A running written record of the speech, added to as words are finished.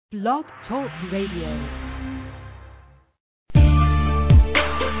Blog Talk Radio.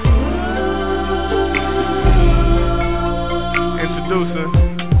 Introducing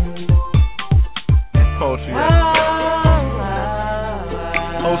Poetry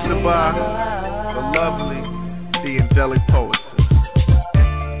hosted by the lovely, the angelic poetess.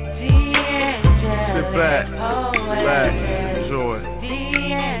 Sit back, relax, enjoy.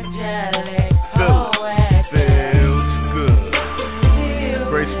 Feels good,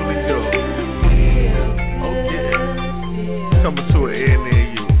 gracefully yours. Oh yeah, coming to an ear near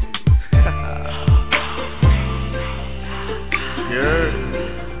you. You heard?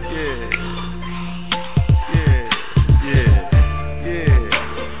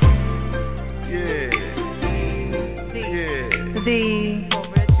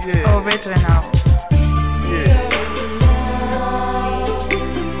 oRiGiNaL.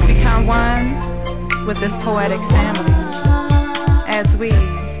 Become one with this poetic family as we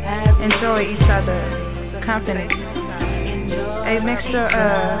enjoy each other's company. A mixture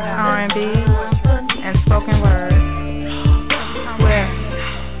of R&B and spoken word with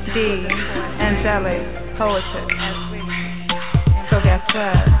the angelic poetess. So guess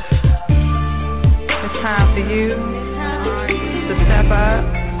what? It's time for you to step up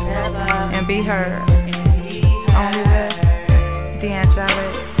and be heard. Only with the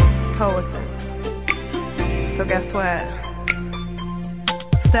angelic poetess. So guess what?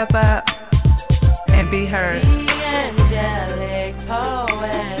 Step up and be heard. The angelic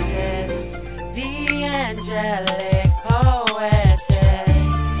poetess. The angelic poetess.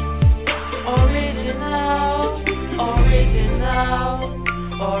 oRiGiNaL, oRiGiNaL,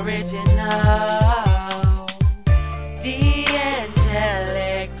 oRiGiNaL.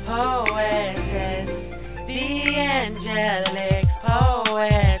 Angelic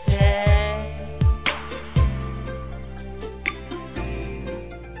poetess.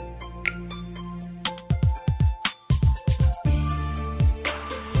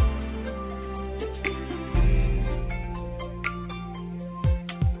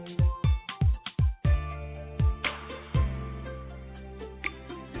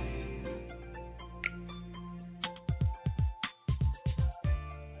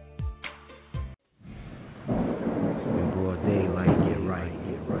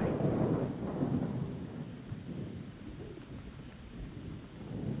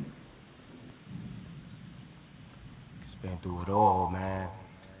 Been through it all, man.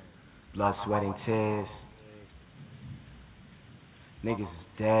 Blood, sweat, and tears. Niggas is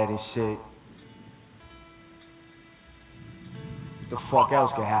dead and shit. What the fuck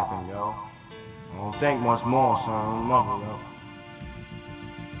else could happen, yo? I don't think much more, son. Mother, yo.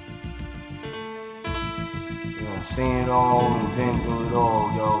 You know, seen it all and been through it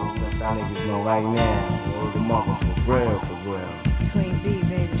all, yo. That's how niggas know right now. Yo, the mother for real, for real. Queen B,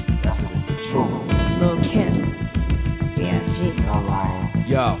 baby. That's the truth. Lil' Kim.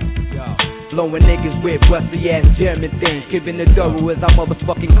 Yo, flowing niggas with rusty ass German things, keeping it thorough as I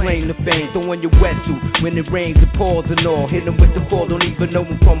motherfucking claim the fame. Throwing your wetsuit when it rains and pours and all. Hit them with the fall, don't even know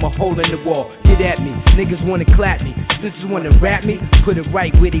them from a hole in the wall. Get at me, niggas wanna clap me, bitches wanna rap me. Put it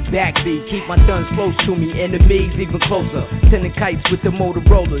right where they backbeat. Keep my guns close to me, enemies even closer. Sending kites with the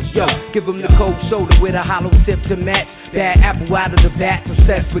Motorola's. Yo, give them the cold shoulder with a hollow tip to match. Bad apple out of the vat,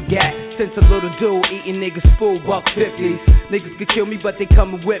 success forgot. Since a little dude eating niggas full $1.50s. Niggas could kill me, but they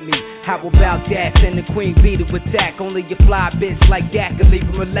coming with me. How about that? Send the queen bee to attack. Only a fly bitch like that can leave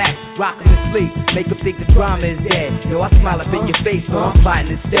them relaxed. Rock them to sleep, make them think the drama is dead. Yo, I smile up in your face, so I'm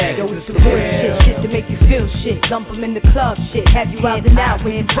fighting instead. Yo, it's the real shit to make you feel shit. Dump them in the club shit. Have you out and out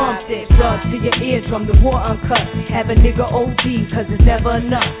when you bump it. Drugs to your eardrum, the war uncut. Have a nigga OD, cause it's never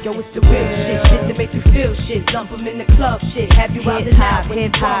enough. Yo, it's the real shit to make you feel shit. Dump them in the club shit. Have you out and out when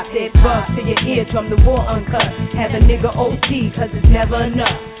you bump it. Drugs to your eardrum, the war uncut. Have a nigga OD, cause it's never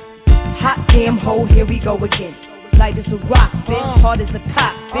enough. Hot damn hole, here we go again. Light as a rock, bitch, hard as a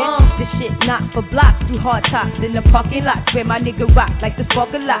cop, bitch. This shit not for blocks, through hard tops in the parking lot, where my nigga rock like the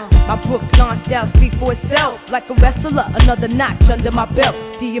spark a lot. My Brooklyn style speak for itself, like a wrestler. Another notch under my belt,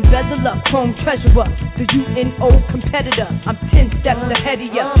 the embezzler, chrome treasurer, the UNO competitor. I'm 10 steps ahead of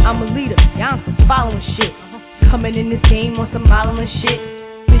ya. I'm a leader, y'all some following shit. Coming in this game on some modeling shit.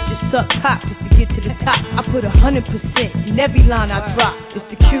 Bitches suck cock just to get to the top. I put 100% in every line I drop. It's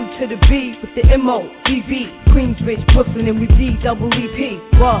the Q to the B with the M-O-B-B. Queensbridge, Brooklyn, and we D-double-E-P.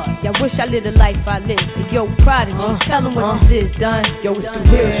 What? Y'all wish I lived a life I lived. And yo, proud of you. Tell them what this is, done. Yo, it's the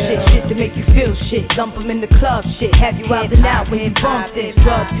real shit to make you feel shit. Dump 'em in the club shit. Have you out and out when you bump this.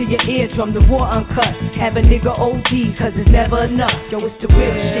 Drugs to your eardrum, the war uncut. Have a nigga OD, cause it's never enough. Yo, it's the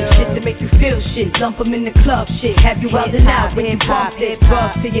real shit. Shit to make you feel shit. Dump 'em in the club shit. Have you out and out when you bump this.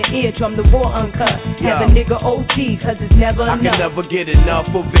 Drugs to your eardrum, the war uncut. Have a nigga OD, cause it's never enough. I can never get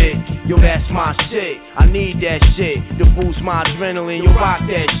enough of it. Yo, that's my shit. I need that shit to boost my adrenaline. Yo, rock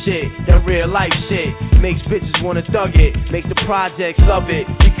that shit. That real life shit makes bitches wanna thug it. Make the projects love it.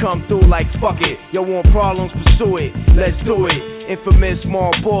 We come through like fuck it. Yo, want problems, pursue it. Let's do it. Infamous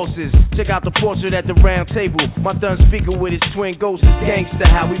small bosses. Check out the portrait at the round table. My thun speaker with his twin ghosts is gangsta.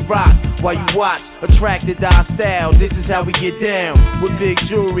 How we rock while you watch. Attracted to our style. This is how we get down. With big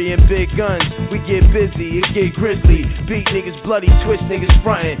jewelry and big guns. We get busy, it get grizzly. Beat niggas bloody, twist niggas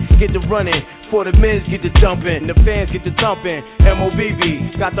frontin'. Get the running. For the men's get the dumping. The fans get the thumping.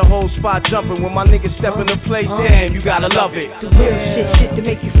 MOBB got the whole spot jumping. When my niggas step in the place, damn, you gotta love it. The real shit, shit to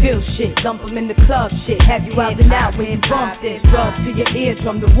make you feel shit. Dump 'em in the club shit. Have you out and out when you bump this. Drugs to your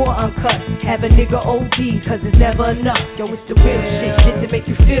eardrum, the war uncut. Have a nigga OD, cause it's never enough. Yo, it's the real shit, shit to make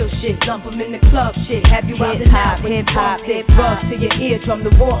you feel shit. Dump 'em in the club shit. Have you out and out when you bump this. Drugs to your eardrum,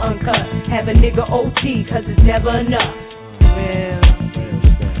 the war uncut. Have a nigga OD, cause it's never enough.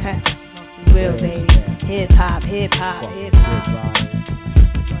 Real, baby. Hip hop, hip hop, hip hop.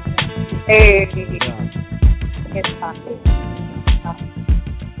 Hey, hip hop, hip hop.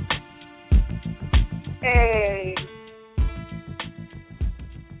 Hey.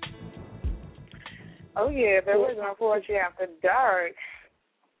 Oh yeah, there was no poetry after dark.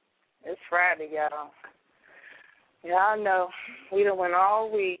 It's Friday, y'all. Y'all know we done went all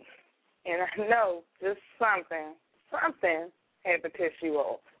week, and I know just something had to piss you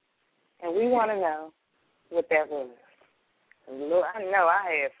off. And we want to know what that was. I know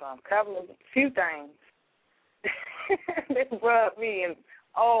I had few things that rubbed me in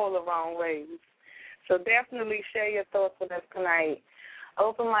all the wrong ways. So definitely share your thoughts with us tonight.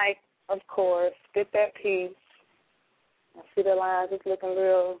 Open mic, of course. Spit that piece. I see the lines is looking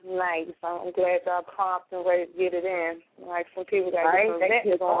real nice. I'm glad y'all prompt and ready to get it in. Like some people got some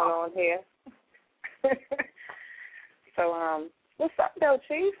events going on here. So, what's up, though,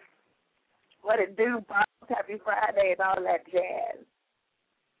 Chief? What it do, Bob? Happy Friday and all that jazz.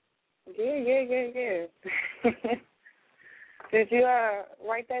 Yeah. Did you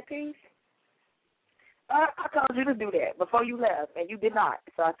write that piece? I told you to do that before you left, and you did not.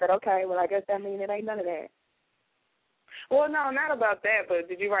 So I said, okay, well, I guess that means it ain't none of that. Well, no, not about that, but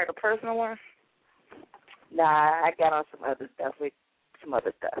did you write a personal one? Nah, I got on some other stuff with some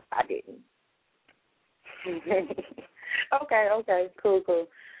other stuff. I didn't. Okay, cool.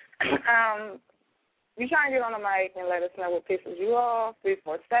 You try and get on the mic and let us know what pisses you off.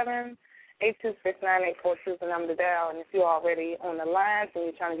 347-826-9842 is the number to dial. And if you're already on the lines and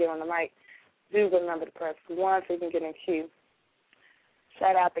you're trying to get on the mic, do the number to press 1 so you can get in queue.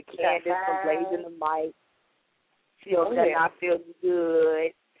 Shout out to Candace for blazing the mic. She over there not feeling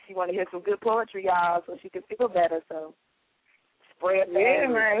good. She want to hear some good poetry, y'all, so she can feel better. So spread the Yeah,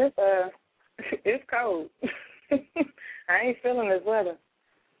 man, it's cold. I ain't feeling this weather.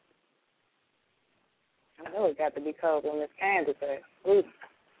 I know it got to be cold when Miss Candace said, ooh,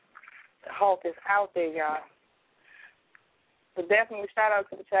 the Hulk is out there, y'all. So definitely shout out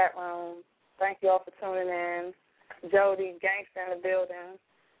to the chat room. Thank you all for tuning in. Jody, Gangsta in the building.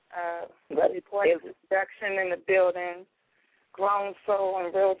 Production in the building. Grown Soul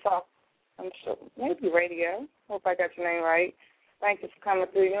and Real Talk. I'm sure, maybe radio. Hope I got your name right. Thank you for coming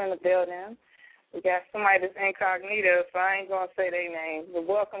through. You're in the building. We got somebody that's incognito, so I ain't going to say their name. The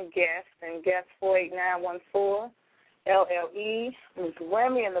welcome guest, and guest 48914, LLE, Ms.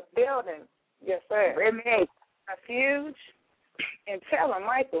 Remy in the building. Yes, sir. Remy. That's huge. And tell him,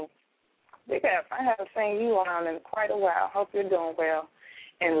 Michael, I haven't seen you around in quite a while. Hope you're doing well.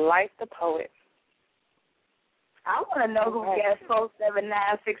 And Life the Poet. I want to know who guest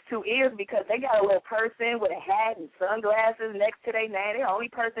 47962 is because they got a little person with a hat and sunglasses next to their name. They're the only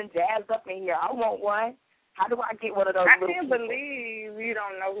person jazzed up in here. I want one. How do I get one of those I little can't people? believe you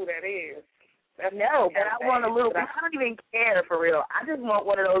don't know who that is. No, but I want a little I don't even care, for real. I just want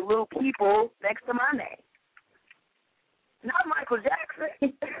one of those little people next to my name. Not Michael Jackson.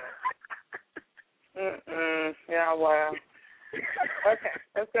 Yeah, wow. Okay,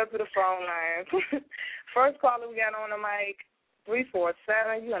 let's go to the phone line. First caller we got on the mic,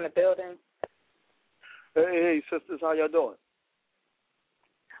 347. You in the building? Hey, sisters, how y'all doing?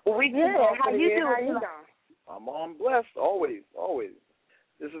 Well, we good. How you doing? I'm blessed, always.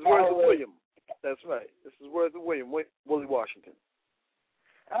 This is Worth William. That's right. This is Worth William, Willie Washington.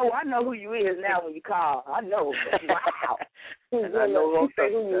 Oh, I know who you is now when you call. I know. Wow. And I know who is. I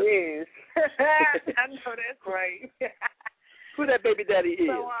know that's right. Who that baby daddy is.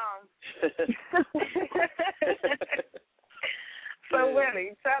 So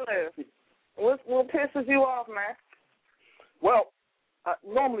Willie, tell us, what pisses you off, man? Well,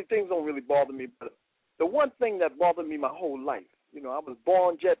 normally things don't really bother me, but the one thing that bothered me my whole life, I was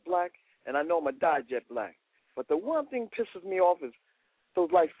born jet black, and I know I'm going to die jet black. But the one thing pisses me off is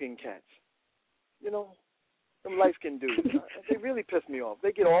those light-skinned cats. Them light-skinned dudes. They really piss me off.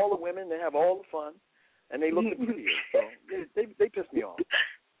 They get all the women, they have all the fun, and they look the prettiest. So they piss me off.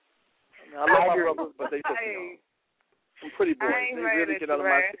 I love my brothers, but they piss me off. Some pretty boys. They really get under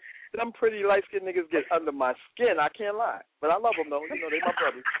my skin. Them pretty light-skinned niggas get under my skin. I can't lie. But I love them, though. They my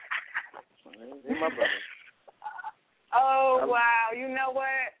brothers. They my brothers. Oh, wow. You know what?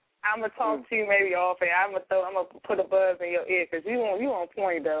 I'm going to talk to you maybe off air. I'm going to put a buzz in your ear because you on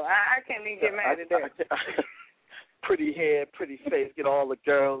point, though. I can't even get mad at that. Pretty hair, pretty face, get all the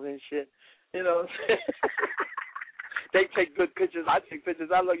girls and shit. You know what I'm saying? They take good pictures. I take pictures.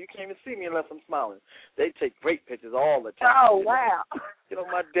 I look, you can't even see me unless I'm smiling. They take great pictures all the time. Oh, wow. Get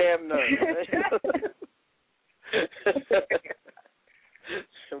on my damn nerves.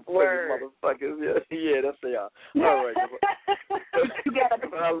 Word. Motherfuckers. Yeah, that's they are. All right.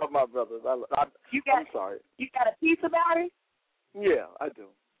 But I love my brothers. I'm sorry. You got a piece about it? Yeah, I do.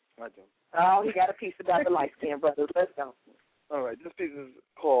 Oh, he got a piece about the light-skinned brothers. Let's go. All right. This piece is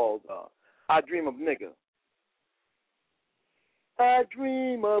called I Dream of Nigga. I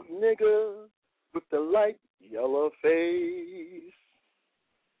dream of nigga with the light yellow face.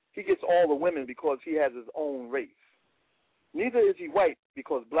 He gets all the women because he has his own race. Neither is he white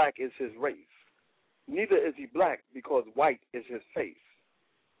because black is his race. Neither is he black because white is his face.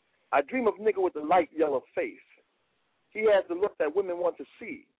 I dream of nigga with the light yellow face. He has the look that women want to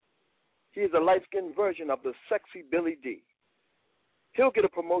see. He is a light-skinned version of the sexy Billy D. He'll get a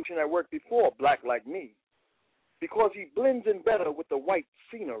promotion at work before black like me because he blends in better with the white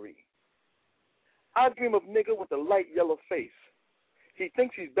scenery. I dream of nigga with a light yellow face. He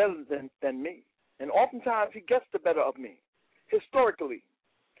thinks he's better than me, and oftentimes he gets the better of me, historically.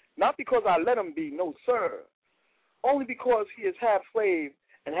 Not because I let him be, no sir, only because he is half slave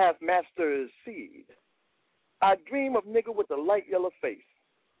and half master's seed. I dream of nigga with a light yellow face.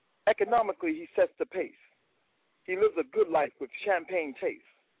 Economically, he sets the pace. He lives a good life with champagne taste.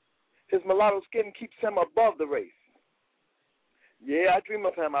 His mulatto skin keeps him above the race. Yeah, I dream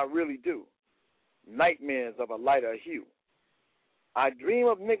of him, I really do. Nightmares of a lighter hue. I dream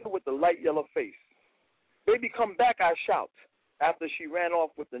of nigga with the light yellow face. Baby, come back, I shout, after she ran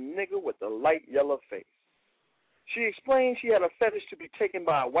off with the nigga with the light yellow face. She explained she had a fetish to be taken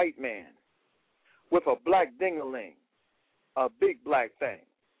by a white man with a black ding-a-ling, a big black thing.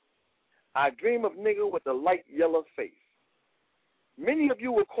 I dream of nigga with a light yellow face. Many of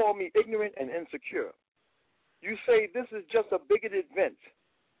you will call me ignorant and insecure. You say this is just a bigoted vent.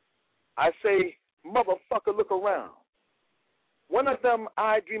 I say, motherfucker, look around. One of them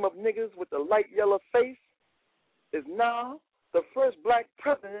I dream of niggas with a light yellow face is now the first black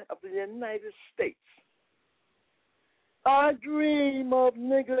president of the United States. I dream of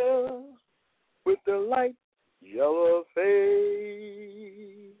nigga with the light yellow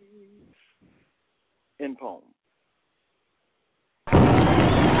face. In poem.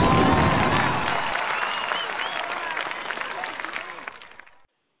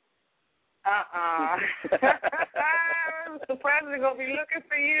 The president gonna be looking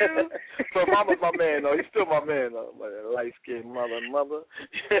for you. But Mama's my man, though. He's still my man, though. My light-skinned mother.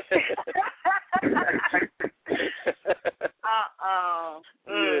 Yeah.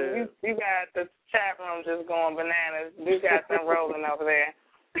 You got the chat room just going bananas. You got them rolling over there.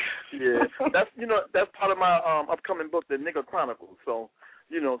 Yeah, that's part of my upcoming book, The Nigga Chronicles. So,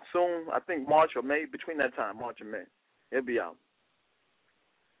 soon, I think March or May, between that time, March and May, it'll be out.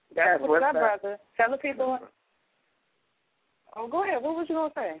 That's what's up, brother. Tell the people. Oh, go ahead. What was you going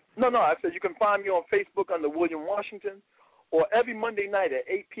to say? No, I said you can find me on Facebook under William Washington, or every Monday night at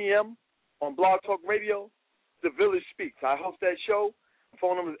 8 p.m. on Blog Talk Radio, The Village Speaks. I host that show.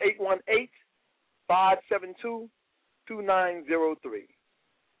 Phone number is 818-572-2903.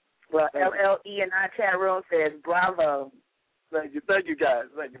 Well, LLE and I chat room says bravo. Thank you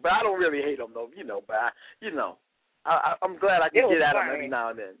guys. Thank you. But I don't really hate them, though, but I'm glad I can get at them every now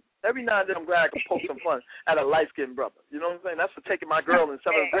and then. Every now and then I'm glad I can poke some fun at a light-skinned brother. You know what I'm saying? That's for taking my girl in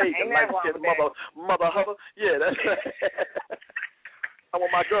 7th grade, the light-skinned mother hubba. Yeah, that's I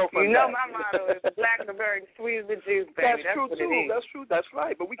want my girlfriend. My motto is black the very sweet as the juice, baby. That's true, too. That's true. That's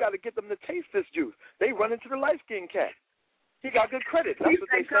right. But we got to get them to taste this juice. They run into the light-skinned cat. He got good credit. That's what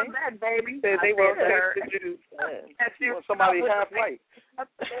they say. Come back, baby. They will taste the juice. Want somebody half white.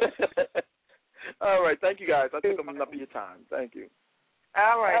 All right, thank you guys. I think I'm enough of your time. Thank you.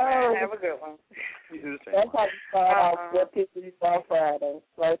 All right, man. Have a good one. That's how you start off what pisses you off Friday,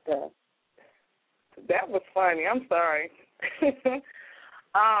 right there. That was funny. I'm sorry.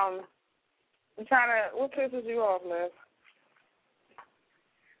 I'm trying to. What pisses you off, Liz?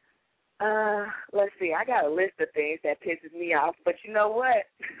 Let's see. I got a list of things that pisses me off, but you know what?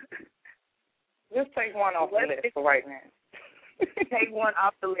 Just take one off the list for right now. Take one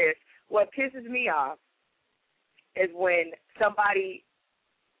off the list. What pisses me off is when somebody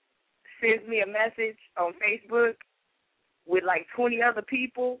sends me a message on Facebook with like 20 other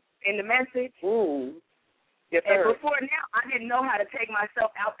people in the message. Ooh. Yes, and before now, I didn't know how to take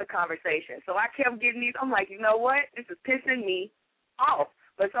myself out the conversation. So I kept getting these. I'm like, you know what? This is pissing me off.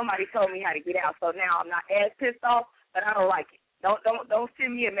 But somebody told me how to get out. So now I'm not as pissed off, but I don't like it. Don't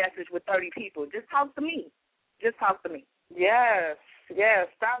send me a message with 30 people. Just talk to me. Just talk to me. Yes.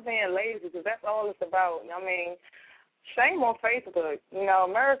 Stop being lazy, because that's all it's about. I mean, shame on Facebook. You know,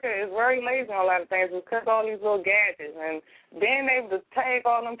 America is very lazy on a lot of things because of all these little gadgets. And being able to tag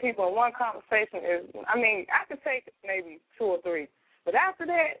all them people in one conversation is, I mean, I could take maybe 2 or 3. But after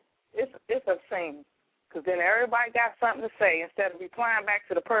that, it's obscene. Because then everybody got something to say. Instead of replying back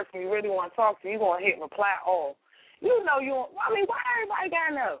to the person you really want to talk to, you're going to hit reply all. You know, why everybody got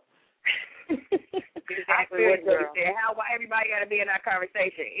to know? Exactly what you said. Why everybody got to be in that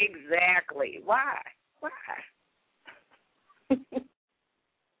conversation? Exactly. Why?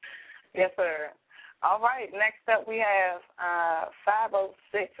 Yes, sir. All right. Next up, we have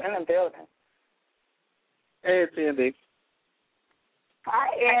 506 in the building. Hey, it's Andy.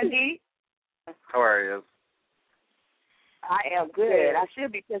 Hi, Andy. How are you? I am good. I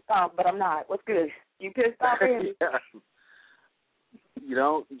should be pissed off, but I'm not. What's good? You pissed off, Andy? Yeah. You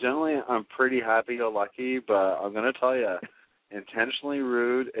know, generally I'm pretty happy-go-lucky, but I'm going to tell you, intentionally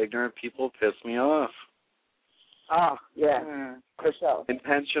rude, ignorant people piss me off. Oh, yeah, for sure.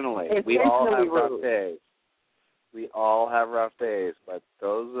 Intentionally. We all have rough days. We all have rough days, but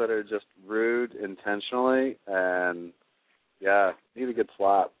those that are just rude intentionally, and, yeah, need a good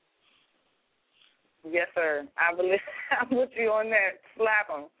slap. Yes, sir. I'm with you on that. Slap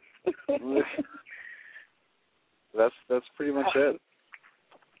them. That's pretty much it.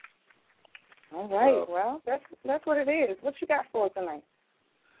 All right. Well, that's what it is. What you got for us tonight?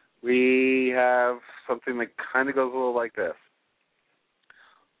 We have something that kind of goes a little like this.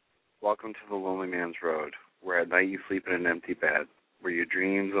 Welcome to the Lonely Man's Road, where at night you sleep in an empty bed, where your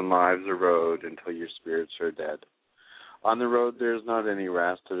dreams and lives erode until your spirits are dead. On the road there is not any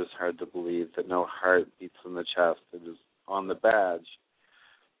rest. It is hard to believe that no heart beats in the chest. It is on the badge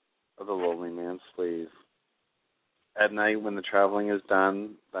of the lonely man's sleeve. At night when the traveling is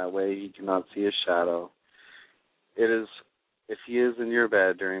done, that way he cannot see his shadow. It is, if he is in your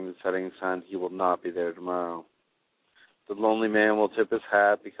bed during the setting sun, he will not be there tomorrow. The lonely man will tip his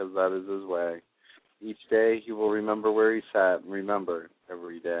hat because that is his way. Each day he will remember where he sat and remember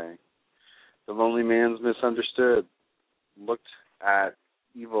every day. The lonely man's misunderstood. Looked at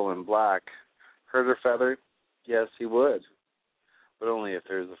evil and black. Hurt or feather? Yes, he would. But only if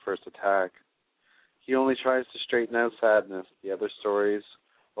there is a first attack. He only tries to straighten out sadness, the other stories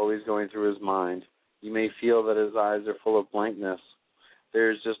always going through his mind. You may feel that his eyes are full of blankness.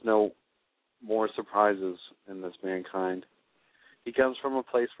 There is just no more surprises in this mankind. He comes from a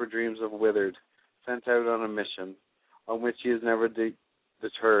place where dreams have withered, sent out on a mission, on which he is never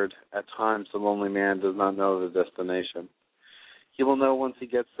deterred. At times the lonely man does not know the destination. He will know once he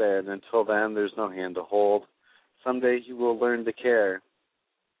gets there, and until then there's no hand to hold. Someday he will learn to care,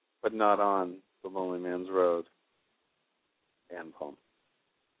 but not on the lonely man's road. End poem.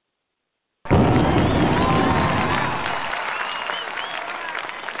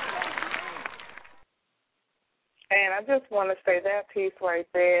 And I just want to say that piece right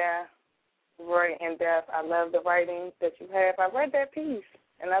there, very in-depth. I love the writing that you have. I read that piece,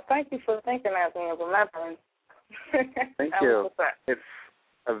 and I thank you for thinking of me and remembering. Thank you. It's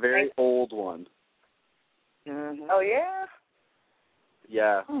a very old one. Mm-hmm. Oh, yeah?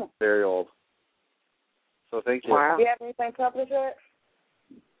 Yeah, very old. So thank you. Wow. Do you have anything published yet?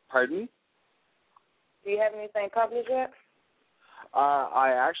 Pardon? Do you have anything published yet?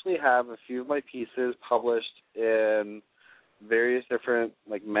 I actually have a few of my pieces published in various different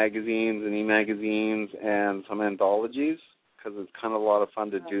magazines and e-magazines and some anthologies because it's kind of a lot of fun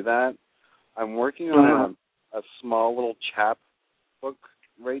to do that. I'm working on a small little chap book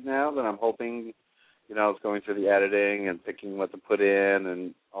right now that I'm hoping, it's going through the editing and picking what to put in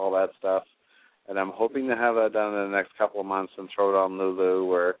and all that stuff. and I'm hoping to have that done in the next couple of months and throw it on Lulu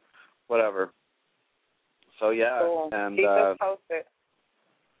or whatever. So yeah, cool. And keep us posted.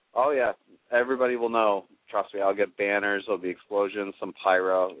 Oh yeah, everybody will know. Trust me, I'll get banners. There'll be explosions, some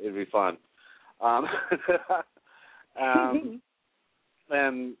pyro. It'll be fun.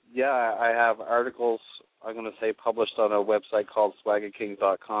 And yeah, I have articles, I'm going to say, published on a website called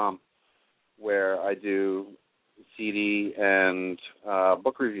swaggerkings.com, where I do CD and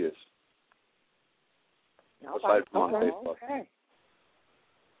book reviews. Aside from on Facebook. Okay.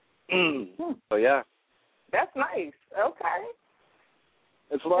 So yeah. That's nice. Okay.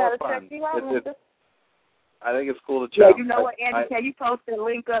 It's a lot of fun. I think it's cool to chat. Yeah, you know what, Andy? Can you post a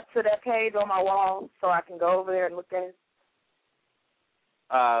link up to that page on my wall so I can go over there and look at it?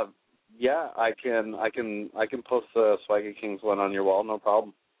 Yeah, I can post the Swagger Kings one on your wall, no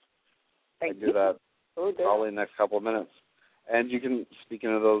problem. Thank I do that probably in the next couple of minutes. And you can,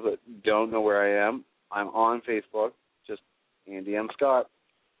 speaking of those that don't know where I am, I'm on Facebook, just Andy M. Scott.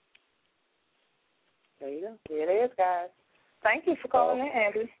 There you go. Here it is, guys. Thank you for calling in,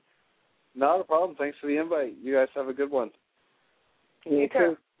 Andy. Not a problem. Thanks for the invite. You guys have a good one. You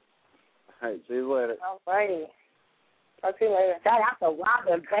too. All right, see you later. All righty. Talk to you later. Shout out to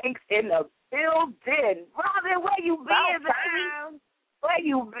Robin Banks in the building. Robin, where you been, baby? Where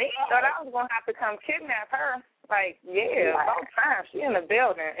you been? Thought I was going to have to come kidnap her. Like, about time. She in the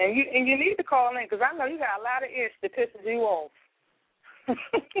building. And you need to call in because I know you got a lot of ish that pisses you off.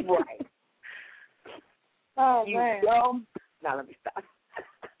 Right. Oh, you man. dumb. Now let me stop.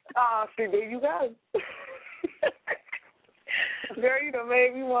 Oh, see, there you go. Girl, you done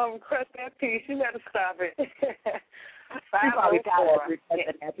made me want to crush that piece. You better stop it. She probably tired of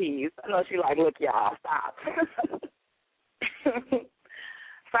requesting that piece. I know she like, look, y'all, stop.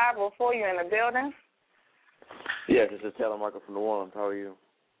 504, you in the building? Yes, this is Taylor Michael from New Orleans. How are you?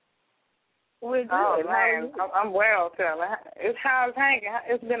 We're good. Oh, man, I'm well, Taylor. It's how it's hanging.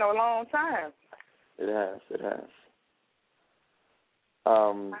 It's been a long time. It has.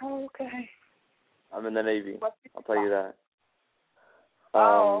 Okay. I'm in the Navy. I'll tell you that.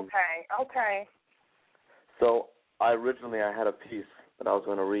 Okay. So I had a piece that I was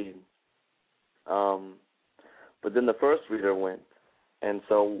going to read, but then the first reader went, and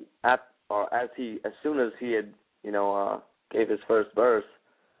so as soon as he had gave his first verse,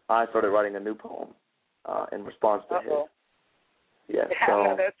 I started writing a new poem in response to his. Yes, I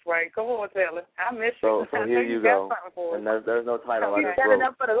know that's right. Come on, Taylor. I miss you. So here you go. And there's no title. He's standing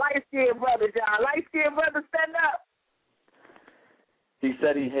up for the light-skinned brothers, y'all. Light-skinned brothers, stand up. He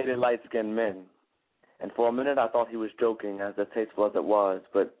said he hated light-skinned men. And for a minute I thought he was joking, as distasteful as it was.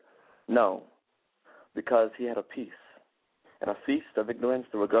 But no, because he had a peace. And a feast of ignorance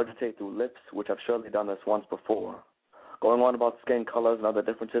to regurgitate through lips which have surely done this once before. Going on about skin colors and other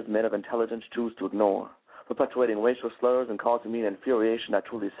differences men of intelligence choose to ignore. Perpetuating racial slurs and causing me an infuriation that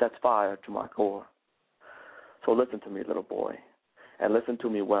truly sets fire to my core. So listen to me, little boy, and listen to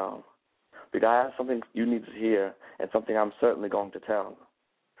me well, because I have something you need to hear and something I'm certainly going to tell.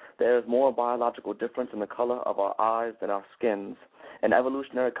 There is more biological difference in the color of our eyes than our skins, an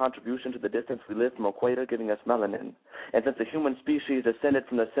evolutionary contribution to the distance we live from equator giving us melanin. And since the human species descended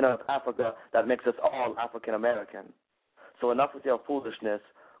from the center of Africa, that makes us all African American. So enough with your foolishness.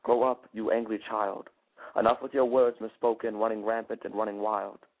 Grow up, you angry child. Enough with your words misspoken, running rampant and running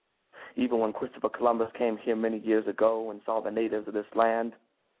wild. Even when Christopher Columbus came here many years ago and saw the natives of this land,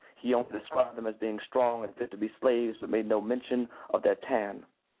 he only described them as being strong and fit to be slaves, but made no mention of their tan.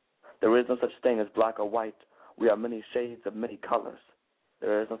 There is no such thing as black or white. We are many shades of many colors.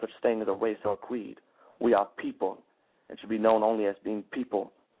 There is no such thing as a race or a creed. We are people, and should be known only as being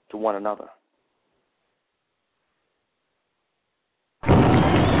people to one another.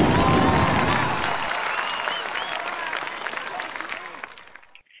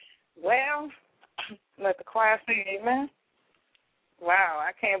 Well, let the choir sing, amen. Wow,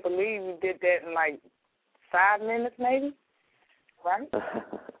 I can't believe you did that in like 5 minutes, maybe. Right?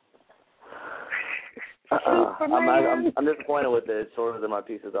 I'm disappointed with it. It's shorter than my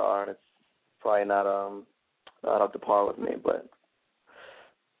pieces are. It's probably not up to par with me, but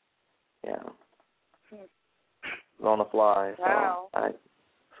yeah, on the fly. So wow. I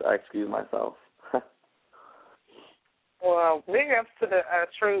excuse myself. Well, big ups to the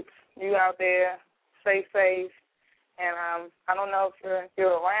troops. You out there, stay safe. And I don't know if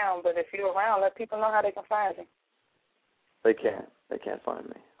you're around, but if you're around, let people know how they can find you. They can't. They can't find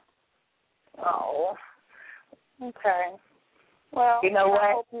me. Oh, okay. Well, you know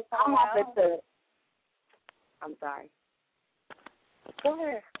what? I'm sorry. Go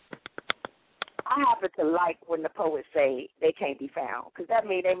ahead. I happen to like when the poets say they can't be found, because that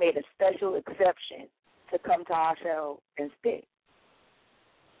means they made a special exception to come to our show and spit.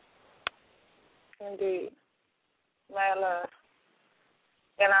 Indeed. Lala.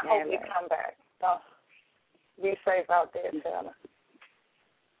 And I hope you come back. So be safe out there, Taylor.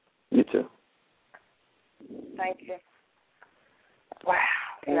 You too. Thank you. Wow.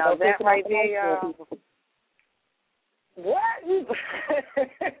 You know, that right there, y'all. What?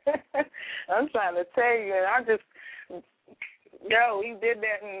 I'm trying to tell you, and I just, he did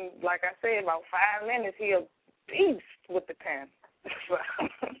that in, like I said, about 5 minutes. He a beast with the pen.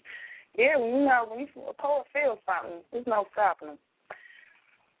 Yeah, when a poet feels something, there's no stopping him.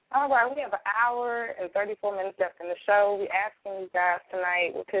 All right, we have an hour and 34 minutes left in the show. We're asking you guys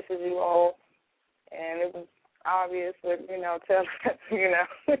tonight what pisses you off, and it was obvious, but, tell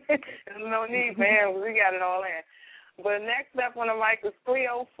there's no need for him. We got it all in. But next up on the mic is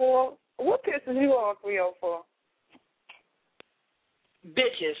 304. What pisses you off, 304?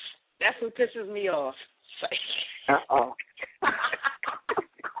 Bitches. That's what pisses me off. Uh-oh.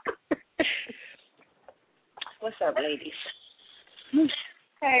 What's up, ladies?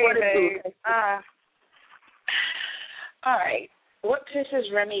 Hey, babe. All right. What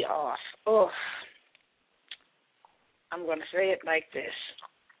pisses Remy off? Oh, I'm going to say it like this.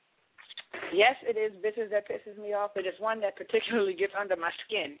 Yes, it is bitches that pisses me off, but it's one that particularly gets under my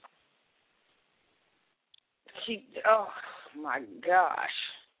skin. Oh, my gosh.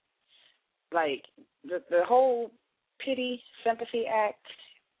 Like, the whole pity, sympathy act,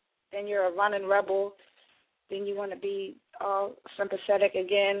 then you're a running rebel, then you want to be all sympathetic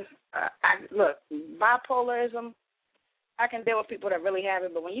again. Look, bipolarism, I can deal with people that really have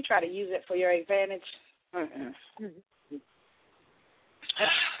it, but when you try to use it for your advantage, I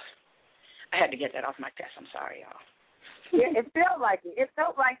had to get that off my chest. I'm sorry, y'all. Yeah, it felt like it. It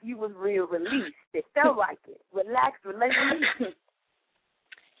felt like you was real released. It felt like it. Relaxed, released.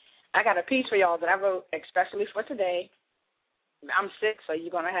 I got a piece for y'all that I wrote especially for today. I'm sick, so you're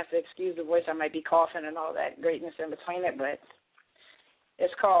going to have to excuse the voice. I might be coughing and all that greatness in between it, but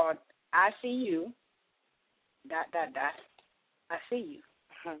it's called I See You, ... I see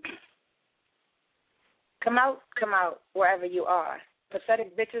you. Come out, wherever you are.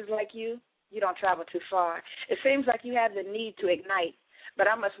 Pathetic bitches like you don't travel too far. It seems like you have the need to ignite, but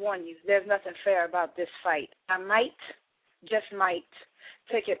I must warn you, there's nothing fair about this fight. I might, just might,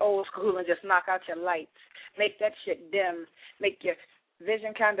 take it old school and just knock out your lights. Make that shit dim. Make your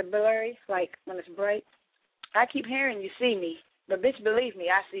vision kind of blurry, like when it's bright. I keep hearing you see me, but bitch, believe me,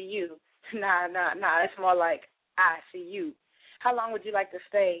 I see you. Nah, it's more like I see you. How long would you like to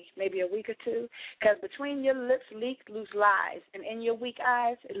stay? Maybe a week or two? Because between your lips leak loose lies, and in your weak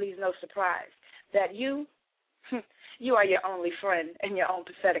eyes, it leaves no surprise that you are your only friend in your own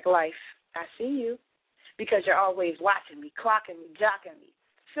pathetic life. I see you because you're always watching me, clocking me, jocking me.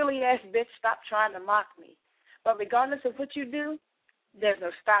 Silly-ass bitch, stop trying to mock me. But regardless of what you do, there's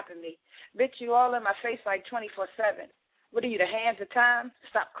no stopping me. Bitch, you all in my face like 24/7. What are you, the hands of time?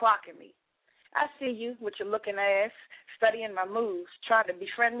 Stop clocking me. I see you with your looking ass, studying my moves, trying to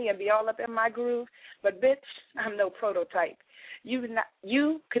befriend me and be all up in my groove. But, bitch, I'm no prototype. You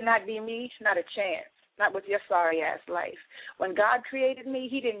could not be me, not a chance, not with your sorry-ass life. When God created me,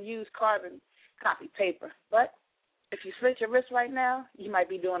 he didn't use carbon copy paper. But if you slit your wrist right now, you might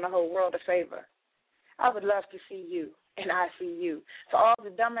be doing the whole world a favor. I would love to see you, and I see you. For all the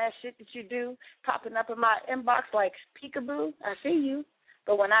dumbass shit that you do, popping up in my inbox like peekaboo, I see you.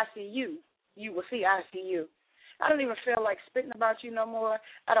 But when I see you, you will see I see you. I don't even feel like spitting about you no more.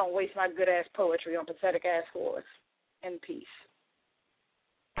 I don't waste my good-ass poetry on pathetic-ass whores. In peace.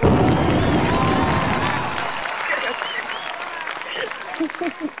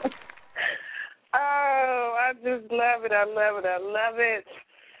 Oh, I just love it. I love it.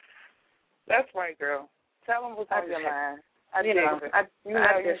 That's right, girl. Tell them what's on your mind. You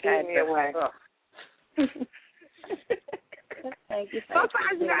just gave me away. Thank you.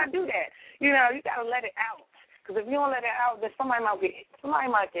 Sometimes you gotta do that. You gotta let it out. Because if you don't let it out, then somebody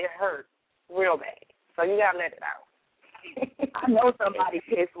might get hurt real bad. So you gotta let it out. I know somebody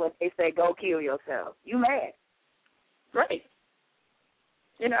pissed when they say go kill yourself. You mad? Right.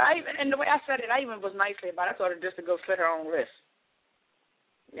 And the way I said it, I even was nicely about it. I told her just to go slit her own wrist.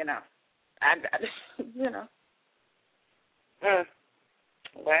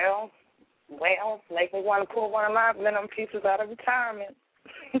 Well, make me want to pull one of my venom pieces out of retirement.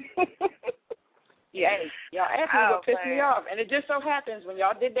 Yeah, y'all asked me what pissed me off, and it just so happens when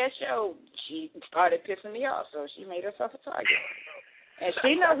y'all did that show, she started pissing me off, so she made herself a target. And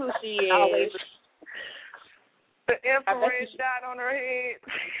she knows who she is. The infrared dot on her head.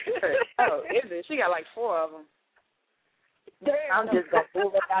 Oh, is it? is. She got like 4 of them. I'm just going to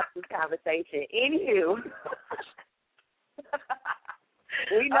move about this conversation. Anywho.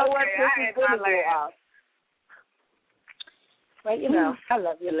 We know what this is going to go off. But, I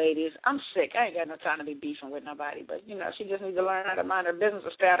love you ladies. I'm sick. I ain't got no time to be beefing with nobody. But, she just needs to learn how to mind her business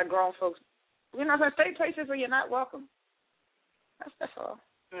or stay out of grown folks. Stay places where you're not welcome. That's all.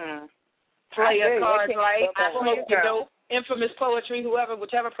 Play your cards right. Smoke your dope. Infamous poetry,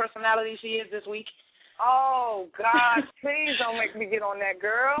 whichever personality she is this week. Oh, God, please don't make me get on that,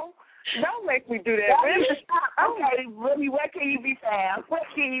 girl. Don't make me do that. Okay, Remy, where can you be found? Where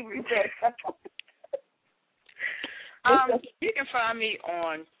can you be found? You can find me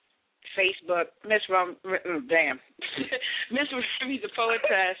on Facebook, Miss Remy the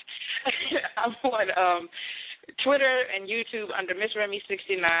Poetess. I'm on Twitter and YouTube under Miss Remy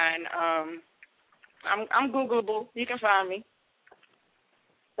 69. I'm Googleable. You can find me.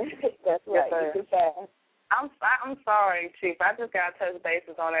 That's right. You can find. I'm sorry, Chief. I just got to touch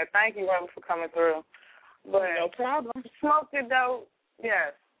bases on that. Thank you, Remy, for coming through. But no problem. Smoke it, though.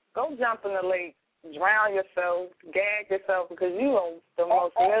 Yes. Go jump in the lake. Drown yourself. Gag yourself because you are the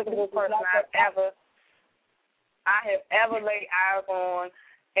most miserable person I have ever laid eyes on.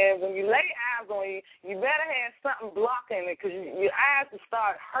 And when you lay eyes on you better have something blocking it because your eyes will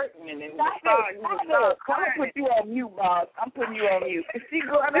start hurting and then I'm going to put you on mute, boss. I'm putting you on mute. She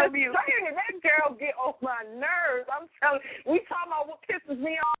going on mute. That girl get off my nerves. I'm telling you. We talking about what pisses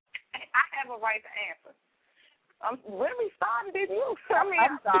me off. I have a right to answer. Remy started it.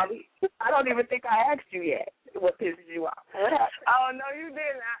 I'm sorry. I don't even think I asked you yet what pisses you off. Oh, no, you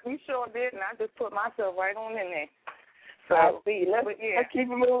didn't. You sure didn't. I just put myself right on in there. So, let's keep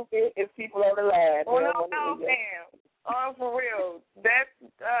it moving. It's people on the line. Oh, no, damn. Oh, for real.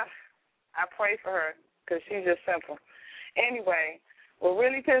 I pray for her because she's just simple. Anyway, what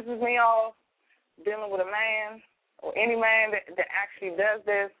really pisses me off dealing with a man or any man that actually does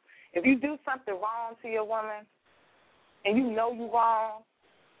this, if you do something wrong to your woman and you know you're wrong,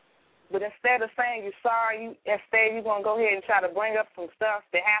 but instead of saying you're sorry, you're going to go ahead and try to bring up some stuff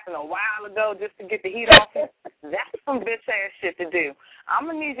that happened a while ago just to get the heat off you. That's some bitch-ass shit to do. I'm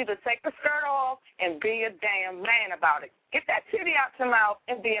going to need you to take the skirt off and be a damn man about it. Get that titty out your mouth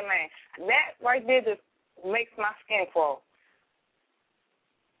and be a man. That right there just makes my skin crawl.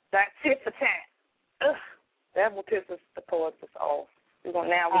 That tit for tat. Ugh. That will piss the poetess off.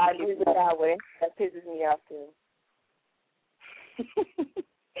 I agree with that way. That pisses me off, too.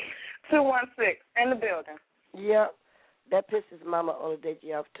 216 in the building. Yep, that pisses Mama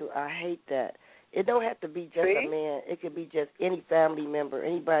Oladeji off too. I hate that. It don't have to be just a man. It could be just any family member,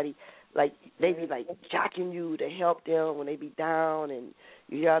 anybody. Like they be like jocking you to help them when they be down, and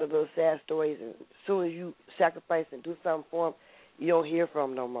you hear all the little sad stories. And as soon as you sacrifice and do something for them, you don't hear from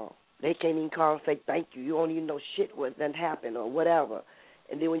them no more. They can't even call and say thank you. You don't even know shit what done happened or whatever.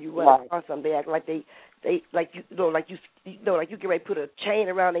 And then when you run across them, they act like they like you get ready to put a chain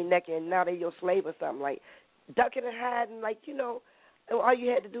around their neck and now they your slave or something, like ducking and hiding, like all you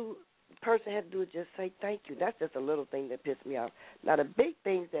had to do, the person had to do is just say thank you. That's just a little thing that pissed me off. Now the big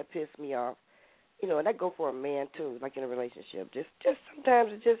things that piss me off, and that go for a man too, like in a relationship. Just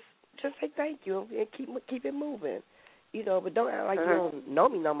sometimes it just say thank you and keep it moving, but don't act like you don't know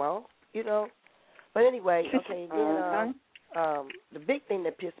me no more, But anyway, okay, then the big thing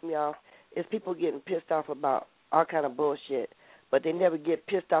that pissed me off is people getting pissed off about all kind of bullshit, but they never get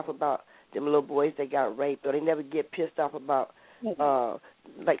pissed off about them little boys that got raped, or they never get pissed off about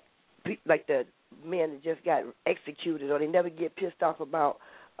like the men that just got executed, or they never get pissed off about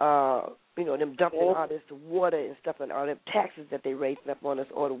them dumping all this water and stuff and all them taxes that they raising up on us,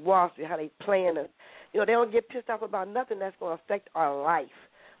 or the Wall Street, how they playing us. They don't get pissed off about nothing that's going to affect our life,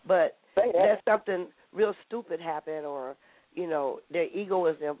 but that's something real stupid happened, or their ego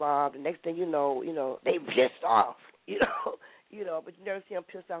is involved, and next thing you know, they pissed off, but you never see them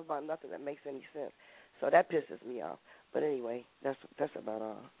pissed off about nothing that makes any sense. So that pisses me off. But anyway, that's about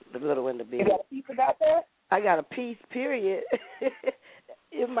all. The little and the big. You got a piece about that? I got a piece, period.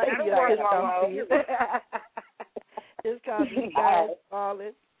 It might be a pissed off piece. It's called The Sky is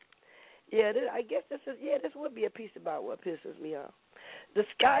Falling. Yeah, I guess this would be a piece about what pisses me off. The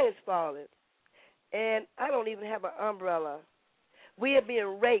sky is falling, and I don't even have an umbrella. We are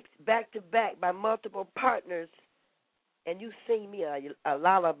being raped back to back by multiple partners, and you sing me a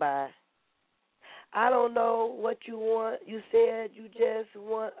lullaby. I don't know what you want. You said you just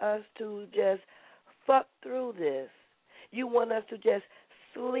want us to just fuck through this. You want us to just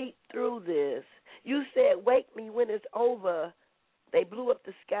sleep through this. You said wake me when it's over. They blew up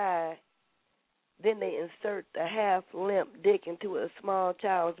the sky. Then they insert the half-limp dick into a small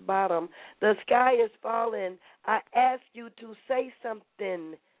child's bottom. The sky is falling. I ask you to say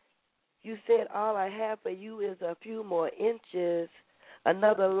something. You said all I have for you is a few more inches,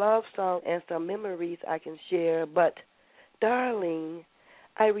 another love song and some memories I can share. But, darling,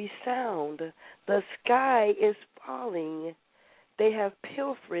 I resound. The sky is falling. They have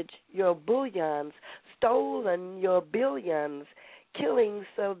pilfered your bullions, stolen your billions, killing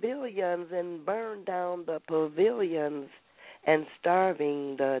civilians and burned down the pavilions and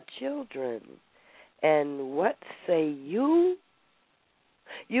starving the children. And what say you?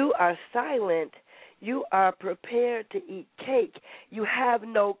 You are silent. You are prepared to eat cake. You have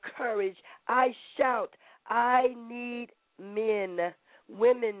no courage. I shout, I need men,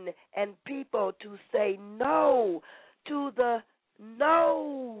 women, and people to say no to the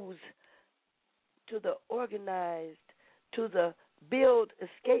no's, to the organized, to the build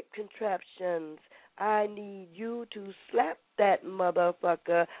escape contraptions. I need you to slap that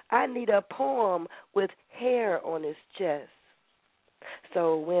motherfucker. I need a poem with hair on his chest.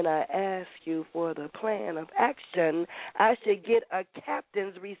 So when I ask you for the plan of action, I should get a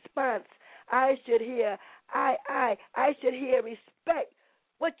captain's response. I should hear, I should hear respect.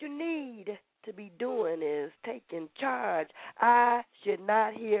 What you need to be doing is taking charge. I should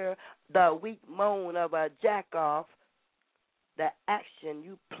not hear the weak moan of a jack-off. The action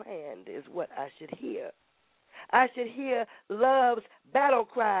you planned is what I should hear. I should hear love's battle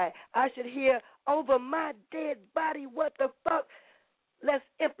cry. I should hear over my dead body, what the fuck? Let's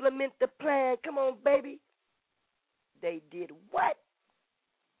implement the plan. Come on, baby. They did what?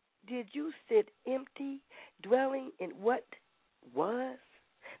 Did you sit empty, dwelling in what was,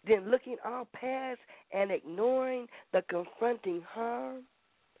 then looking all past and ignoring the confronting harm?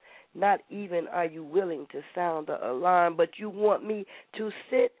 Not even are you willing to sound the alarm, but you want me to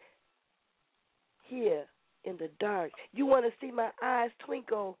sit here in the dark. You want to see my eyes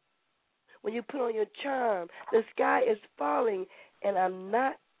twinkle when you put on your charm. The sky is falling, and I'm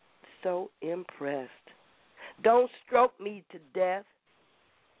not so impressed. Don't stroke me to death.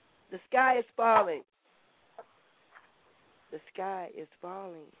 The sky is falling. The sky is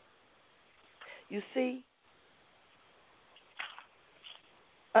falling. You see,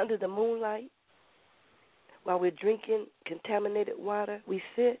 under the moonlight, while we're drinking contaminated water, we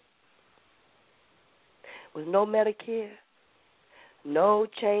sit with no Medicare, no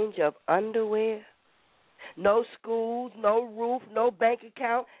change of underwear, no schools, no roof, no bank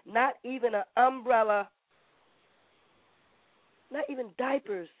account, not even an umbrella, not even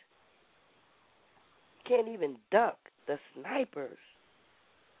diapers. Can't even duck the snipers.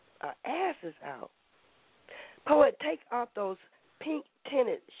 Our asses out. Poet, take off those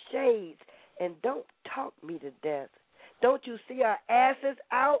pink-tinted shades and don't talk me to death. Don't you see our asses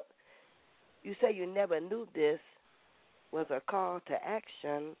out? You say you never knew this was a call to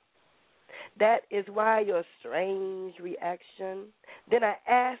action. That is why your strange reaction. Then I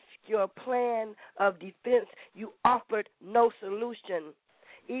asked your plan of defense. You offered no solution.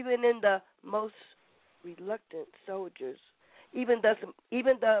 Even in the most reluctant soldiers, even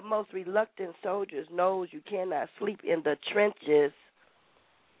the most reluctant soldiers knows you cannot sleep in the trenches.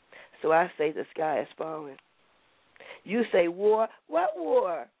 So I say the sky is falling. You say war. What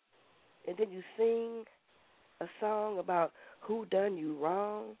war? And then you sing a song about who done you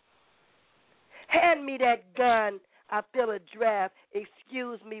wrong. Hand me that gun. I feel a draft.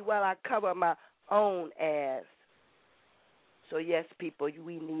 Excuse me while I cover my own ass. So yes, people,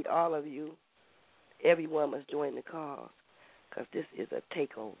 we need all of you. Everyone must join the cause, because this is a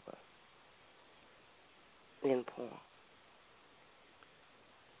takeover. End poem.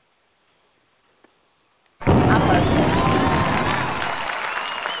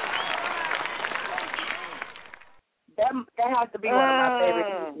 That has to be one of my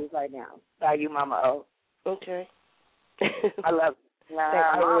favorite pieces right now by you, Mama O. Okay. I love it.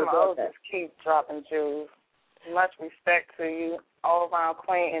 Nah, Mama O just keep dropping jewels. Much respect to you, all around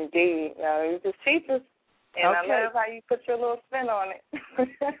queen indeed. You just teach us, and okay. I love how you put your little spin on it.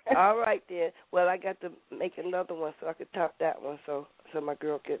 All right, then. Well, I got to make another one so I could top that one, so my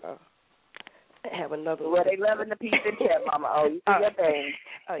girl could have another one. Well, they loving the piece in here, Mama O. You do your thing.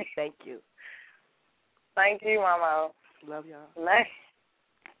 All right, thank you. Thank you, Mama O. Love y'all. Okay.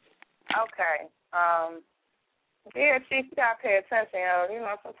 Yeah, Chief, you got to pay attention. You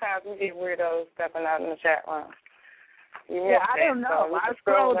know, sometimes we get weirdos stepping out in the chat room. I don't know. I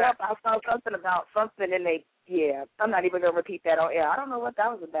scrolled up. I saw something about something, and I'm not even going to repeat that on air. I don't know what that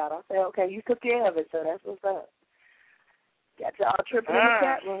was about. I said, okay, you took care of it, so that's what's up. Got y'all tripping in the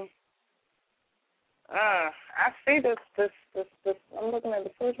chat room. I see this. I'm looking at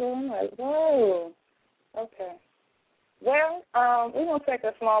the first one. I'm like, whoa. Okay. Well, we're going to take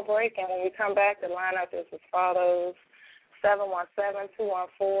a small break, and when we come back, the lineup is as follows.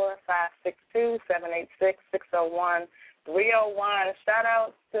 717-214-562-786-601-301. Shout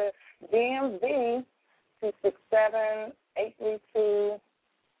out to DMV 267-832,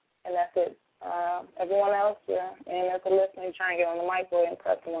 and that's it. Everyone else, and as a listener, you try and get on the mic, go ahead and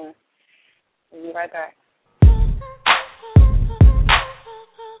press 1. We'll be right back.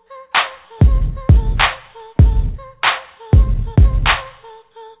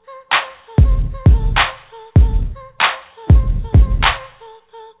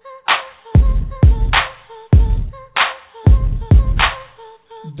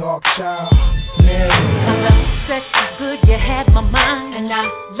 Dark child, Mary. The sex was good, you had my mind, and I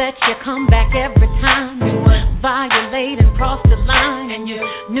let you come back every time. You would violate and cross the line, and you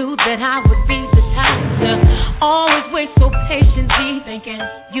knew that I would be the type to always wait so patiently, thinking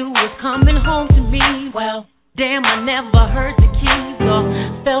you was coming home to me. Well, damn, I never heard the keys or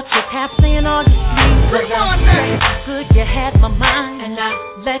felt your tap saying all your sleeves. The sex was good, you had my mind, and I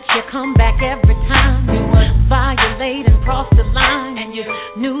let you come back every time. You would violate and cross the line, and you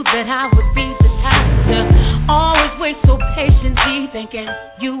knew that I would be the type to always wait so patiently, thinking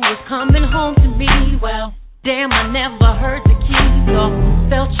you was coming home to me. Well, damn, I never heard the keys or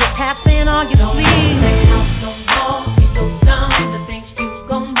felt your tap saying all your sleeves. No more, be so dumb to think you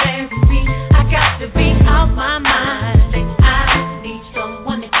gon' marry me. I got to be out my mind. Think I need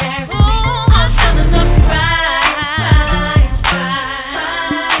someone to carry me. I'm gonna look right.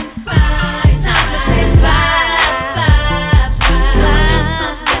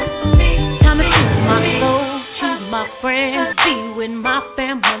 Friends, be with my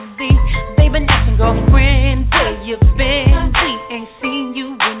family. Baby, nothing, girlfriend. Where you been? We ain't seen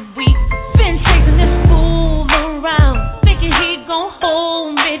you in weeks. Been chasing this fool around, thinking he gon'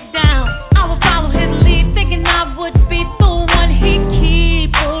 hold me down. I would follow his lead, thinking I would be the one he'd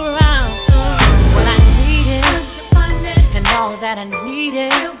keep around. What I needed, and all that I needed,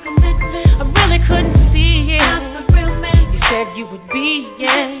 I really couldn't see it. You said you would be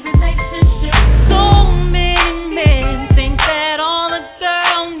it. So many men think that all a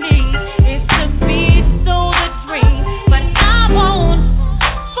girl needs is to be sold a dream, but I won't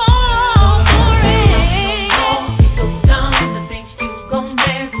fall for it. Don't be so dumb to think you gon'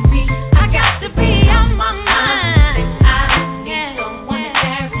 marry me. I got to be on my mind. I need someone to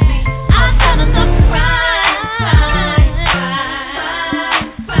carry me. I've done enough crying.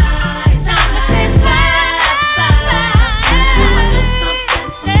 Time to say bye.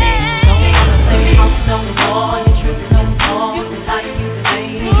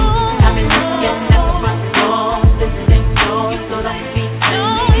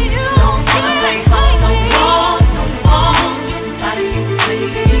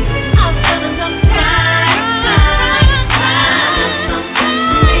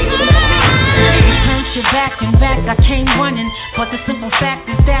 I came running, but the simple fact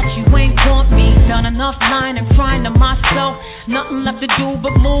is that you ain't want me. Done enough lying and crying to myself, nothing left to do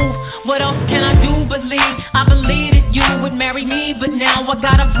but move. What else can I do but leave? I believe that you would marry me, but now I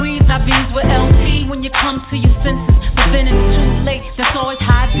gotta breathe. I bees with LP when you come to your senses, but then it's too late. That's always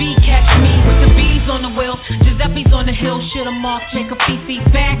how it be. Catch me with the bees on the wheel, Giuseppe's on the hill. Shit, I'm off, Jacob Fifi,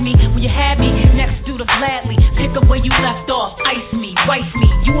 bag me when you had me. Next, do the gladly, pick up where you left off. Ice me, wife me,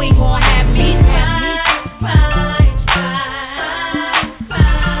 you ain't gonna have me.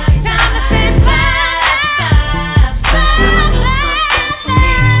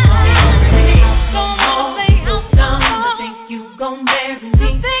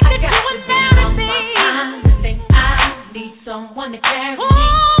 Someone to carry me.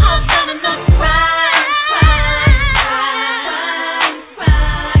 I'm gonna look right.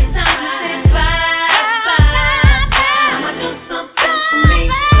 I'ma do something for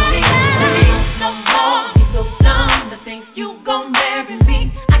me. No more, you so dumb to think you gon' marry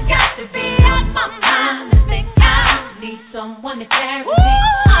me. I got to be on my mind and think I need someone to carry me.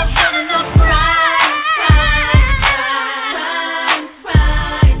 I'm gonna look right.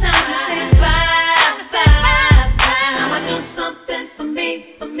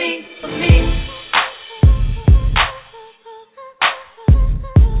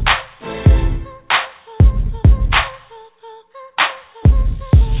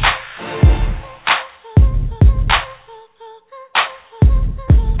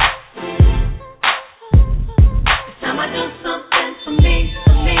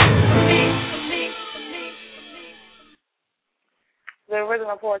 The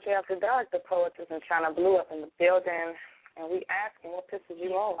original Poetry After Dark, the poetess in Chyna Blue up in the building, and we asking what pisses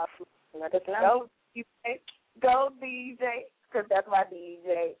you off. Let us know. Go DJ, because that's my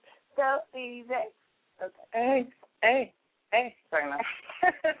DJ. Go DJ. Okay. Hey. Sorry, no.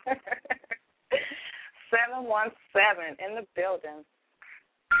 717 in the building.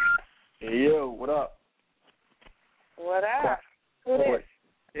 Hey, yo, what up? What up? Who this?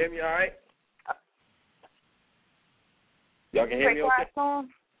 Hear me all right? Y'all can hear me okay? Storm?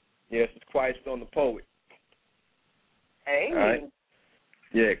 Yes, it's Quiet Storm the Poet. Hey. All right?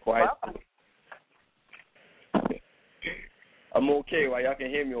 Yeah, Quiet Storm. I'm okay, right? Y'all can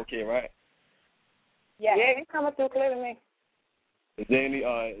hear me okay, right? Yeah, you coming through clear to me. Is there any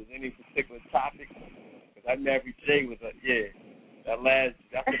particular topic? Because I married Jay was that's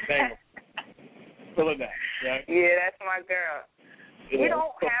the banger. Feeling that, yeah? Yeah, that's my girl. Yeah. We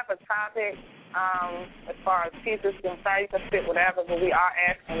don't have a topic as far as pieces concerned. You can fit whatever, but we are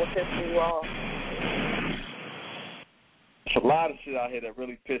asking what pisses you off. There's a lot of shit out here that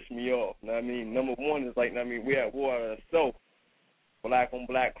really pissed me off. You know what I mean? Number one is we at war ourselves. Black on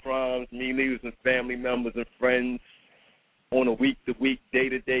black crimes, me losing family members and friends on a week-to-week,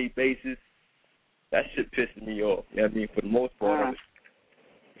 day-to-day basis. That shit pisses me off. You know what I mean? For the most part.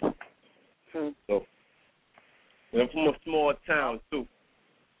 So, I'm from a small town, too.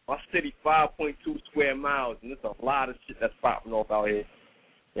 My city, 5.2 square miles, and there's a lot of shit that's popping off out here.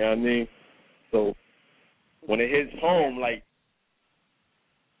 You know what I mean? So, when it hits home, like,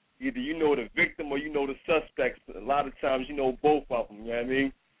 either you know the victim or you know the suspects. A lot of times you know both of them, you know what I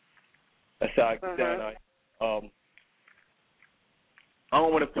mean? That's how I get down. I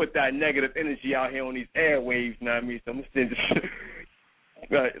don't want to put that negative energy out here on these airwaves, you know what I mean? So I'm going to send this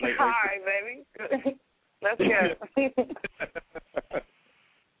like, all right, baby. Let's go.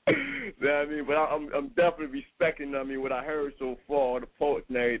 You know what I mean? But I'm definitely respecting, what I heard so far, the poets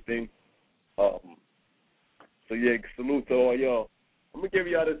and everything. So, yeah, salute to all y'all. I'm going to give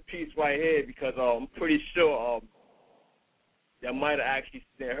y'all this piece right here because I'm pretty sure y'all might have actually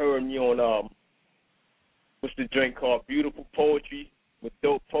heard me on, what's the drink called? Beautiful Poetry with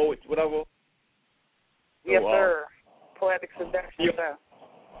Dope Poets, whatever. Yes, sir. Poetic Seduction, sir.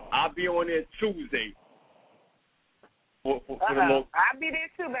 I'll be on there Tuesday. For the I'll be there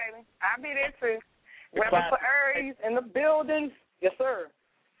too, baby. I'll be there too. Reverend for Aries in the building. Yes, sir.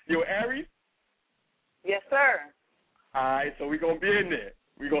 You Aries? Yes, sir. All right, so we're going to be in there.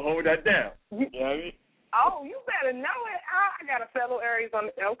 We're going to hold that down. You know what I mean? Oh, you better know it. I got a fellow Aries on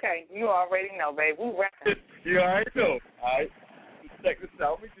the... Okay, you already know, babe. We reckon. You already know. All right? Just check this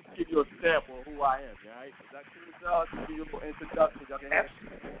out. Let me just give you a sample of who I am, all right? Is that cool with y'all? Just give you a little introduction. Y'all can have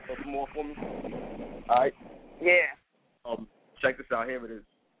some more for me? All right? Yeah. Check this out. Here it is.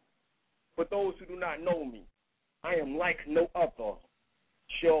 For those who do not know me, I am like no other.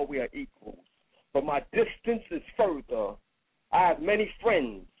 Sure, we are equals. But my distance is further. I have many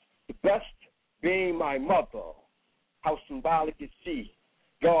friends, the best being my mother. How symbolic is she,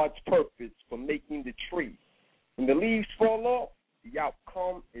 God's purpose for making the tree. When the leaves fall off, the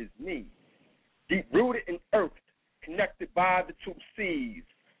outcome is me. Deep-rooted in earth, connected by the two seas,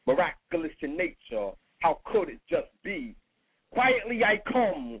 miraculous in nature, how could it just be? Quietly I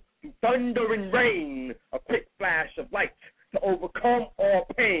come through thunder and rain, a quick flash of light to overcome all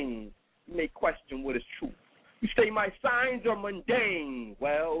pain. You may question what is truth. You say my signs are mundane.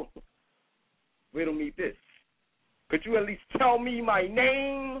 Well, riddle me this. Could you at least tell me my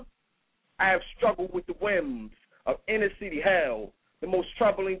name? I have struggled with the whims of inner city hell. The most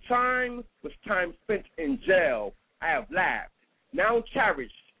troubling time was time spent in jail. I have laughed, now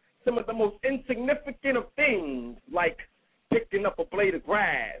cherished some of the most insignificant of things, like picking up a blade of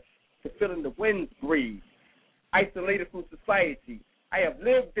grass to feeling the wind breeze. Isolated from society, I have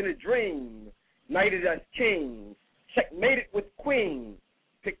lived in a dream, knighted as kings, checkmated with queens.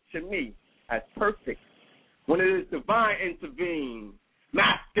 Picture me as perfect when it is divine intervene,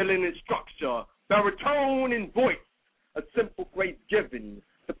 masculine in structure, baritone in voice, a simple grace given,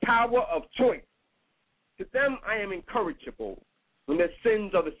 the power of choice. To them I am incorrigible when their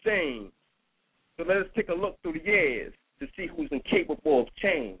sins are the same. So let us take a look through the years to see who's incapable of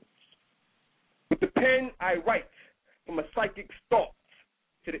change. With the pen I write from a psychic's thoughts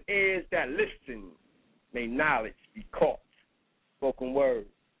to the ears that listen, may knowledge be caught. Spoken word,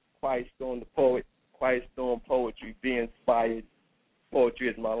 Quiet Storm the Poet, Quiet Storm Poetry, be inspired. Poetry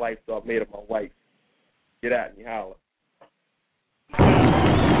is my life, so I've made it my wife. Get at me, holla.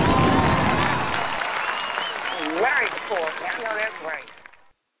 Right, of course. I know that's right.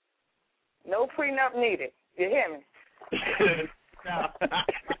 No prenup needed. You hear me?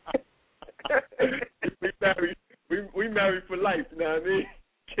 we married for life, you know what I mean?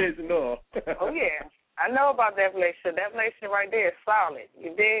 Kids and all. Oh, yeah. I know about that relationship. That relationship right there is solid. You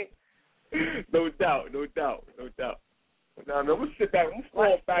dig? No doubt. Now, man, we'll sit back. We'll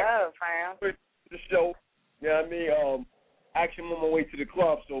fall back to the show. You know what I mean? Actually, I'm on my way to the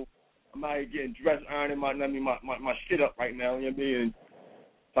club, so I'm out here getting dressed, ironing my shit up right now. You know what I mean? And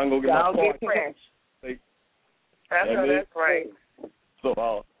so I'm going to get my car. Get fresh. That's right.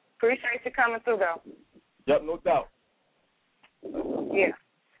 So, appreciate you coming through, though. Yep, no doubt. Yeah.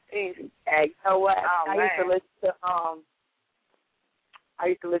 Easy. Hey, you know what? Oh, I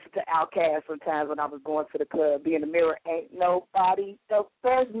used to listen to Outkast sometimes when I was going to the club. Be in the mirror, ain't nobody that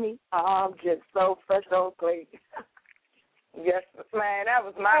fresh me. I'm just so fresh, so great. Yes, man, that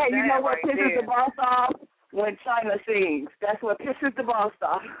was my Hey, you know what right pisses there. the boss off? When Chyna sings. That's what pisses the boss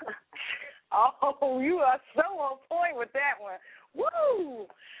off. Oh, you are so on point with that one. Woo!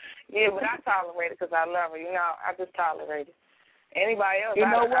 Yeah, but I tolerate it because I love her. You know, I just tolerate it. Anybody else, you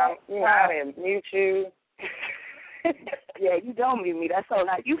know what? I didn't mute you. Yeah, you don't mute me. That's so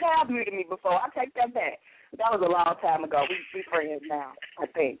nice. You have muted me before. I take that back. That was a long time ago. We friends now, I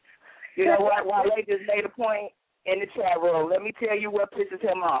think. You know what? Wale just made a point in the chat room. Let me tell you what pisses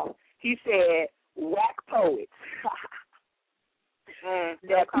him off. He said, whack poets.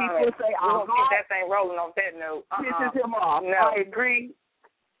 That people say, we won't keep that thing rolling on that note. Pisses him off. No. I agree.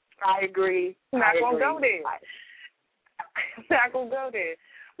 Not going to go there. Not going to go there.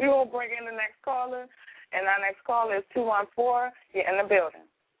 We will bring in the next caller, and our next caller is 214. You're in the building.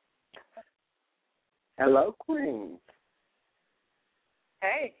 Hello, Queen.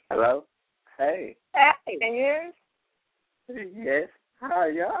 Hey. Hello. Hey. Hey. Can you hear us? Yes. How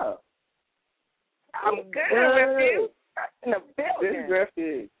are y'all? I'm good with you. In the building. This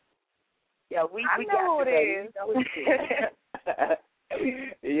refuge. Yeah, I know who it is.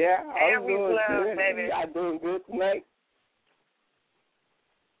 Yeah, I'm Every doing love, good. baby. Y'all doing good tonight?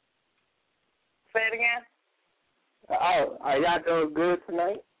 Say it again. Oh, are y'all doing good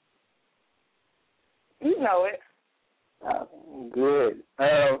tonight? You know it. Good.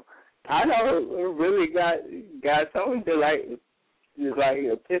 I know really got something to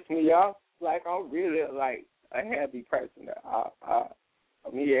just piss me off. Like I'm really like a happy person.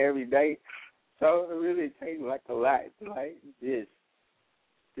 I'm here every day, so it really takes like a lot to this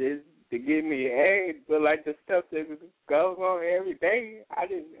to give me eggs. But like the stuff that goes on every day, I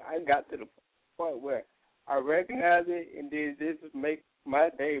got to the point where I recognize it and then just make my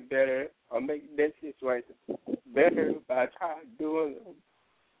day better or make that situation better by trying doing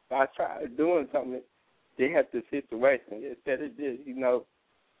something to help the situation instead of just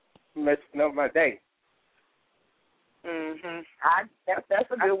messing up my day. Mhm.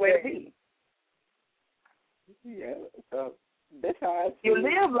 That's a good way to be. Yeah. So that's how I see you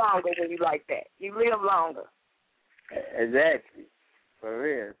live longer when you like that. You live longer. Exactly. For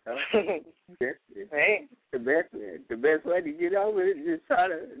real. So hey. The best way to get over it is just try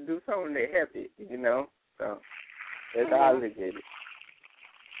to do something to help it, So that's how I look at it.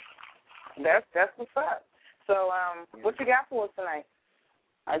 That's what's up. So what you got for us tonight?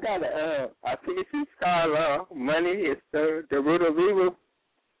 I got a piece called Money is the Root of Evil.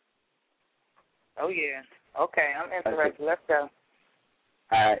 Oh, yeah. Okay, I'm interested. Let's go.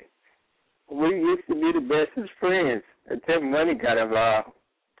 All right. We used to be the bestest friends until money got involved.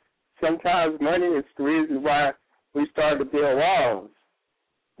 Sometimes money is the reason why we started to build walls.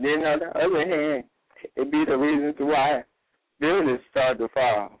 Then on the other hand, it be the reason why buildings started to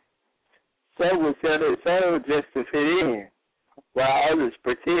fall. Some would sell their soul just to fit in, while others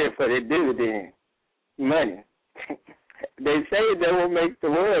pretend for their dividend, money. They say that will make the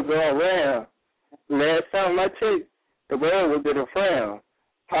world go around. Last time I checked, the world was in a frown.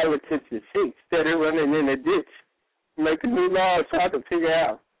 Politics is sick, steady running in a ditch, making new laws hard to figure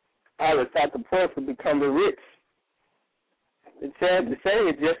out how to stop the poor from becoming rich. It's sad to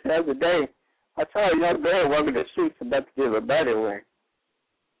say, just the other day, I saw a young girl walking the streets about to give a body away.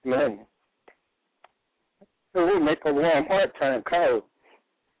 Money. It will make a warm heart turn cold.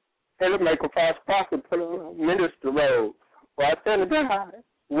 It'll make a false prophet put on a minister robe while standing behind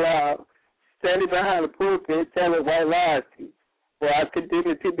the pulpit telling white lies while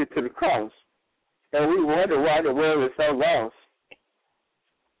condemning people to the cross. And we wonder why the world is so lost.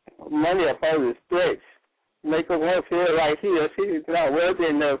 Money opposes threats, make a one feel like he or she is not wealthy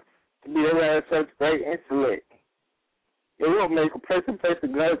enough to be around such great intellect. It will make a person place a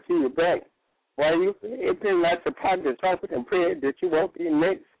gun to your back. Why you it's not your pocket trumpet and prayer that you won't be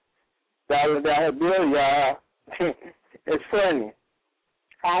next $1 bill, y'all. It's funny.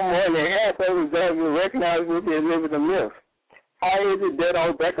 How more than half of us don't even recognize we've been living a myth. How is it that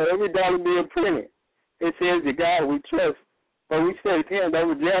on back of every dollar being printed, it says the God we trust, but we say hand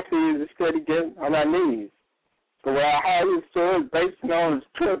over jail fees instead of getting on our knees. So while our highest store is based on his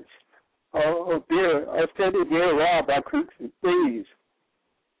trips, or steady being robbed by crooks and thieves.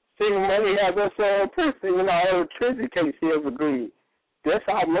 See, money has us so oppressed, even our electricity can't see us agreed. That's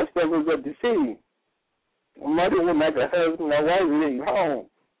how most of us are deceived. Money will make a husband or wife leave home.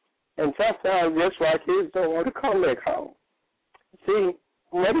 And sometimes that's why kids don't want to come back home. See,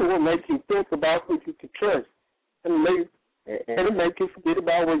 money will make you think about who you can trust, and it'll make you forget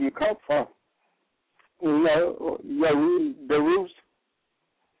about where you come from. You know, the roots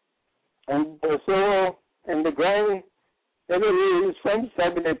and the soil and the grain, it is some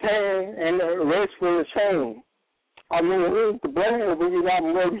second in pain and the rest for the shame. I mean, who's to blame when you got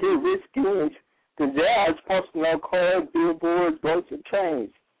more here rich skins than jazz posting on cars, billboards, boats, and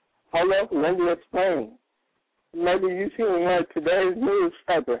trains? Hold up, let me explain. Maybe you seen one today's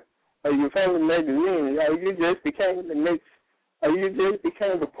newspaper, or your family magazine, or you just became the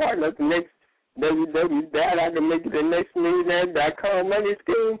partner of the next www.I can make it the next millionaire.com money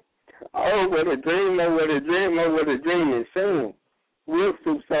scheme. Oh, what a dream, oh, what a dream, oh, what a dream it seems. We'll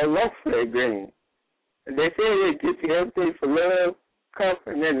stoop so low for that green. They say it gets you everything for love,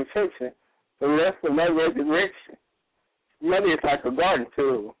 comfort, and affection, but left for no resurrection. Money is like a garden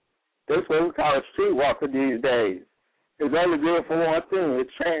tool. That's what we call a streetwalker these days. It's only good for one thing.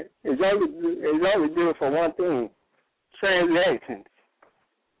 It's only good for one thing. Transactions.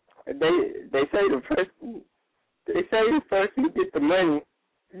 They say first you get the money,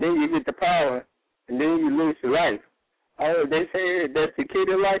 then you get the power, and then you lose your life. Oh, they say that's the key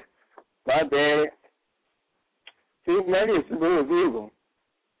to life? My bad. See, money is the root of evil.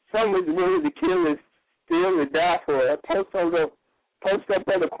 Some is willing to kill and steal and die for it. Post up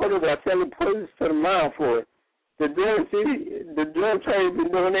on the corner while selling poisons to the mind for it. The drug trade has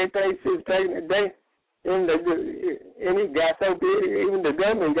been doing anything since back in the day. And it got so big, even the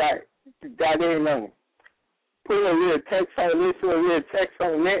government got in on it. Put a little tax on this or a little tax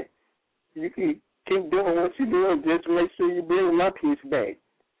on that. You can keep doing what you're doing just to make sure you bring my piece back.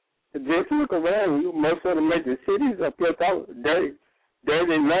 Just look around you. Most of the major cities are built out dirty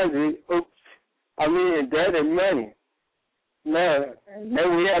laundry. Dirty money. Now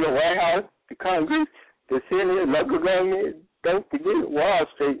we have the White House, the Congress, the Senate, local government. Don't forget Wall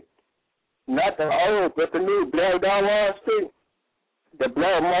Street. Not the old, but the new black down Wall Street, the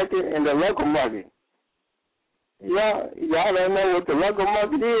black market and the local market. Y'all don't know what the local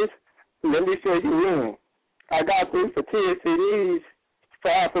market is? Let me show you in. I got 3 for 10 CDs,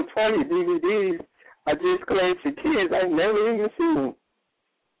 5 for 20 DVDs. I just claimed for kids I never even seen.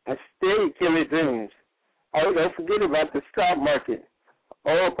 I still killing dreams. Oh, don't forget about the stock market.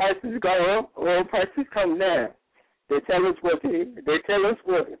 Oil prices go up, oil prices come down. They tell us what they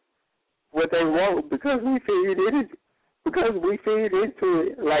want because we feed into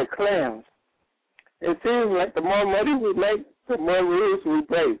it like clams. It seems like the more money we make, the more rules we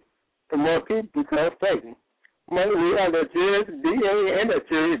break, the more people become fake. Money, we have a judge, DA, and a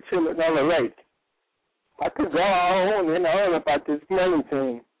jury chilling on the lake. I could go on and on about this money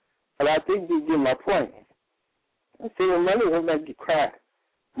thing, but I think you get my point. See, money will make you cry.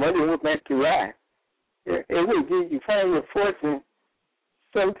 Money will make you laugh. It will give you fame and fortune.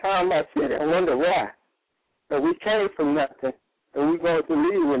 Sometimes I sit and wonder why. But we came from nothing, and we're going to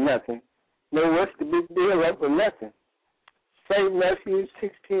leave with nothing. No, what's the big deal up with nothing? St. Matthew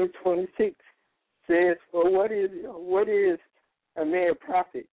 16:26 says, "For what is a man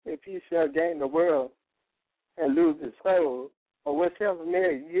profit if he shall gain the world and lose his soul? Or what shall a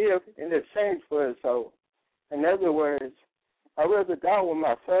man give in exchange for his soul?" In other words, I'd rather die with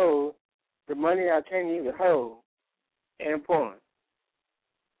my soul, the money I can't even hold. And point.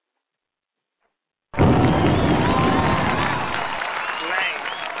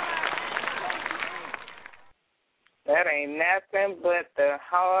 That ain't nothing but the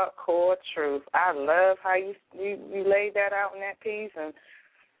hardcore truth. I love how you laid that out in that piece and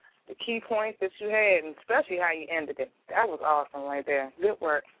the key points that you had, and especially how you ended it. That was awesome right there. Good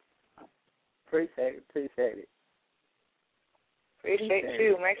work. Appreciate it. Appreciate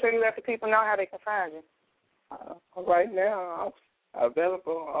you. Make sure you let the people know how they can find you. Right now, I'm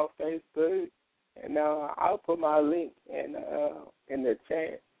available on Facebook, and I'll put my link in the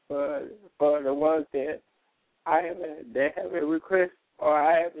chat for the ones that haven't requested or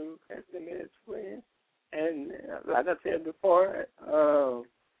I haven't requested me as friends. And like I said before,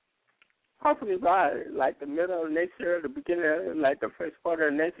 hopefully by like the middle of next year, the beginning of like the first quarter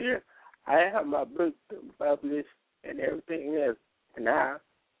of next year, I have my book published and everything else, and I'll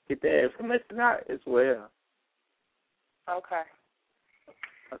get that information out as well. Okay.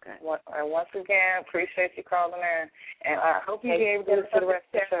 And once again, appreciate you calling in, and I hope you be able to get to the rest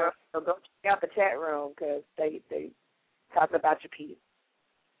of the show. So go check out the chat room because they talk about your piece.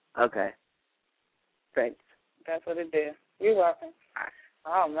 Okay. Thanks. That's what it did. You're welcome.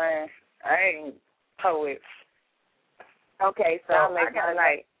 Oh, man. I ain't poets. Okay, so I'll I make got my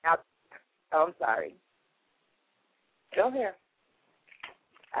night. I'm sorry. Go here.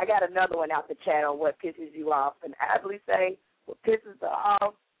 I got another one out the chat on what pisses you off. And I really say what pisses her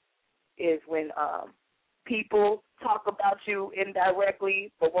off is when people talk about you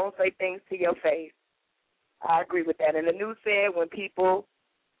indirectly but won't say things to your face. I agree with that. And the news said when people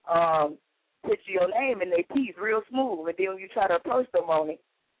put your name in their piece real smooth, and then when you try to approach them on it,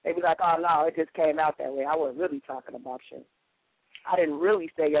 they be like, oh, no, it just came out that way. I wasn't really talking about you. I didn't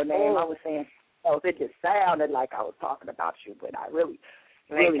really say your name. I was saying, it just sounded like I was talking about you, but I really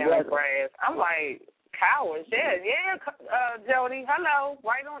wasn't. I'm like, cowards. Yeah, Jody, hello.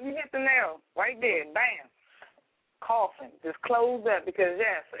 Why don't you hit the nail? Right there, bam. Coughing. Just close up because,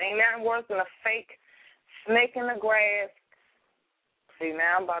 yes, ain't nothing worse than a fake snake in the grass. See,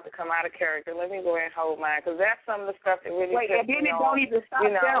 now I'm about to come out of character. Let me go ahead and hold mine because that's some of the stuff that really and then it don't even stop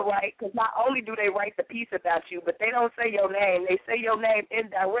there, right? Because not only do they write the piece about you, but they don't say your name. They say your name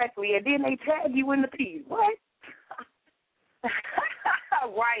indirectly, and then they tag you in the piece. What?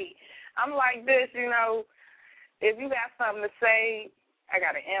 Right. I'm like this, if you got something to say, I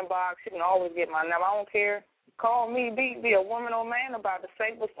got an inbox. You can always get my number. I don't care. Call me, be a woman or man about to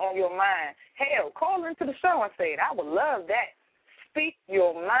say what's on your mind. Hell, call into the show and say it. I would love that. Speak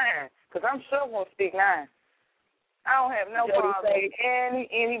your mind, because I'm sure going to speak mine. I don't have no problem with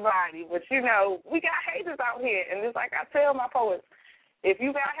anybody, but, we got haters out here, and just like I tell my poets, if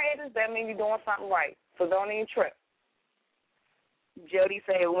you got haters, that means you're doing something right, so don't even trip. Jody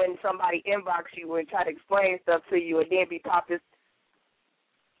said when somebody inbox you and try to explain stuff to you and then be popping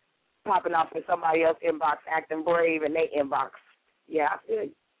off in somebody else's inbox acting brave and they inbox. Yeah, I feel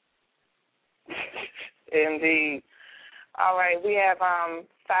you. Indeed. All right, we have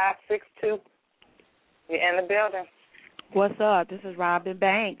 562. You're in the building. What's up? This is Robin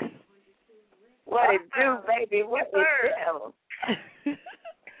Banks. What it do, baby? What it do?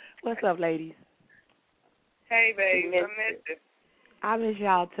 What's up, ladies? Hey, baby. I missed you. I miss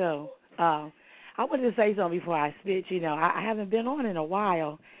y'all, too. I wanted to say something before I spit. I haven't been on in a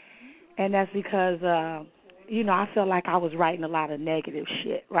while, and that's because, I felt like I was writing a lot of negative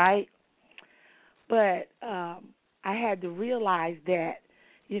shit, right? But I had to realize that,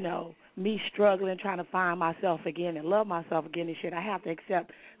 me struggling, trying to find myself again and love myself again and shit, I have to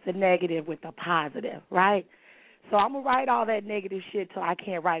accept the negative with the positive, right? So I'm going to write all that negative shit till I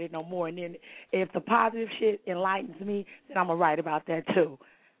can't write it no more. And then if the positive shit enlightens me, then I'm going to write about that too.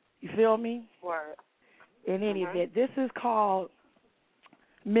 You feel me? Word. In any event, this is called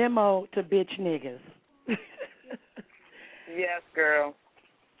Memo to Bitch Niggas. Yes, girl.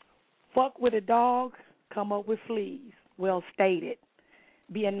 Fuck with a dog, come up with fleas. Well stated.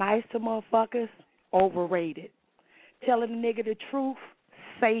 Being nice to motherfuckers, overrated. Telling a nigga the truth,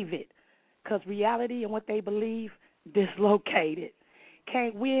 save it. Because reality and what they believe, dislocated.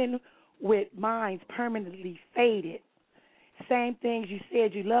 Can't win with minds permanently faded. Same things you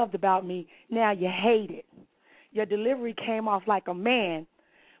said you loved about me, now you hate it. Your delivery came off like a man,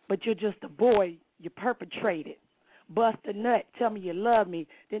 but you're just a boy, you perpetrated. Bust a nut, tell me you love me,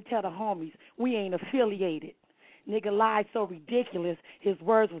 then tell the homies we ain't affiliated. Nigga lied so ridiculous, his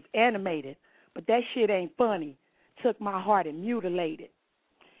words was animated. But that shit ain't funny. Took my heart and mutilated.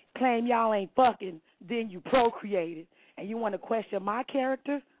 Claim y'all ain't fucking, then you procreated. And you want to question my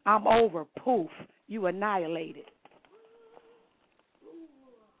character? I'm over. Poof. You annihilated.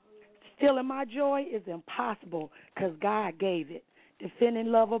 Stealing my joy is impossible because God gave it. Defending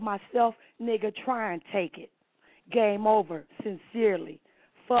love of myself, nigga, try and take it. Game over. Sincerely.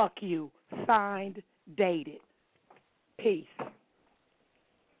 Fuck you. Signed, dated. Peace.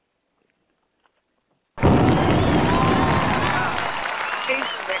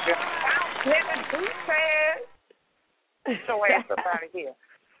 Nigga, who said? So ass up out of here.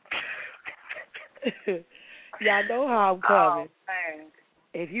 Y'all know how I'm coming. Oh, man.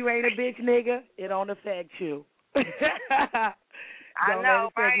 If you ain't a bitch nigga, it don't affect you. I know,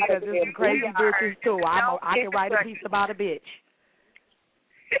 right? Because there's some crazy bitches too. I can write a piece about a bitch.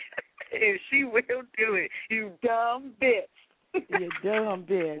 If she will do it, you dumb bitch. You dumb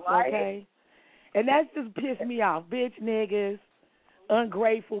bitch, right? Okay? And that's just pissed me off. Bitch niggas,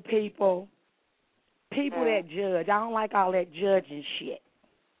 ungrateful people, people that judge. I don't like all that judging shit.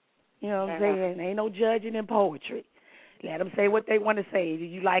 You know what I'm saying? Ain't no judging in poetry. Let them say what they want to say. Do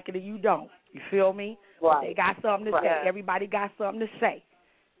you like it or you don't? You feel me? Right. They got something to say. Everybody got something to say.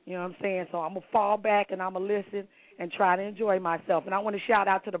 You know what I'm saying? So I'm going to fall back and I'm going to listen and try to enjoy myself. And I want to shout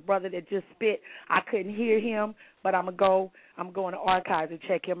out to the brother that just spit. I couldn't hear him, but I'm going to archives and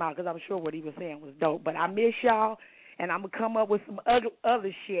check him out because I'm sure what he was saying was dope. But I miss y'all, and I'm going to come up with some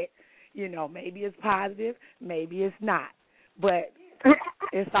other shit. You know, maybe it's positive, maybe it's not. But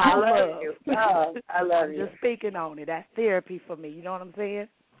it's all love. I love you. Just speaking on it. That's therapy for me. You know what I'm saying?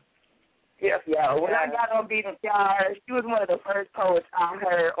 Yes, yeah. When I got on Beat the Jar, she was one of the first poets I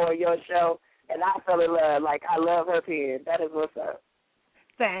heard on your show, and I fell in love. Like, I love her pen. That is what's up.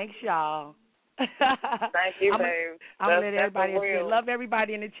 Thanks, y'all. Thank you, babe. I'm going to let everybody love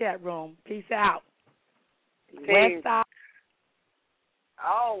everybody in the chat room. Peace out. Peace. Westside. I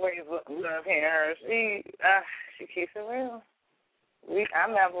always love hearing her. She keeps it real. I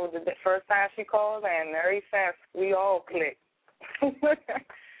remember the first time she called, and ever since we all clicked.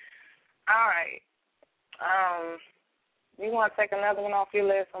 All right. You want to take another one off your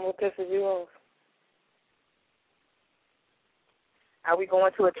list, and what pisses you off? Are we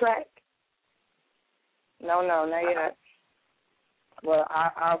going to a track? No, not yet. Well,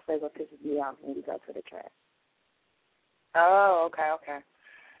 I'll say what pisses me off when we go to the track. Oh, okay.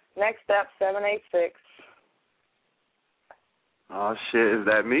 Next up, 786. Oh, shit, is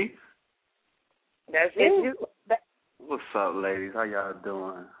that me? That's you. What's up, ladies? How y'all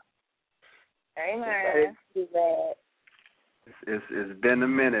doing? Hey, man. It's been a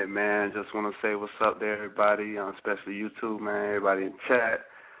minute, man. Just want to say what's up to everybody, especially you two, man, everybody in chat.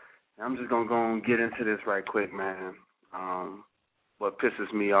 I'm just going to go and get into this right quick, man. What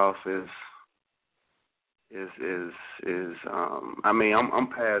pisses me off is I mean, I'm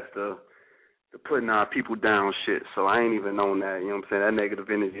past the putting our people down shit, so I ain't even on that, you know what I'm saying? That negative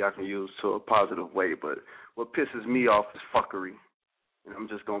energy I can use to a positive way, but what pisses me off is fuckery. And I'm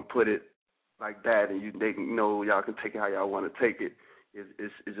just going to put it like that, and they can know y'all can take it how y'all want to take it.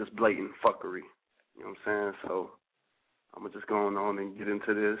 It's just blatant fuckery, you know what I'm saying? So I'm going to just go on and get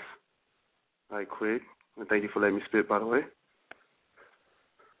into this right quick. And thank you for letting me spit, by the way.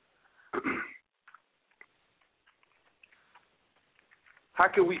 How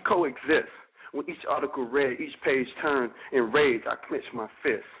can we coexist? When each article read, each page turned in rage, I clenched my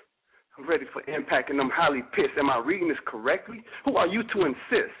fist. I'm ready for impact and I'm highly pissed. Am I reading this correctly? Who are you to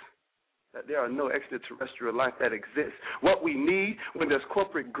insist that there are no extraterrestrial life that exists? What we need when there's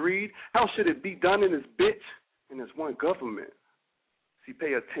corporate greed, how should it be done in this bitch? And there's one government. See,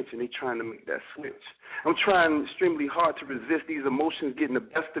 pay attention, they trying to make that switch. I'm trying extremely hard to resist these emotions getting the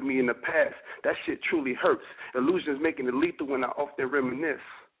best of me in the past. That shit truly hurts. Illusions making it lethal when I often reminisce.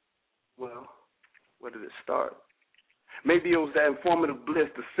 Well, where did it start? Maybe it was that informative bliss,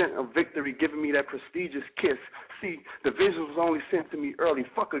 the scent of victory giving me that prestigious kiss. See, the vision was only sent to me early.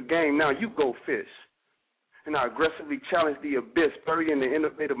 Fuck a game, now you go fish. And I aggressively challenged the abyss, burying the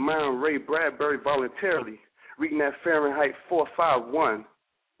innovative mind Ray Bradbury voluntarily, reading that Fahrenheit 451,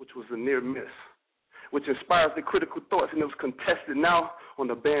 which was a near miss, which inspires the critical thoughts, and it was contested now on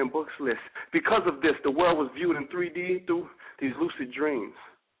the banned books list. Because of this, the world was viewed in 3D through these lucid dreams,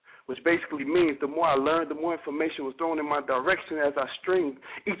 which basically means the more I learned, the more information was thrown in my direction as I streamed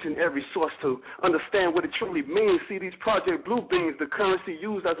each and every source to understand what it truly means. See, these Project Blue Beans, the currency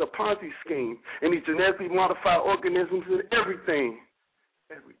used as a Ponzi scheme, and these genetically modified organisms and everything.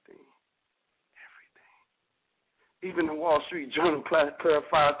 Even the Wall Street Journal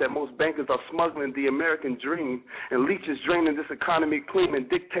clarifies that most bankers are smuggling the American dream, and leeches draining this economy clean, and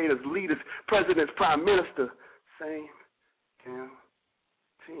dictators, leaders, presidents, prime minister, same damn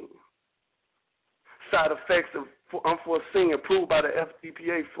team. Side effects of unforeseen approved by the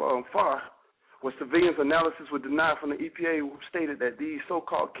FDPA far, where civilians' analysis was denied from the EPA, who stated that these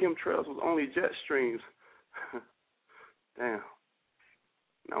so-called chemtrails was only jet streams. Damn.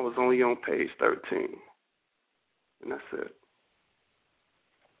 And I was only on page 13. And that's it.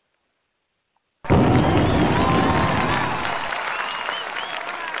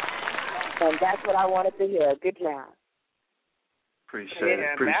 And that's what I wanted to hear. Good job. Appreciate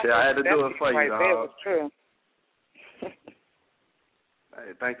it. I had to do it for you, dog. It was true.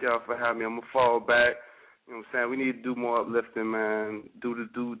 Hey, thank y'all for having me. I'm going to fall back. You know what I'm saying? We need to do more uplifting, man. Do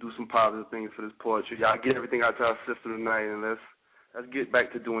some positive things for this poetry. Y'all get everything out to our system tonight, and let's get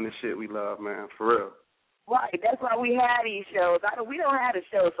back to doing this shit we love, man. For real. Right, that's why we have these shows. We don't have the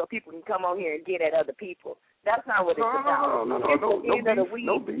shows so people can come on here and get at other people. That's not what it's about.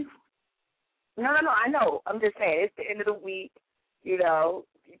 No beef. No, I know. I'm just saying, it's the end of the week. You know,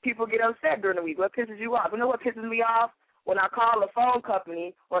 people get upset during the week. What pisses you off? You know what pisses me off? When I call a phone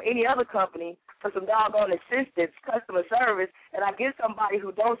company or any other company for some doggone assistance, customer service, and I get somebody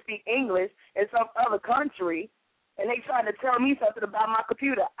who don't speak English in some other country, and they trying to tell me something about my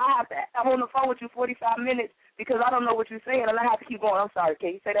computer. I'm on the phone with you 45 minutes because I don't know what you're saying, and I have to keep going. I'm sorry. Can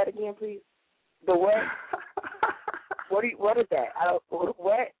you say that again, please? The what? What is that?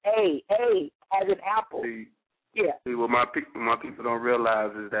 What? A as an apple. Yeah. See, what my people don't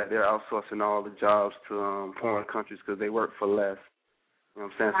realize is that they're outsourcing all the jobs to foreign countries because they work for less. You know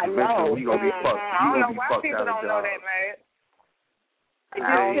what I'm saying? So I know. We gonna be fucked. I don't know why people don't know that, man. They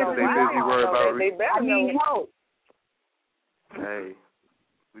busy worried about. They better know. Hey,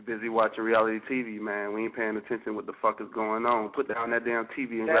 we busy watching reality TV, man. We ain't paying attention what the fuck is going on. Put down that damn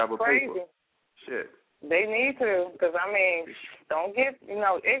TV and grab a paper. Shit. They need to, because, I mean, don't get,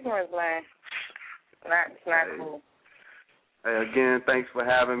 ignorance, man. It's not cool. Hey, again, thanks for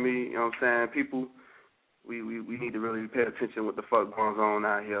having me. You know what I'm saying? People, we need to really pay attention what the fuck goes on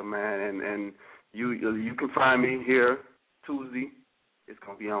out here, man. And you can find me here Tuesday. It's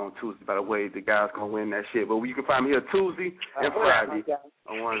going to be on Tuesday. By the way, the guys going to win that shit. But you can find me here Tuesday and Friday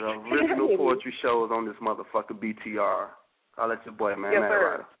on one of the original poetry shows on this motherfucker BTR. I'll let your boy, man. Yes,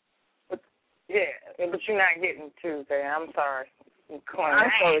 sir. Yeah, but you're not getting Tuesday. I'm sorry.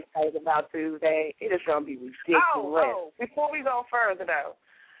 I'm so excited about Tuesday. It is going to be ridiculous. Oh, before we go further, though,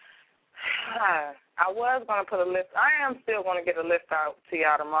 I was going to put a list. I am still going to get a list out to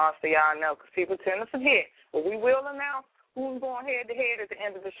y'all tomorrow so y'all know, because people tend to forget. But we will announce who's going head-to-head at the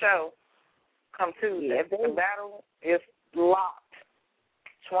end of the show come Tuesday. Yeah, the battle is locked.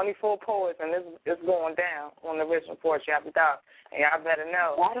 24 poets, and it's going down on the original Poetry After Dark. And y'all better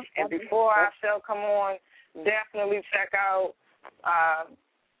know. And before our show come on, definitely check out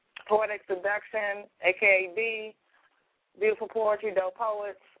Poetic Seduction, a.k.a. B, Beautiful Poetry, Dope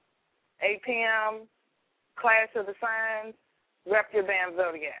Poets, 8 p.m., Clash of the Signs, Rep Your Damn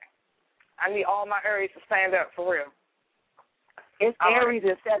Zodiac. I need all my Aries to stand up, for real. It's Aries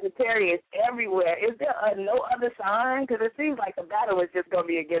and Sagittarius everywhere. Is there no other sign? Because it seems like the battle is just going to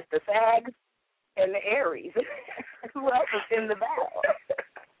be against the Sags and the Aries. Who else is in the battle?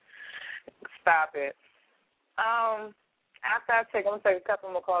 Stop it. After I'm going to take a couple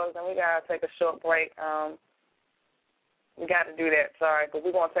more callers, and we got to take a short break. We got to do that, sorry. But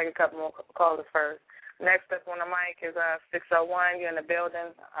we're going to take a couple more callers first. Next up on the mic is 601. You're in the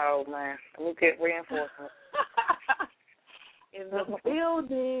building. Oh, man. Let me get reinforcement. In the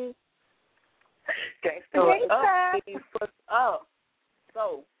building. Gangsta. Up.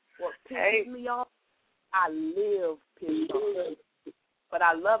 So, what pisses me off, I live pissed off. But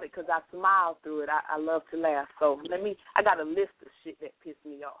I love it because I smile through it. I love to laugh. So, I got a list of shit that pissed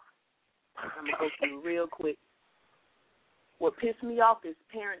me off. I'm going to go through real quick. What pissed me off is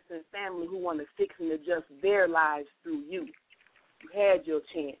parents and family who want to fix and adjust their lives through you. You had your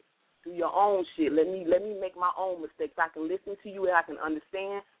chance. Do your own shit. Let me make my own mistakes. I can listen to you and I can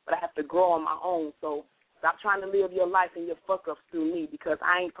understand, but I have to grow on my own. So stop trying to live your life and your fuck-ups through me, because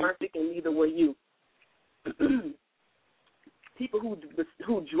I ain't perfect and neither were you. People who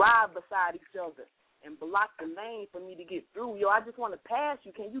drive beside each other and block the lane for me to get through. Yo, I just want to pass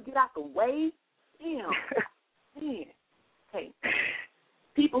you. Can you get out the way? Damn. Man. Hey.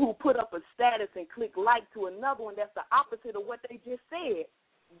 People who put up a status and click like to another one that's the opposite of what they just said.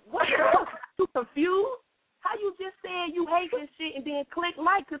 What the fuck? You confused? How you just said you hate this shit and then click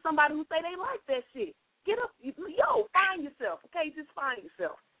like to somebody who say they like that shit? Get up. Yo, find yourself, okay? Just find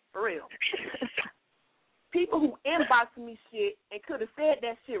yourself. For real. People who inbox me shit and could have said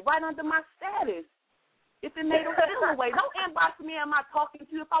that shit right under my status if it made them feel away. Don't inbox me, am I talking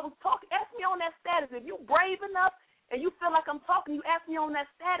to you? If I was talking, ask me on that status. If you brave enough and you feel like I'm talking, you ask me on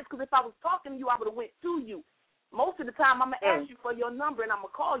that status, because if I was talking to you, I would have went to you. Most of the time, I'm going to ask you for your number, and I'm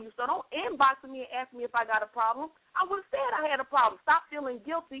going to call you. So don't inbox me and ask me if I got a problem. I would have said I had a problem. Stop feeling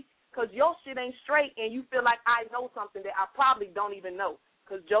guilty because your shit ain't straight, and you feel like I know something that I probably don't even know,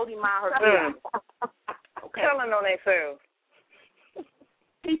 because Jody mind her business. Okay. Telling on themselves.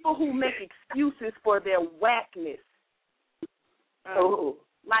 People who make excuses for their whackness.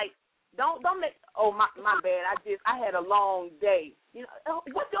 Like, don't make, my bad, I had a long day. You know,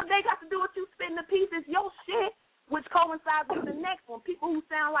 what's your day got to do with you spitting the pieces? Your shit, which coincides with the next one. People who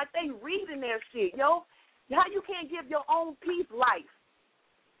sound like they reading their shit, yo. How you can't give your own piece life?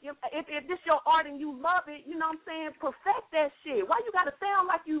 If this your art and you love it, you know what I'm saying, perfect that shit. Why you got to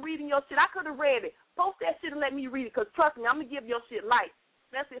sound like you reading your shit? I could have read it. Post that shit and let me read it, because trust me, I'm going to give your shit life,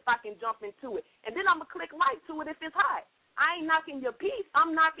 especially if I can jump into it. And then I'm going to click like to it if it's hot. I ain't knocking your piece.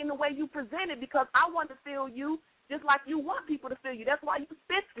 I'm knocking the way you present it, because I want to feel you just like you want people to feel you. That's why you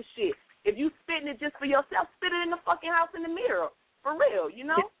spit the shit. If you spitting it just for yourself, spit it in the fucking house in the mirror. For real, you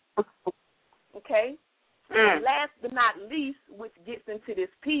know? Okay? And last but not least, which gets into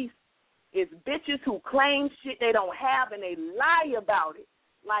this piece, is bitches who claim shit they don't have and they lie about it.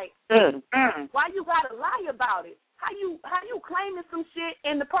 Like, why you gotta lie about it? How you claiming some shit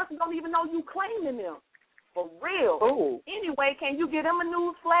and the person don't even know you claiming them? For real. Ooh. Anyway, can you give them a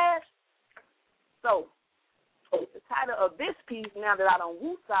news flash? So, the title of this piece, now that I don't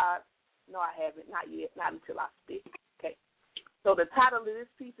woo side, no, I haven't, not yet, not until I spit. Okay. So the title of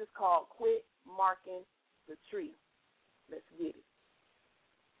this piece is called Quit Marking the Tree. Let's get it.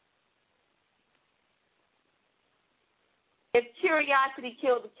 If curiosity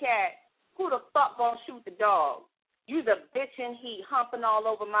killed the cat, who the fuck gonna shoot the dog? You's a bitch in heat, humping all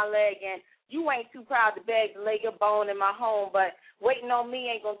over my leg, and you ain't too proud to beg to lay your bone in my home, but waiting on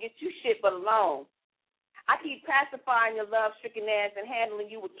me ain't gonna get you shit but alone. I keep pacifying your love-stricken ass and handling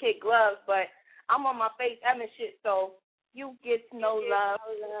you with kid gloves, but I'm on my face Emin shit, so you get no love.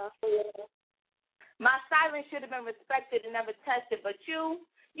 My silence should have been respected and never tested, but you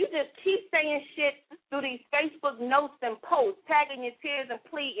just keep saying shit through these Facebook notes and posts, tagging your tears and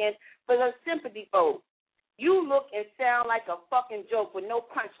pleading for those sympathy votes. You look and sound like a fucking joke with no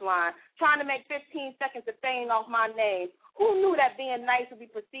punchline, trying to make 15 seconds of fame off my name. Who knew that being nice would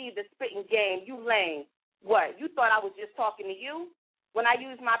be perceived as spitting game? You lame. What, you thought I was just talking to you? When I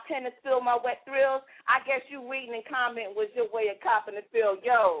used my pen to spill my wet thrills, I guess you reading and commenting was your way of copping the feel.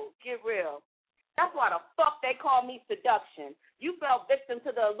 Yo, get real. That's why the fuck they call me seduction. You fell victim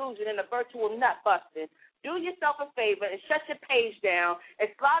to the illusion and the virtual nut busting. Do yourself a favor and shut your page down and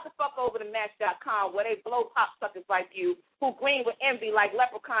slide the fuck over to Match.com where they blow pop suckers like you who green with envy like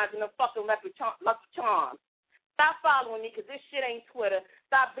leprechauns in the fucking Lucky Charms. Stop following me because this shit ain't Twitter.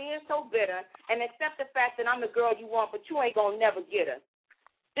 Stop being so bitter and accept the fact that I'm the girl you want, but you ain't going to never get her.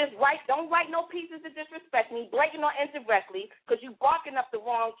 Don't write no pieces to disrespect me, blatant or indirectly, because you barking up the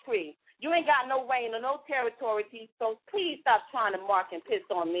wrong tree. You ain't got no reign or no territory, so please stop trying to mark and piss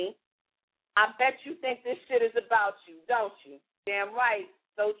on me. I bet you think this shit is about you, don't you? Damn right,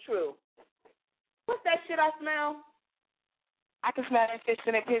 so true. What's that shit I smell? I can smell that fish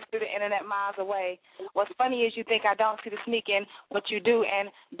and it piss through the internet miles away. What's funny is you think I don't see the sneak in what you do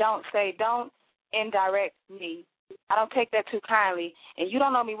and don't indirect me. I don't take that too kindly, and you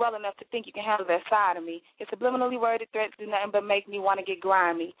don't know me well enough to think you can handle that side of me. Your subliminally worded threats do nothing but make me want to get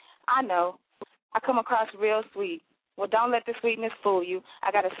grimy. I know. I come across real sweet. Well, don't let the sweetness fool you.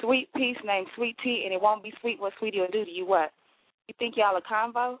 I got a sweet piece named Sweet Tea, and it won't be sweet what Sweetie will do to you. What? You think y'all a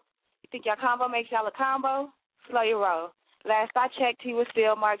combo? You think y'all combo makes y'all a combo? Slow your roll. Last I checked, he was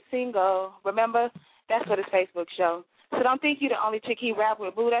still marked single. Remember? That's what his Facebook show. So don't think you the only chick he rap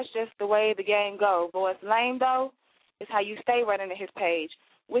with, boo. That's just the way the game goes. But what's lame, though, is how you stay running to his page,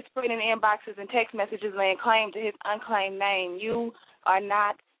 whispering in inboxes and text messages laying claim to his unclaimed name. You are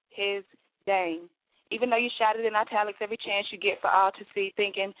not his dame. Even though you shouted in italics every chance you get for all to see,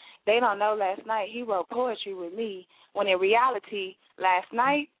 thinking they don't know last night he wrote poetry with me, when in reality, last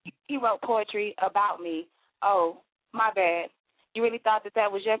night he wrote poetry about me. Oh, my bad. You really thought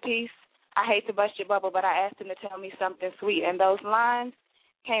that was your piece? I hate to bust your bubble, but I asked him to tell me something sweet, and those lines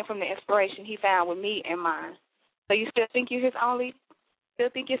came from the inspiration he found with me in mind. So you still think you're his only? Still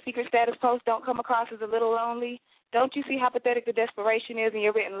think your secret status posts don't come across as a little lonely? Don't you see how pathetic the desperation is in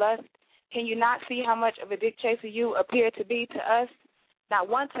your written lust? Can you not see how much of a dick chaser you appear to be to us? Not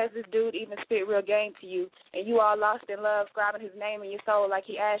once has this dude even spit real game to you, and you all lost in love, scribing his name in your soul like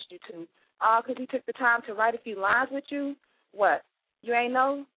he asked you to. All because he took the time to write a few lines with you? What? You ain't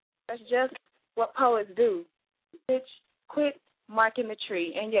know? That's just what poets do. Bitch, quit marking the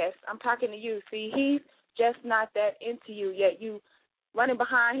tree. And yes, I'm talking to you. See, he's just not that into you, yet you running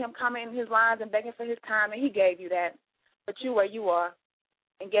behind him, commenting his lines and begging for his time, and he gave you that. But you where you are,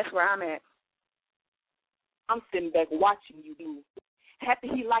 and guess where I'm at? I'm sitting back watching you do. Happy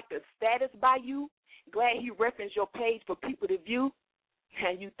he liked the status by you. Glad he referenced your page for people to view.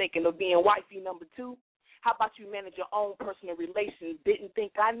 And you thinking of being wifey number 2. How about you manage your own personal relations? Didn't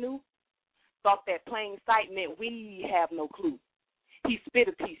think I knew? Thought that plain sight meant we have no clue. He spit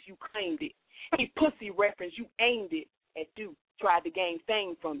a piece, you claimed it. He pussy reference, you aimed it at you. Tried to gain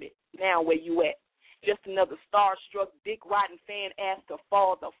fame from it. Now where you at? Just another starstruck, dick-riding fan asked to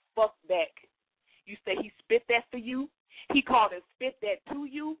fall the fuck back. You say he spit that for you? He called and spit that to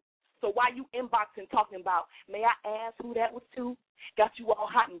you? So why you inboxing talking about, may I ask who that was to? Got you all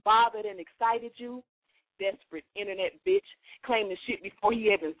hot and bothered and excited you? Desperate internet bitch, claiming shit before he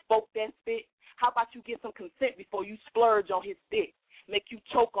even spoke that spit. How about you get some consent before you splurge on his dick? Make you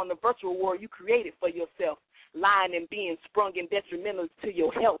choke on the virtual world you created for yourself, lying and being sprung in detrimental to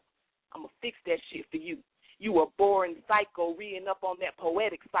your health. I'm going to fix that shit for you. You a boring psycho reading up on that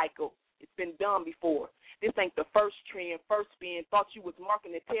poetic cycle. It's been done before. This ain't the first trend, first spin. Thought you was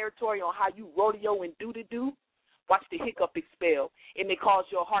marking the territory on how you rodeo and do-to-do. Watch the hiccup expel. It may cause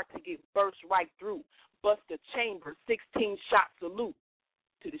your heart to get burst right through. Bust a chamber, 16-shot salute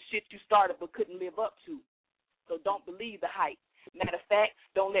to the shit you started but couldn't live up to. So don't believe the hype. Matter of fact,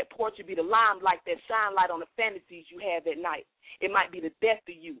 don't let portrait be the limelight that shine light on the fantasies you have at night. It might be the death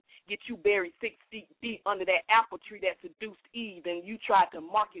of you. Get you buried 6 feet deep under that apple tree that seduced Eve, and you tried to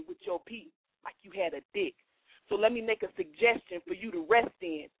mark it with your pee like you had a dick. So let me make a suggestion for you to rest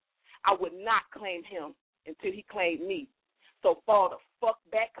in. I would not claim him until he claimed me. So fall the fuck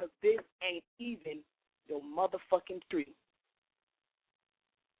back, because this ain't even your motherfucking tree.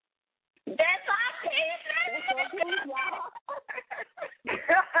 That's our piece.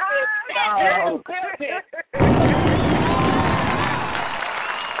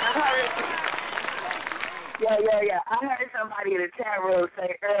 Yeah. I heard somebody in the chat room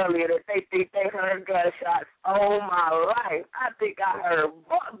say earlier that they think they heard gunshots all my life. I think I heard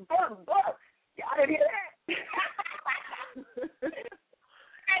buck. Y'all didn't hear that?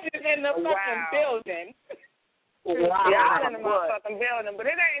 I just in the fucking building. Wow. Y'all in the motherfucking building, but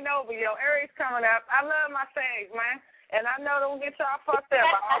it ain't over, yo. Aries coming up. I love my sage, man. And I know don't get y'all fucked up.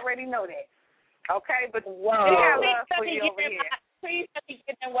 I already know that. Okay, but we got love for you over here. Please let me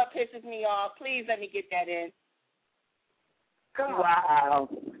get in what pisses me off. Please let me get that in. Wow.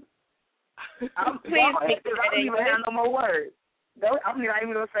 I don't even have no more words. I'm not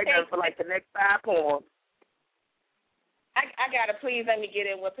even going to say that for like the next 5 poems. I got to please let me get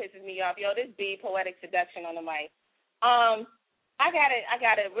in what pisses me off. Yo, this be poetic seduction on the mic. I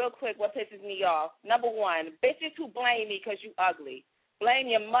got it real quick what pisses me off. Number 1, bitches who blame me because you ugly. Blame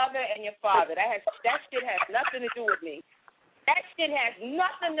your mother and your father. That shit has nothing to do with me. That shit has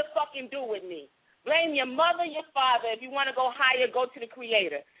nothing to fucking do with me. Blame your mother, your father. If you want to go higher, go to the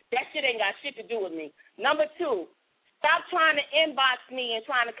creator. That shit ain't got shit to do with me. Number 2, stop trying to inbox me and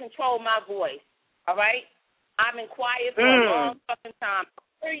trying to control my voice. All right? I've been quiet for a long fucking time.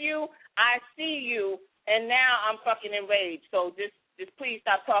 I hear you, I see you, and now I'm fucking enraged. So just please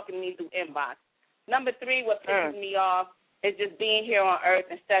stop talking to me through inbox. Number 3, what pisses me off is just being here on Earth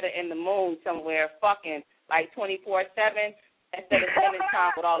instead of in the moon somewhere fucking like 24/7 instead of spending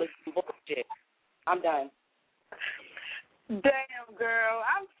time with all this bullshit. I'm done. Damn, girl.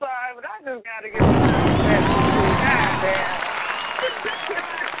 I'm sorry, but I just got to get that.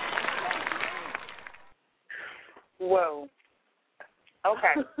 Whoa.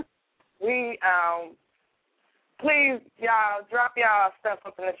 Okay. Please, y'all, drop y'all stuff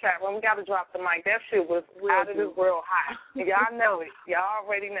up in the chat room. We got to drop the mic. That shit was out of this world hot. Y'all know it. Y'all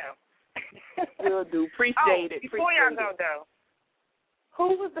already know. Will do. Appreciate it. Before y'all go, though,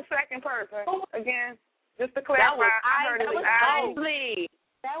 who was the second person? Again, just to clarify, I heard it was Ashley.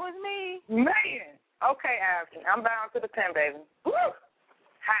 That was me. Man. Okay, Ashley. I'm bound to the pen, baby. Woo!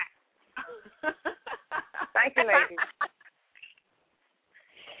 Hot. Thank you, ladies.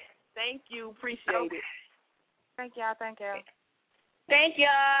 Thank you. Appreciate it. Thank y'all. Thank y'all.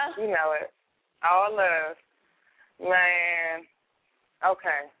 You know it. All love. Man.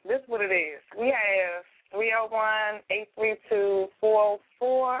 Okay. This is what it is. We have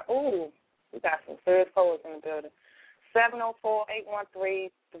 301-832-404. Ooh. We got some serious poets in the building.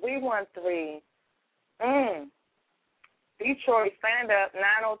 704-813-313. Detroit, stand up,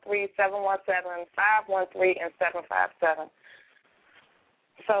 903-717-513 and 757.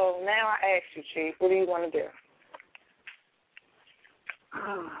 So now I ask you, Chief, what do you want to do?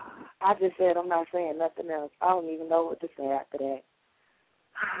 I just said I'm not saying nothing else. I don't even know what to say after that.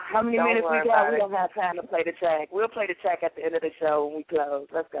 How many minutes we got? We don't have time to play the track. We'll play the track at the end of the show when we close.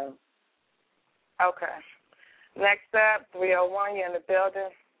 Let's go. Okay. Next up, 301, you're in the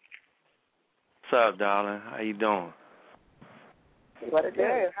building. What's up, darling? How you doing? What it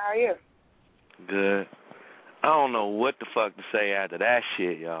is? How are you? Good. I don't know what the fuck to say after that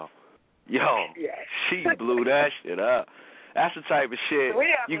shit, y'all. She blew that shit up. That's the type of shit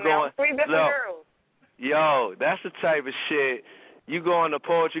three different girls. Yo, that's the type of shit. You go in the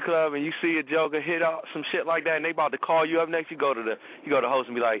poetry club and you see a joker hit up some shit like that, and they about to call you up next. You go to the host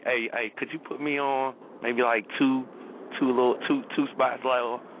and be like, hey, could you put me on maybe like two spots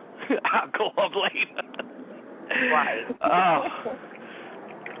later? I'll go up later. Right.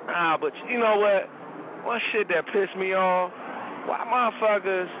 But you know what? One shit that pissed me off, why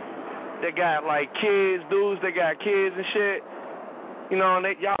motherfuckers that got like kids, dudes that got kids and shit, you know, and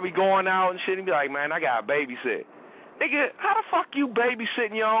y'all be going out and shit and be like, man, I got to babysit. Nigga, how the fuck you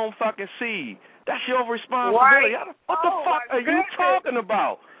babysitting your own fucking seed? That's your responsibility. Right. What the fuck are you talking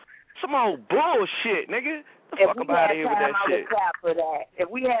about? Some old bullshit, nigga. The fuck about here with that shit. If we had time, I would clap for that. If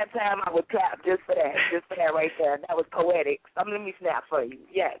we had time, I would clap just for that right there. That was poetic. Let me snap for you.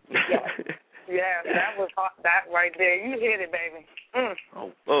 Yes. Yeah, that was that right there. You hit it, baby.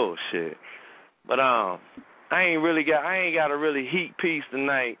 Oh shit. But I ain't got a really heat piece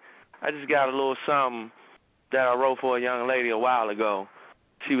tonight. I just got a little something that I wrote for a young lady a while ago.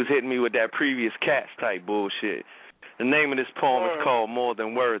 She was hitting me with that previous Cats type bullshit. The name of this poem is called More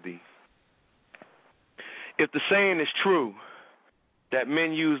Than Worthy. If the saying is true that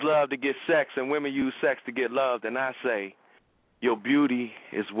men use love to get sex and women use sex to get love, then I say your beauty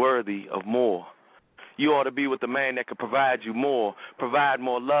is worthy of more. You ought to be with a man that can provide you more, provide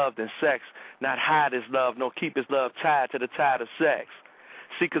more love than sex, not hide his love, nor keep his love tied to the tide of sex.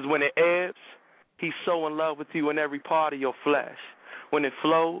 See, because when it ebbs, he's so in love with you in every part of your flesh. When it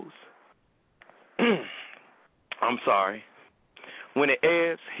flows, I'm sorry. When it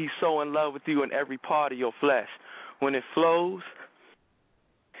ebbs, he's so in love with you in every part of your flesh. When it flows,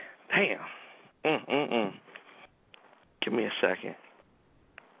 damn. Give me a second.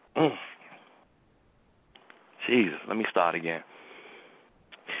 Jesus, let me start again.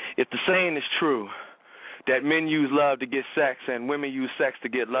 If the saying is true that men use love to get sex and women use sex to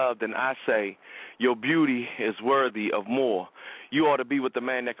get love, then I say your beauty is worthy of more. You ought to be with the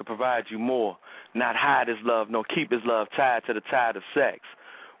man that can provide you more, not hide his love, nor keep his love tied to the tide of sex.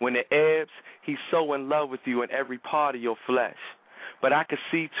 When it ebbs, he's so in love with you in every part of your flesh. But I could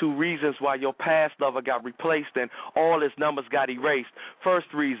see two reasons why your past lover got replaced and all his numbers got erased.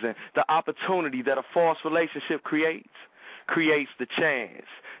 First reason, the opportunity that a false relationship creates the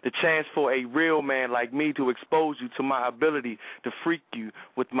chance for a real man like me to expose you to my ability to freak you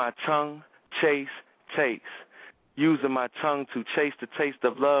with my tongue, chase, taste. Using my tongue to chase the taste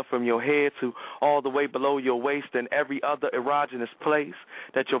of love from your head to all the way below your waist and every other erogenous place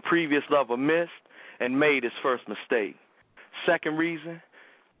that your previous lover missed and made his first mistake. Second reason,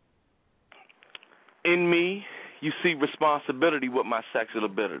 in me, you see responsibility with my sexual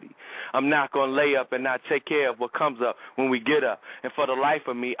ability. I'm not going to lay up and not take care of what comes up when we get up. And for the life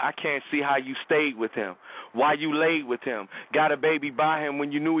of me, I can't see how you stayed with him, why you laid with him, got a baby by him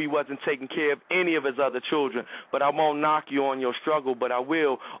when you knew he wasn't taking care of any of his other children. But I won't knock you on your struggle, but I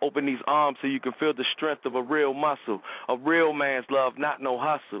will open these arms so you can feel the strength of a real muscle, a real man's love, not no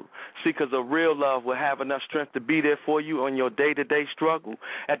hustle. See, because a real love will have enough strength to be there for you on your day-to-day struggle.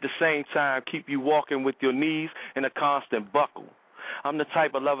 At the same time, keep you walking with your knees in a constant buckle. I'm the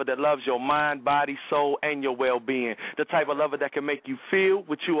type of lover that loves your mind, body, soul, and your well-being. The type of lover that can make you feel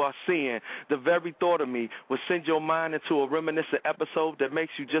what you are seeing. The very thought of me will send your mind into a reminiscent episode that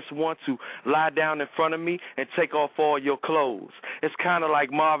makes you just want to lie down in front of me and take off all your clothes. It's kind of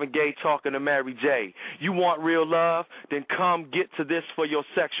like Marvin Gaye talking to Mary J. You want real love? Then come get to this for your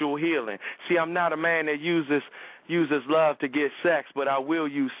sexual healing. See, I'm not a man that uses love to get sex, but I will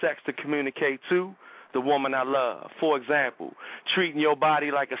use sex to communicate to the woman I love. For example, treating your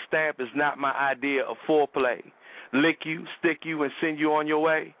body like a stamp is not my idea of foreplay. Lick you, stick you, and send you on your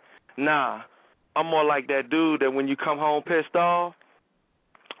way? Nah, I'm more like that dude that when you come home pissed off,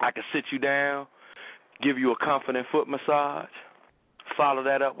 I can sit you down, give you a comforting foot massage, follow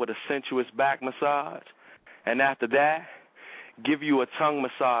that up with a sensuous back massage, and after that, give you a tongue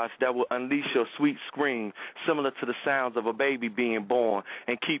massage that will unleash your sweet scream, similar to the sounds of a baby being born,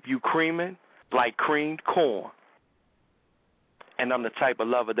 and keep you creaming like creamed corn. And I'm the type of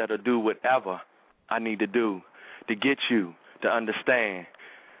lover that'll do whatever I need to do to get you to understand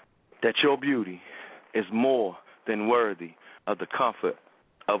that your beauty is more than worthy of the comfort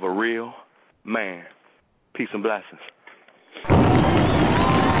of a real man. Peace and blessings. Indeed.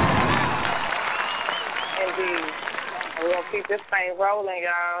 We're going to keep this thing rolling,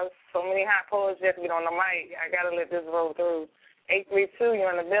 y'all. So many hot poets just get on the mic. I got to let this roll through. 832,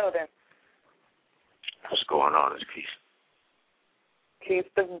 you're in the building. What's going on? It's Keith. Keith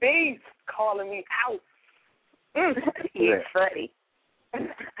the Beast calling me out. He's funny.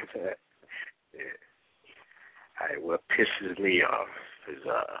 Yeah. What pisses me off is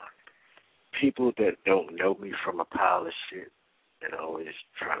people that don't know me from a pile of shit and always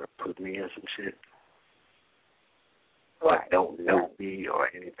trying to put me in some shit. Right. Or don't know me or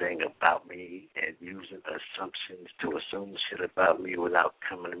anything about me and using assumptions to assume shit about me without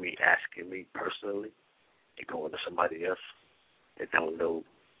coming to me, asking me personally. They going to somebody else that don't know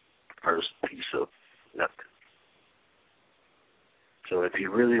the first piece of nothing. So if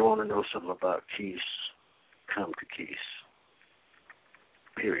you really want to know something about Keith, come to Keith.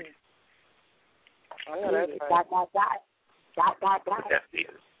 Period. Oh, that's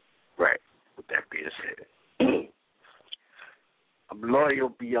right. With that being said, I'm loyal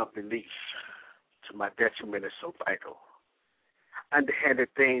beyond belief. To my detriment is so vital. Underhanded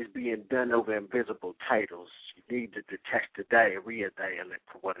things being done over invisible titles. You need to detect the diarrhea dialect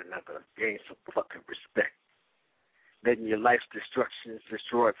for one another. Gain some fucking respect. letting your life's destructions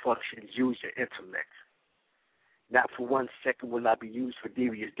destroy functions. Use your intellect. Not for 1 second will I be used for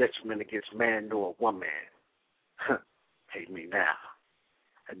devious detriment against man nor woman. Hate me now.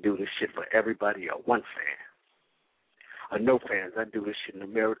 I do this shit for everybody or one fan. Or no fans, I do this shit in the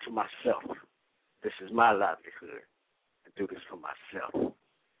mirror to myself. This is my livelihood. I do this for myself.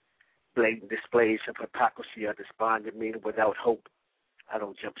 Blatant displays of hypocrisy or despondent meaning without hope. I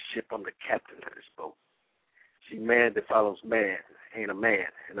don't jump ship, I'm the captain of this boat. See, man that follows man ain't a man,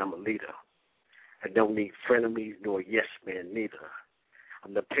 and I'm a leader. I don't need frenemies nor yes men neither.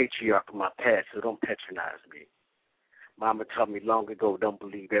 I'm the patriarch of my past, so don't patronize me. Mama taught me long ago, don't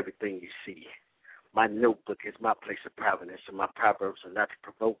believe everything you see. My notebook is my place of providence, and my proverbs are not to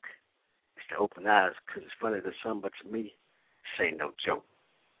provoke. It's to open eyes, because it's funny to some, but to me, this ain't no joke.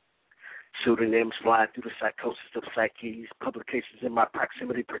 Pseudonyms flying through the psychosis of psyches, publications in my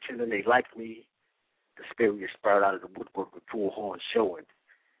proximity pretending they like me. The spirit sprout out of the woodwork with full horns showing.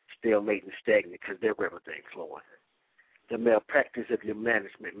 Stalemate and stagnant because they're everything flowing. The malpractice of your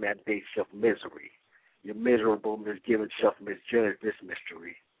management mandates self-misery. Your miserable, misgiven self misjudge this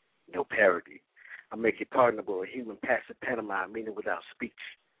mystery. No parody. I make it pardonable, a human passive pantomime, meaning without speech.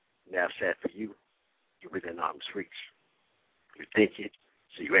 Now sad for you, you're within arm's reach. You think it,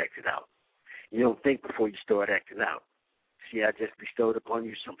 so you act it out. You don't think before you start acting out. See, I just bestowed upon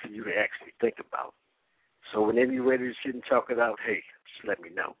you something for you to actually think about. So whenever you're ready to sit and talk it out, hey, just let me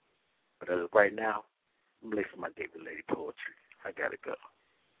know. But as of right now, I'm late for my date with Lady Poetry. I gotta go.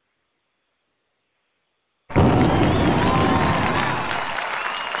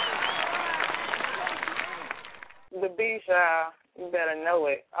 The beach, you better know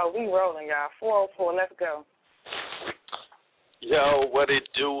it. Oh, we rolling, y'all. 404, let's go. Yo, what it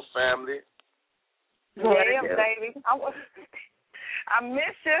do, family? Yeah, baby. I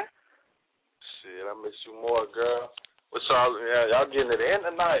miss you. Shit, I miss you more, girl. What's y'all getting it in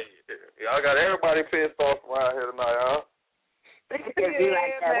tonight? Y'all got everybody pissed off around here tonight, huh? It be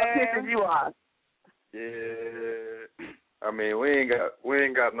like that. What pisses you off? Yeah. I mean, we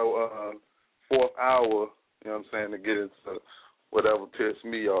ain't got no fourth hour, you know what I'm saying, to get into whatever pissed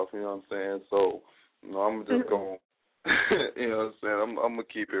me off, you know what I'm saying? So, you know, I'm just going you know what I'm saying, I'm gonna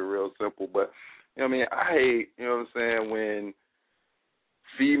keep it real simple, but you know what I mean, I hate, you know what I'm saying, when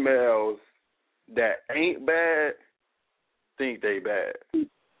females that ain't bad think they bad.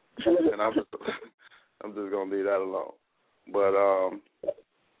 And I'm just gonna leave that alone. But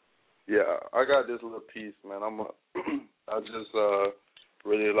yeah, I got this little piece, man. I just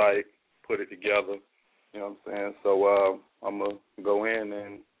really like put it together, you know what I'm saying? So I'm gonna go in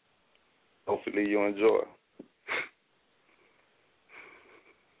and hopefully you enjoy.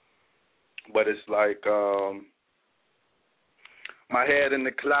 But it's like my head in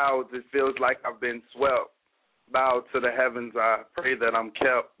the clouds, it feels like I've been swept. Bow to the heavens, I pray that I'm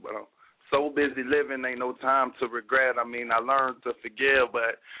kept. But I'm so busy living, ain't no time to regret. I mean, I learned to forgive,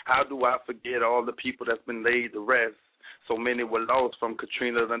 but how do I forget all the people that's been laid to rest? So many were lost, from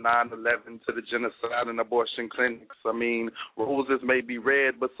Katrina to 9/11 to the genocide and abortion clinics. I mean, roses may be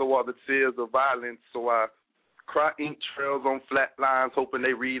red, but so are the tears of violence. So I cry ink trails on flat lines, hoping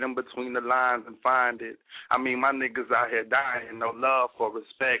they read them between the lines and find it. I mean, my niggas out here dying, no love for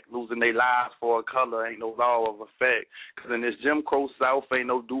respect, losing their lives for a color, ain't no law of effect. Because in this Jim Crow South, ain't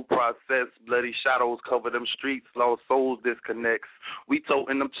no due process, bloody shadows cover them streets, lost souls disconnects. We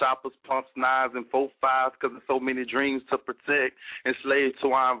toting them choppers, pumps, knives, and 4.5s because there's so many dreams to protect. Enslaved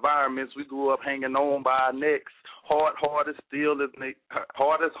to our environments, we grew up hanging on by our necks. Hard as the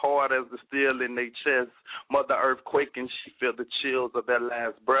steel in their chest. Mother Earth quaking, she feel the chills of their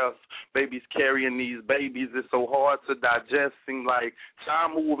last breath. Babies carrying these babies, it's so hard to digest. Seem like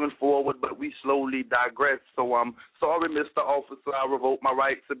time moving forward, but we slowly digress. So I'm sorry, Mr. Officer, I revoke my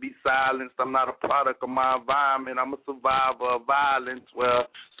right to be silenced. I'm not a product of my environment. I'm a survivor of violence where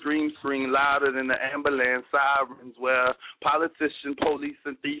screams scream louder than the ambulance sirens, where politicians, police,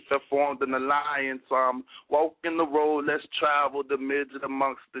 and thieves have formed an alliance. So I'm walking the road, let's travel the midget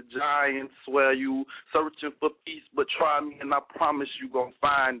amongst the giants, where you searching for peace, but try me and I promise you gon'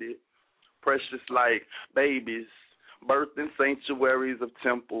 find it. Precious like babies, birthed in sanctuaries of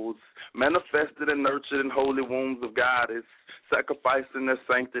temples, manifested and nurtured in holy wombs of goddess, sacrificing their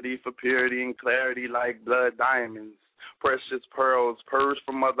sanctity for purity and clarity like blood diamonds. Precious pearls purged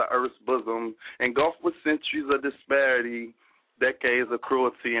from Mother Earth's bosom, engulfed with centuries of disparity. Decades of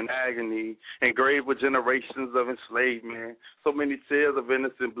cruelty and agony, engraved with generations of enslavement. So many tears of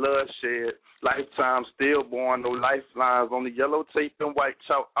innocent bloodshed. Lifetime stillborn, no lifelines. On the yellow tape and white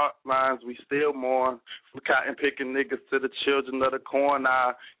chalk outlines, we still mourn. From cotton picking niggas to the children of the corn.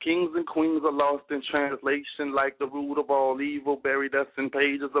 Our kings and queens are lost in translation, like the root of all evil, buried us in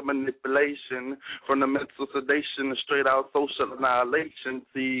pages of manipulation. From the mental sedation to straight out social annihilation.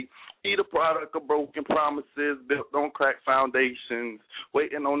 See, be the product of broken promises built on cracked foundations,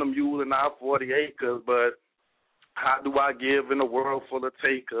 waiting on a mule and our 40 acres, but how do I give in a world full of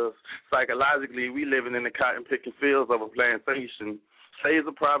takers? Psychologically, we living in the cotton-picking fields of a plantation. Slaves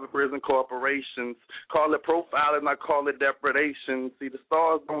of private prison corporations. Call it profiling, I call it depredation. See, the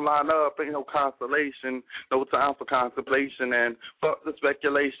stars don't line up, ain't no consolation, no time for contemplation, and fuck the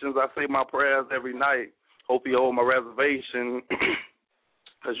speculations. I say my prayers every night. Hope you hold my reservation.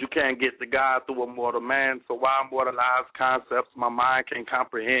 Because you can't get to God through a mortal man. So why immortalize concepts my mind can't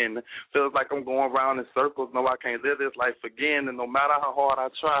comprehend? Feels like I'm going around in circles. No, I can't live this life again. And no matter how hard I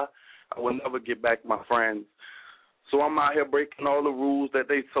try, I will never get back my friends. So I'm out here breaking all the rules that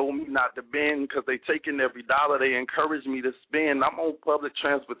they told me not to bend, because they taking every dollar they encourage me to spend. I'm on public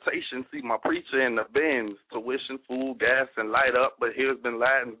transportation, see my preacher in the Benz, tuition, food, gas, and light up. But here's been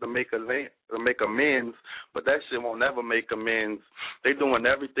Latins to make amends, but that shit won't never make amends. They doing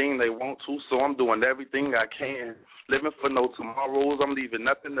everything they want to, so I'm doing everything I can. Living for no tomorrows, I'm leaving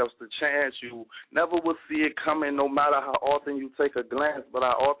nothing else to chance. You never will see it coming, no matter how often you take a glance. But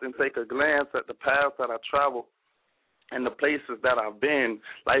I often take a glance at the paths that I travel and the places that I've been.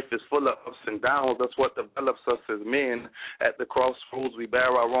 Life is full of ups and downs. That's what develops us as men. At the crossroads, we bear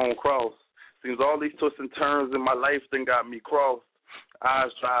our own cross. Seems all these twists and turns in my life then got me crossed.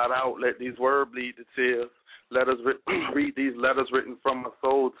 Eyes dried out, let these words bleed to tears. Read these letters written from my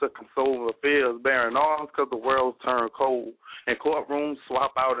soul to console the fears. Bearing arms because the world's turned cold. In courtrooms,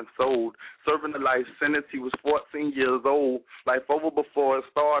 swap out and sold. Serving the life sentence, he was 14 years old. Life over before it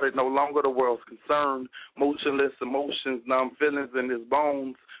started, no longer the world's concerned. Motionless emotions, numb feelings in his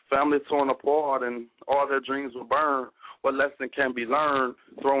bones. Family torn apart and all their dreams were burned. What lesson can be learned?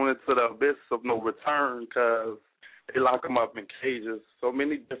 Thrown into the abyss of no return, because they lock them up in cages. So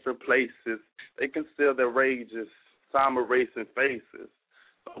many different places. They conceal their rages. Time erasing faces.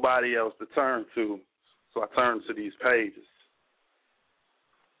 Nobody else to turn to. So I turn to these pages.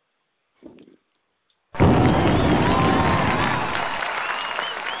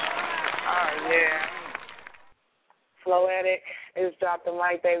 Yeah. Floetic is dropped the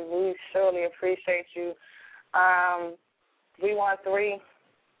mic, baby. We surely appreciate you. V13,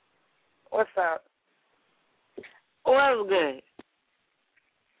 what's up? What's good?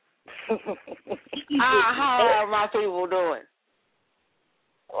 How are my people doing?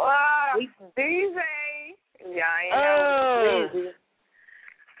 DJ. Yeah, I know.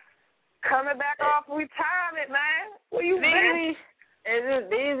 Coming back off retirement, man. Where you been? Is this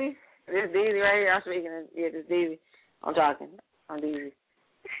Deezy? This is Deezy right here. I'm speaking. Yeah, this is Deezy. I'm talking. I'm Deezy.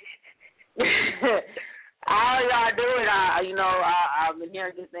 All y'all doing? I've been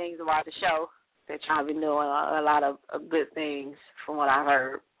hearing good things about the show. That y'all been doing a lot of good things from what I've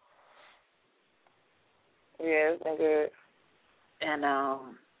heard. Yeah, it's been good. And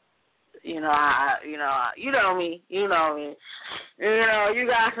you know me. You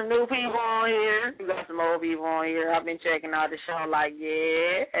got some new people on here. You got some old people on here. I've been checking out the show like,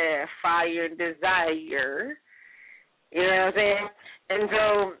 Fire and Desire. You know what I'm saying? And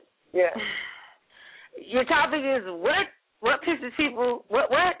so, yeah. Your topic is what pisses people, what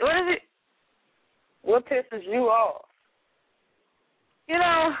is it? What pisses you off?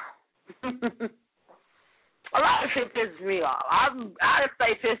 A lot of shit pisses me off. I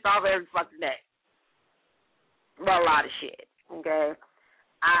stay pissed off every fucking day about a lot of shit. Okay,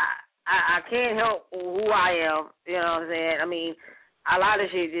 I can't help who I am. You know what I'm saying? I mean, a lot of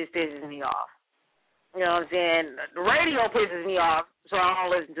shit just pisses me off. You know what I'm saying? The radio pisses me off, so I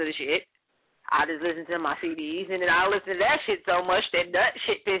don't listen to the shit. I just listen to my CDs, and then I listen to that shit so much that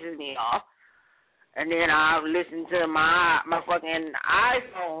shit pisses me off. And then I listen to my fucking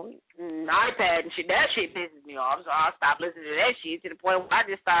iPhone, iPad and shit. That shit pisses me off. So I stopped listening to that shit to the point where I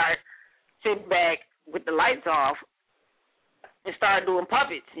just started sitting back with the lights off and started doing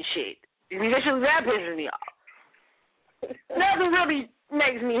puppets and shit. Initially, that pisses me off. Nothing really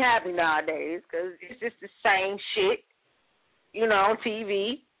makes me happy nowadays because it's just the same shit, on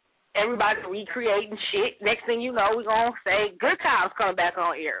TV. Everybody recreating shit. Next thing you know, we're going to say Good Times coming back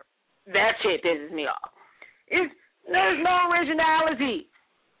on air. That shit pisses me off. There's no originality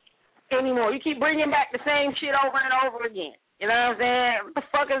anymore. You keep bringing back the same shit over and over again. You know what I'm saying? What the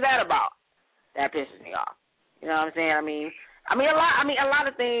fuck is that about? That pisses me off. You know what I'm saying? I mean, a lot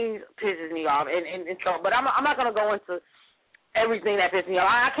of things pisses me off, and so, but I'm not gonna go into everything that pisses me off.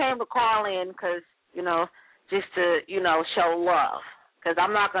 I came to call in because, just to, show love, because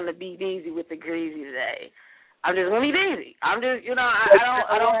I'm not gonna be easy with the greasy today. I'm just gonna be easy. I'm just,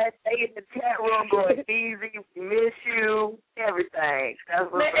 I don't stay in the chat room going easy. Miss you, everything. That's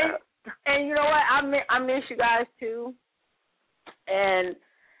what's up. And you know what? I miss you guys too. And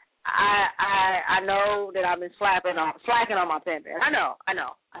I know that I've been slacking on my pimping. I know.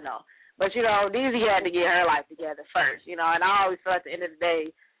 But Deezy had to get her life together first, and I always feel at the end of the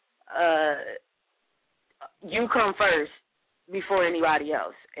day, you come first before anybody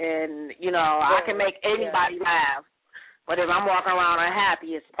else. And, I can make anybody laugh, but if I'm walking around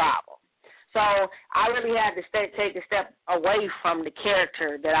unhappy, it's a problem. So I really had to take a step away from the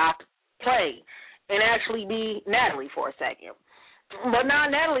character that I play and actually be Natalie for a second. But now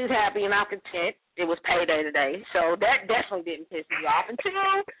Natalie's happy and I'm content. It was payday today, so that definitely didn't piss me off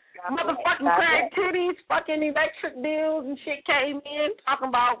until motherfucking crack titties, fucking electric bills and shit came in,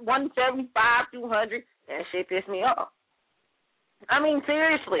 talking about $175, $200. That shit pissed me off. I mean,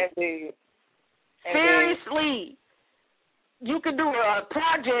 seriously. Seriously. You could do a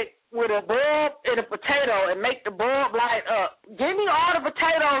project with a bulb and a potato and make the bulb light up. Give me all the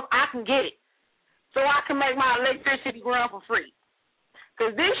potatoes I can get so I can make my electricity run for free.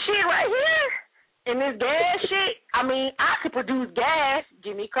 Because this shit right here and this gas shit, I could produce gas.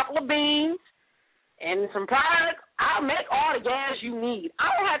 Give me a couple of beans and some product. I'll make all the gas you need. I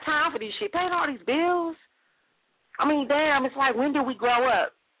don't have time for this shit. Paying all these bills. Damn, it's like, when did we grow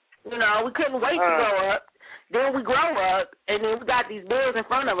up? We couldn't wait to grow up. Then we grow up, and then we got these bills in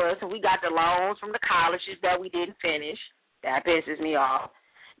front of us, and we got the loans from the colleges that we didn't finish. That pisses me off.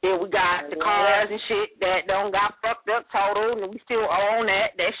 Then we got the cars and shit that don't got fucked up total, and we still own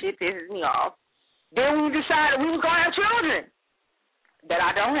that. That shit pisses me off. Then we decided we was going to have children that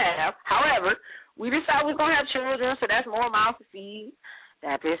I don't have. However, we decided we was going to have children, so that's more mouths to feed.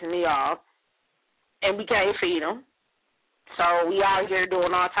 That pisses me off. And we can't feed them. So we out here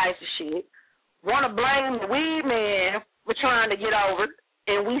doing all types of shit. Want to blame the weed man for trying to get over,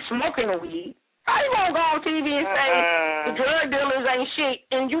 and we smoking the weed. How you gonna go on TV and say the drug dealers ain't shit,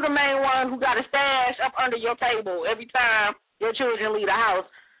 and you the main one who got a stash up under your table every time your children leave the house?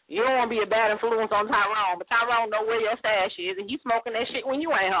 You don't want to be a bad influence on Tyrone, but Tyrone know where your stash is, and you smoking that shit when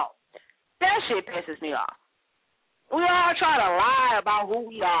you ain't home. That shit pisses me off. We all try to lie about who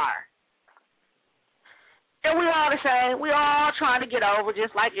we are. And we all the same. We all trying to get over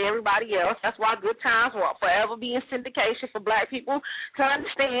just like everybody else. That's why Good Times will forever be in syndication for black people to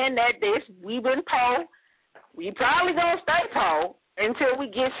understand that we've been poor. We probably going to stay poor until we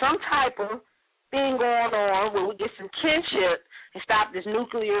get some type of thing going on where we get some kinship and stop this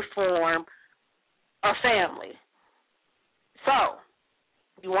nuclear form of family. So,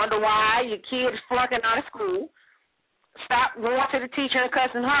 you wonder why your kid is flunking out of school. Stop going to the teacher and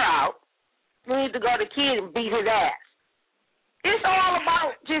cussing her out. You need to go to the kid and beat his ass. It's all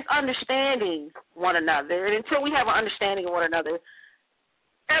about just understanding one another. And until we have an understanding of one another,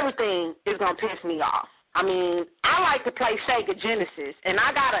 everything is going to piss me off. I like to play Sega Genesis, and I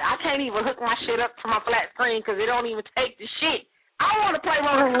can't even hook my shit up to my flat screen because it don't even take the shit. I want to play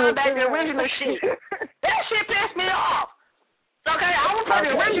Mortal Kombat, the original shit. That shit pissed me off. Okay, I want to play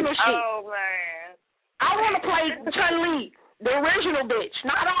the original shit. Oh, man. I want to play Chun-Li. The original bitch,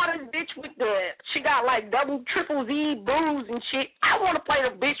 not all this bitch with she got like double, triple Z boos and shit. I want to play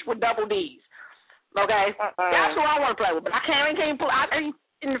the bitch with double Ds. Okay? That's who I want to play with, but I can't play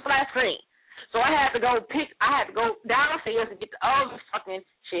in the flat screen. So I had to go downstairs and get the other fucking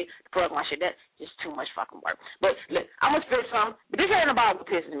shit to plug my shit. That's just too much fucking work. But look, I'm going to spit some, but this ain't about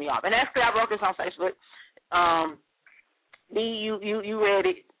what pisses me off. And actually, I wrote this on Facebook. You read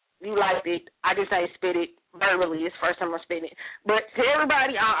it. You liked it. I just ain't spit it verbally. It's the first time I'm spitting it. But to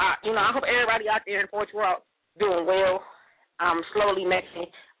everybody, I hope everybody out there in Fort Worth doing well. I'm slowly making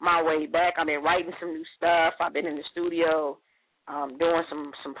my way back. I've been writing some new stuff. I've been in the studio doing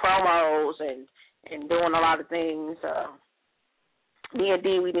some promos and doing a lot of things. Me and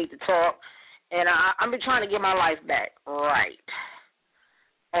D, we need to talk. And I've been trying to get my life back right,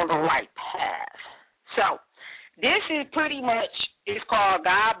 on the right path. So this is pretty much, it's called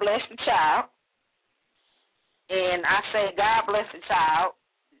God Bless the Child. And I say God bless the child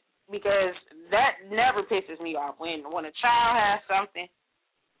because that never pisses me off. When a child has something,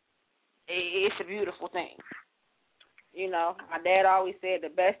 it's a beautiful thing. My dad always said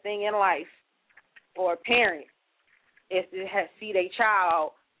the best thing in life for a parent is to see their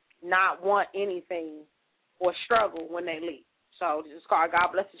child not want anything or struggle when they leave. So this is called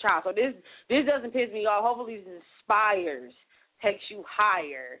God Bless the Child. So this doesn't piss me off. Hopefully this inspires takes you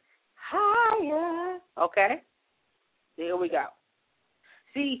higher. Higher. Okay? There we go.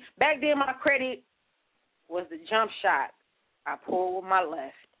 See, back then my credit was the jump shot I pulled with my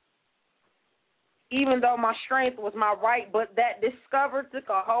left. Even though my strength was my right, but that discover took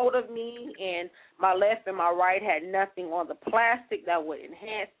a hold of me, and my left and my right had nothing on the plastic that would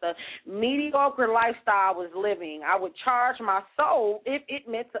enhance the mediocre lifestyle I was living. I would charge my soul if it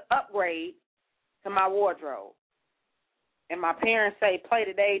meant to upgrade to my wardrobe. And my parents say, play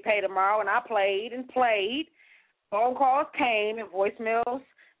today, pay tomorrow, and I played and played. Phone calls came and voicemails,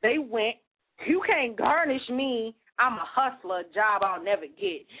 they went. You can't garnish me. I'm a hustler, a job I'll never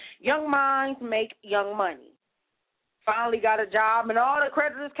get. Young minds make young money. Finally got a job, and all the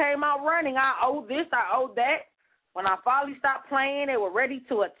creditors came out running. I owe this, I owe that. When I finally stopped playing, they were ready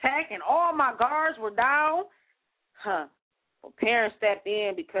to attack, and all my guards were down. Well, parents stepped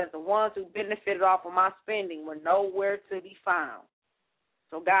in because the ones who benefited off of my spending were nowhere to be found.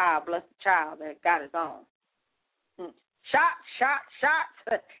 So God bless the child that got his own.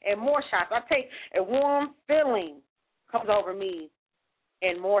 Shots, and more shots. I take a warm feeling comes over me,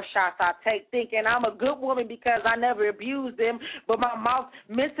 and more shots I take, thinking I'm a good woman because I never abused them, but my mouth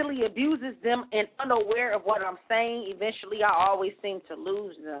mentally abuses them and unaware of what I'm saying. Eventually, I always seem to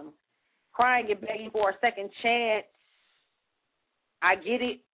lose them. Crying and begging for a second chance. I get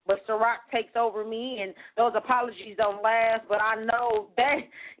it, but Ciroc takes over me, and those apologies don't last, but I know that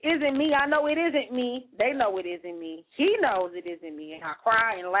isn't me. I know it isn't me. They know it isn't me. He knows it isn't me, and I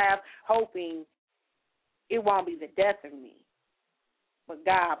cry and laugh, hoping it won't be the death of me. But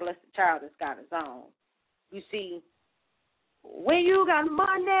God bless the child that's got his own. You see, when you got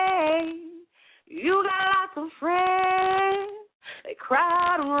money, you got lots of friends. They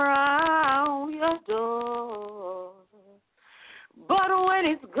crowd around your door. But when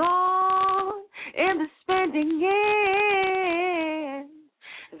it's gone and the spending ends,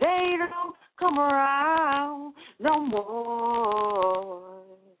 they don't come around no more.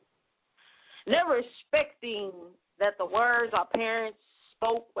 Never expecting that the words our parents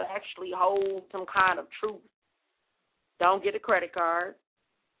spoke would actually hold some kind of truth. Don't get a credit card.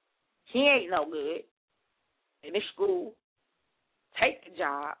 He ain't no good. Finish school. Take the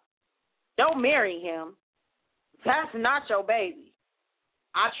job. Don't marry him. That's not your baby.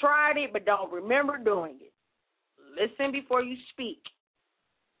 I tried it, but don't remember doing it. Listen before you speak.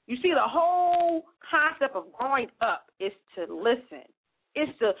 You see, the whole concept of growing up is to listen.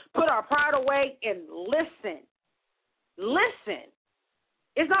 It's to put our pride away and listen. Listen.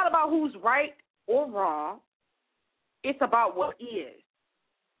 It's not about who's right or wrong. It's about what is.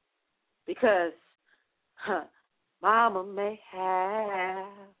 Because Mama may have,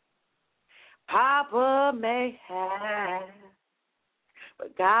 Papa may have,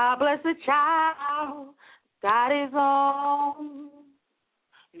 but God bless the child, got his own.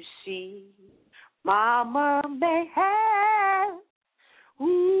 You see, Mama may have,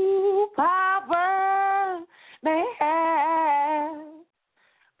 ooh, Papa may have,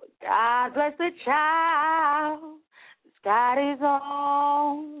 but God bless the child, that's got his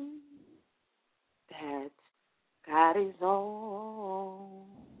own. That's got his own.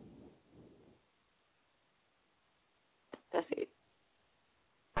 That's it.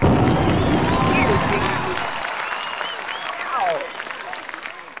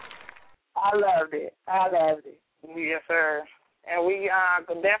 I loved it. Yes, sir. And we are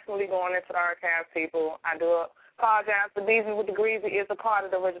definitely going into the archives, people. I do apologize for Beezy with the Greasy is a part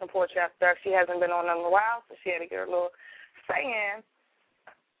of the original Poetry After Dark. She hasn't been on in a while, so she had to get her little say in.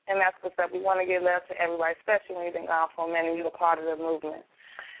 And that's what's up. We want to give love to everybody, especially when you've been gone for a minute. You're a part of the movement.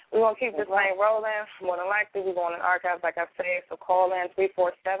 We're going to keep this thing rolling. More than likely, we're going in archives, like I said. So call in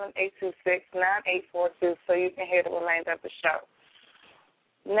 347-826-9842 so you can hear the remainder of the show.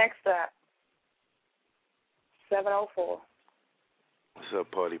 Next up, 704. What's up,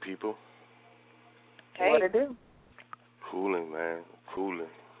 party people? Hey. What it do? Cooling, man. Cooling.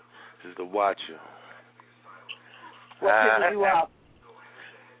 This is the Watcher. What pisses you off?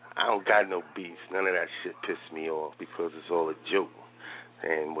 I don't got no beats. None of that shit pissed me off because it's all a joke.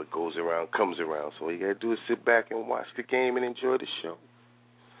 And what goes around comes around. So all you got to do is sit back and watch the game and enjoy the show.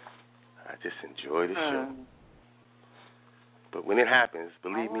 I just enjoy the show. But when it happens,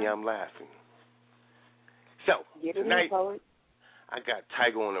 believe me, I'm laughing. So, tonight, I got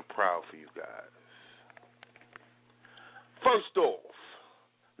Tiger on the Prowl for you guys. First off,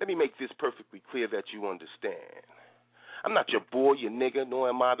 let me make this perfectly clear that you understand. I'm not your boy, your nigga, nor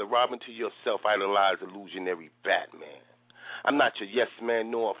am I the Robin to your self-idolized illusionary Batman. I'm not your yes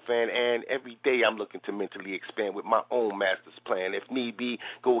man nor a fan, and every day I'm looking to mentally expand with my own master's plan. If need be,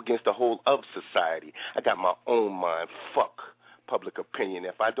 go against the whole of society. I got my own mind. Fuck public opinion.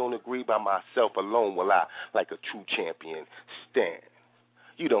 If I don't agree by myself alone, will I, like a true champion, stand?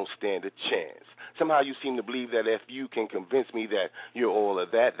 You don't stand a chance. Somehow you seem to believe that if you can convince me that you're all of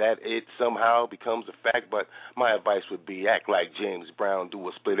that it somehow becomes a fact. But my advice would be act like James Brown, do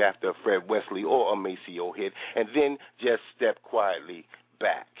a split after a Fred Wesley or a Maceo hit, and then just step quietly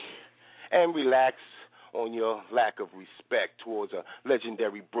back and relax on your lack of respect towards a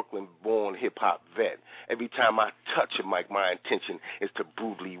legendary Brooklyn-born hip-hop vet. Every time I touch a mic, my intention is to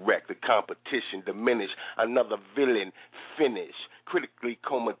brutally wreck the competition, diminish another villain, finish. Critically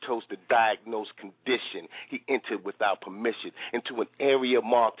comatose, the diagnosed condition. He entered without permission into an area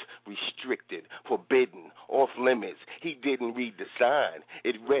marked restricted, forbidden, off limits. He didn't read the sign.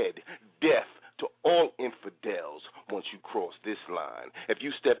 It read, death to all infidels once you cross this line. If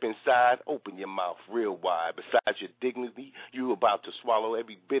you step inside, open your mouth real wide. Besides your dignity, you're about to swallow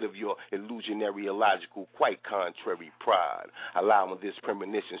every bit of your illusionary, illogical, quite contrary pride. Allowing this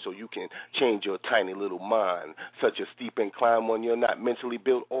premonition so you can change your tiny little mind. Such a steep incline when you're not mentally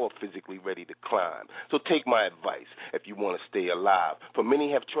built or physically ready to climb. So take my advice if you want to stay alive. For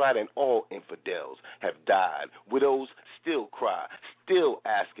many have tried and all infidels have died. Widows still cry, still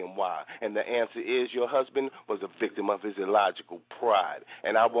asking why. And the answer is your husband was a victim of his illogical pride.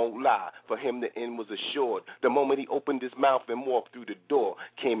 And I won't lie, for him the end was assured. The moment he opened his mouth and walked through the door,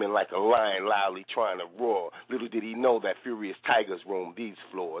 came in like a lion loudly trying to roar. Little did he know that furious tigers roam these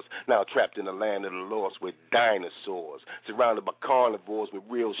floors, now trapped in the land of the lost with dinosaurs, surrounded by carnivores with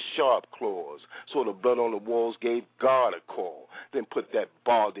real sharp claws. Saw the blood on the walls, gave God a call, then put that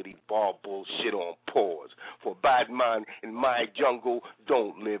ball bullshit on pause. For bad mind in my jungle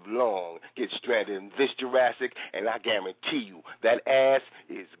don't live long. Get stranded in this Jurassic, and I guarantee you that ass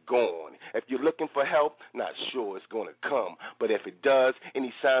is gone. If you're looking for help, not sure it's going to come. But if it does,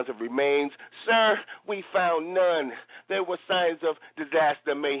 any signs of remains, sir, we found none. There were signs of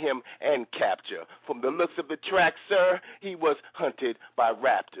disaster, mayhem, and capture. From the looks of the track, sir, he was hunted by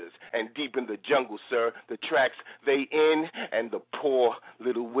raptors. And deep in the jungle, sir, the tracks they in, and the poor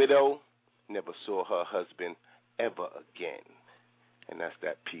little widow never saw her husband ever again. And that's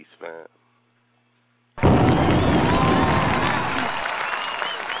that piece, fam.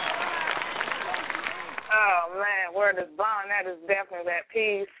 Oh, man, word is bond. That is definitely that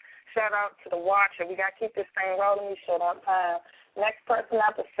piece. Shout out to the watcher. We got to keep this thing rolling. We short on time. Next person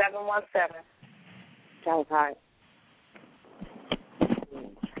out to 717. Sounds high.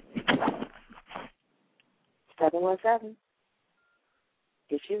 717.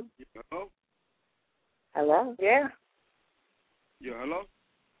 It's you. Hello? Hello? Yeah. Yeah, hello?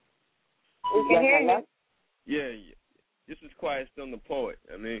 We can hear you. Yeah. This is Quiet Storm the Poet.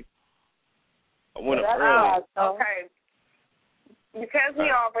 I mean, I went up early. Okay. Because he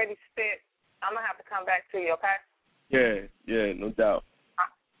already spit, I'm going to have to come back to you, okay? Yeah, no doubt.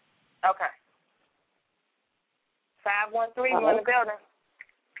 Okay. 513, you in the building.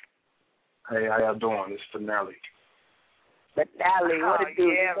 Hey, how y'all doing? It's Finale. Finale, what it do?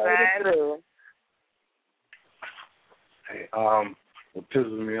 Yeah, man. Hey, what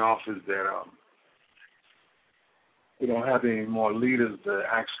pisses me off is that we don't have any more leaders that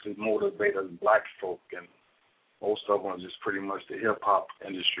actually motivate us black folk, and most of them are just pretty much the hip-hop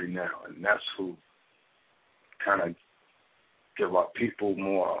industry now, and that's who kind of give our people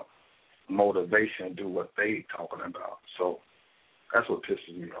more motivation to do what they talking about. So that's what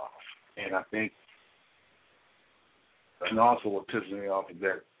pisses me off. And I think, and also what pisses me off is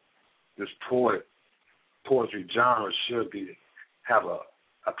that this poetry genre should have a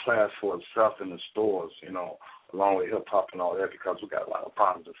class for itself in the stores, you know, along with hip hop and all that, because we got a lot of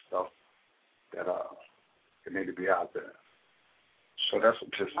positive stuff that need to be out there. So that's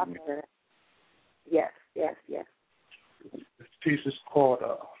what pisses me off. Yes. This piece is called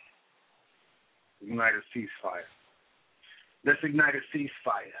United Ceasefire. Let's ignite a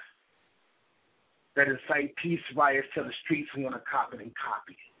ceasefire that incite peace riots till the streets want to cop it and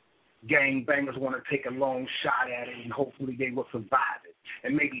copy it. Gang bangers want to take a long shot at it, and hopefully they will survive it.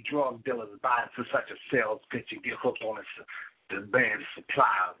 And maybe drug dealers buy it for such a sales pitch and get hooked on the band's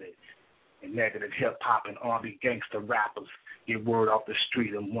supply of it. And negative hip-hop and R&B gangster rappers get word off the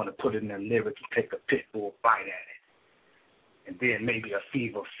street and want to put it in their lyrics and take a pit bull bite at it. And then maybe a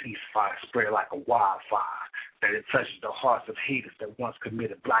fever ceasefire spread like a wildfire, that it touches the hearts of haters that once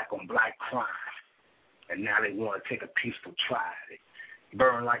committed black-on-black crime. And now they want to take a peaceful try at it.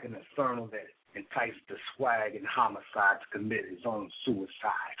 Burn like an inferno that entices the swag and homicide to commit his own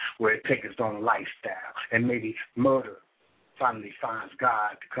suicide, where it takes its own lifestyle. And maybe murder finally finds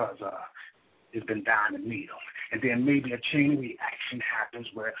God because it's been dying to meet him. And then maybe a chain reaction happens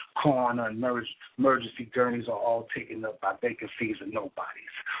where coroner and emergency gurneys are all taken up by vacancies and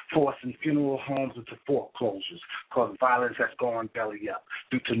nobodies, forcing funeral homes into foreclosures, cause violence has gone belly up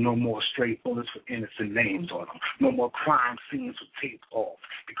due to no more stray bullets with innocent names on them, no more crime scenes with tape off,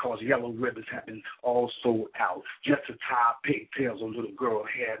 because yellow ribbons have been all sold out just to tie pigtails on little girl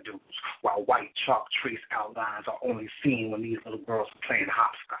hairdos, while white chalk trace outlines are only seen when these little girls are playing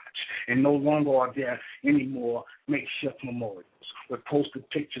hopscotch. And no longer are there any more makeshift memorials with posted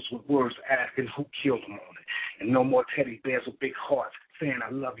pictures with words asking who killed them on it. And no more teddy bears with big hearts saying I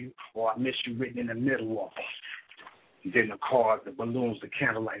love you or I miss you written in the middle of them. And then the cards, the balloons, the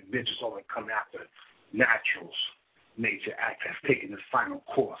candlelight vigils, all that come after naturals. Nature act has taken its final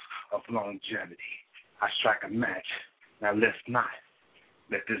course of longevity. I strike a match. Now let's not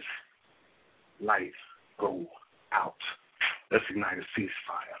let this light go out. Let's ignite a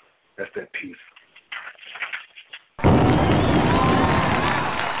ceasefire. That's that peace.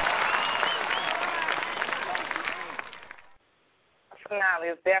 Finale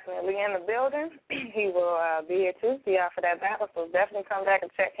is definitely in the building. He will be here Tuesday for that battle, so definitely come back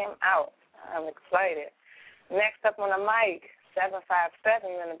and check him out. I'm excited. Next up on the mic, 757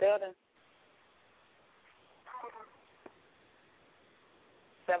 in the building.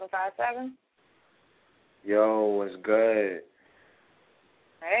 757. Yo, what's good?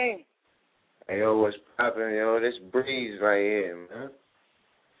 Hey. Hey, yo, what's poppin', yo? This Breeze right here, man.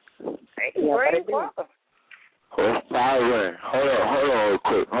 Hey, Breeze, welcome. What's poppin'? Hold on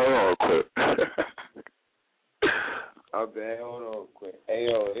quick. Okay, hold on quick. Hey,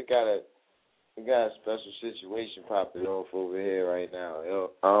 yo, they got a special situation popping off over here right now,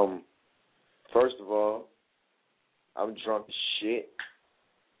 yo. First of all, I'm drunk as shit.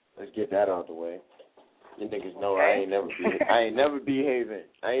 Let's get that out the way. You niggas know I ain't never behaving,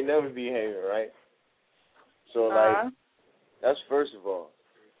 right? So, like, that's first of all.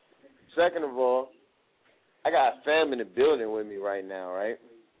 Second of all, I got fam in the building with me right now, right?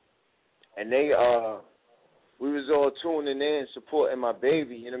 And they, we was all tuning in, supporting my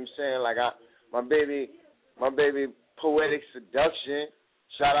baby, you know what I'm saying? Like, my baby Poetic Seduction.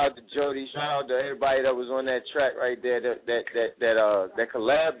 Shout out to Jody. Shout out to everybody that was on that track right there. That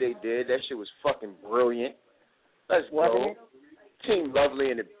collab they did. That shit was fucking brilliant. Let's go. Team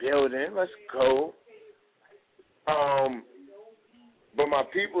Lovely in the building. Let's go. But my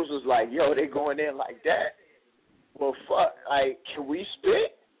peoples was like, yo, they going in like that. Well, fuck. Like, can we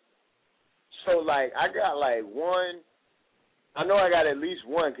spit? So, like, I got like one. I know I got at least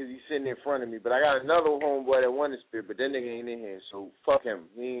one because he's sitting in front of me, but I got another homeboy that wanted to spit, but that nigga ain't in here, so fuck him.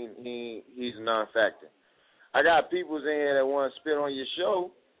 He's a non-factor. I got peoples in here that want to spit on your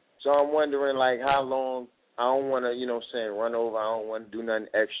show, so I'm wondering, like, how long. I don't want to, you know what I'm saying, run over. I don't want to do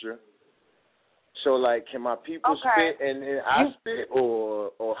nothing extra. So, like, can my people spit and then I spit,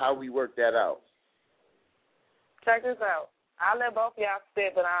 or how we work that out? Check this out. I'll let both of y'all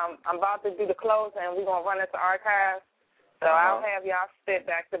spit, but I'm about to do the close, and we're going to run into archives. So I'll have y'all spit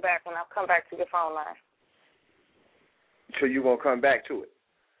back to back when I come back to your phone line. So you gonna come back to it?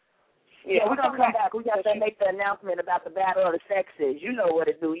 Yeah, we're gonna come back. We got to make the announcement about the battle of the sexes. You know what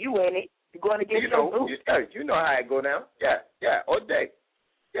to do. You in it. You're going to get your boots. You know how it go down. Yeah, all day.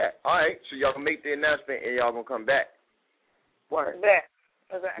 Yeah, all right. So y'all gonna make the announcement and y'all gonna come back. Word. Yeah.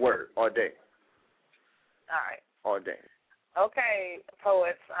 Exactly. Word. All day. All right. All day. Okay,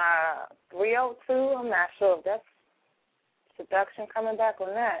 poets. 302. I'm not sure if that's Seduction coming back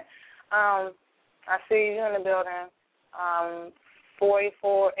on that. I see you in the building.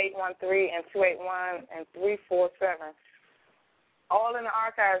 484-813 and 281 and 347. All in the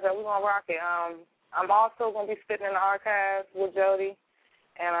archives that we're gonna rock it. I'm also gonna be spitting in the archives with Jody,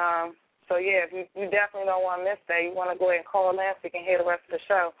 and so yeah, if you definitely don't want to miss that, you want to go ahead and call in so you can hear the rest of the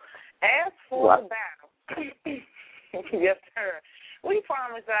show. As for the battle, yes sir. We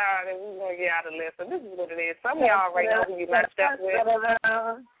promised y'all that we were going to get out of the list, so this is what it is. Some of y'all already know who you matched up with. And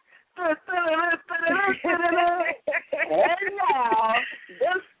now,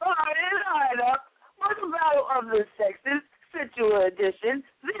 the starting lineup for the Battle of the Sexes, Sensual Edition,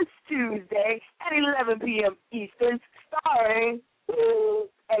 this Tuesday at 11 p.m. Eastern, starring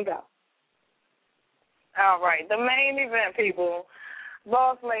and go. All right, the main event, people.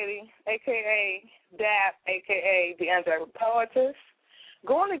 Boss Lady, a.k.a. DAP, a.k.a. the Angelic Poetess,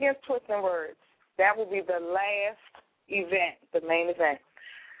 going against Twisting Words. That will be the last event, the main event.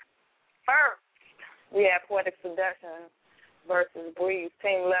 First, we have Poetic Seduction versus Breeze,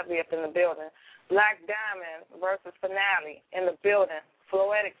 Team Lovely up in the building. Black Diamond versus Finale in the building.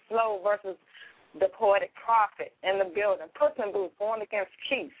 Floetic Flow versus the Poetic Prophet in the building. Puss in Boots going against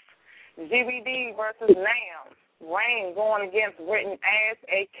Keith. GBD versus Nam. Rain going against Written Ass,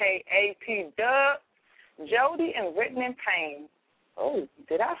 a.k.a. P-Dub. Jody and Written in Pain. Oh,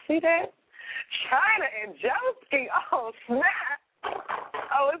 did I see that? Chyna and Joski. Oh, snap.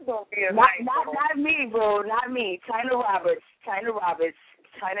 Oh, it's going to be a night. Not me, bro. Not me. Chyna Roberts.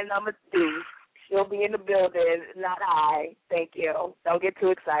 Chyna number 2. She'll be in the building. Not I. Thank you. Don't get too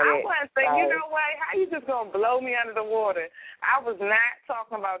excited. I want to say, you know what? How you just going to blow me under the water? I was not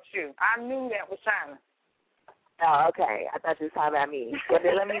talking about you. I knew that was Chyna. Oh, okay. I thought you were talking about me. Well,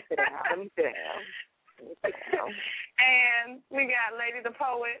 then let me sit down. And we got Lady the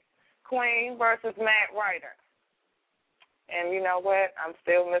Poet, Queen versus Matt Ryder. And you know what? I'm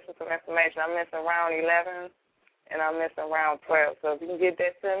still missing some information. I'm missing round 11, and I'm missing round 12. So if you can get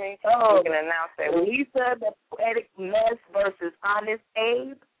that to me, we can announce that. Lisa the Poetic Mess versus Honest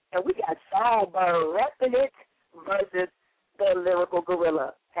Abe. And we got Songbird repping it versus the Lyrical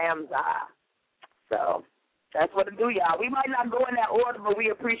Gorilla, Hamza. So that's what to do, y'all. We might not go in that order, but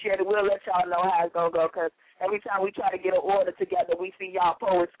we appreciate it. We'll let y'all know how it's going to go, because every time we try to get an order together, we see y'all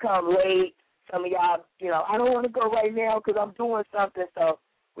poets come late. Some of y'all, I don't want to go right now because I'm doing something, so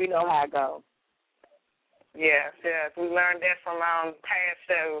we know how it goes. Yes. We learned that from past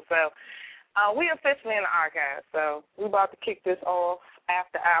shows. So we officially in the archives, so we about to kick this off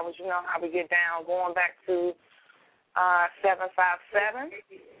after hours. You know how we get down, going back to 757.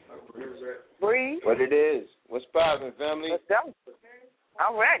 Breathe. What it is. What's poppin', family? Let's go.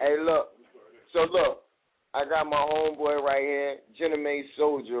 All right. Hey, look. So, I got my homeboy right here, Gentleman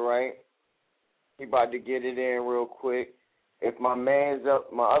Soldier, right? He about to get it in real quick. If my man's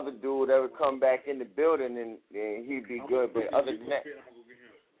up, my other dude ever come back in the building, then he'd be good. But other than that,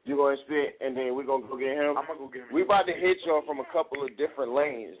 you going to spit, and then we going to go get him? I'm going to go get him. We about to hit y'all from a couple of different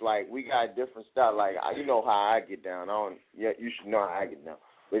lanes. Like, we got different style. Like, you know how I get down. You should know how I get down.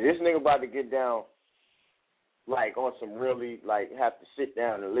 But this nigga about to get down, like, on some really, like, have to sit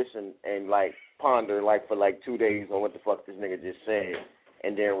down and listen and, like, ponder, like, for, like, 2 days on what the fuck this nigga just said,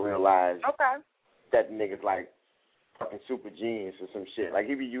 and then realize that the nigga's, like, fucking super genius or some shit. Like,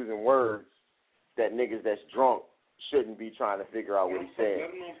 he be using words that niggas that's drunk shouldn't be trying to figure out what he said.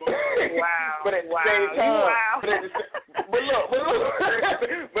 Wow. But at the same time, but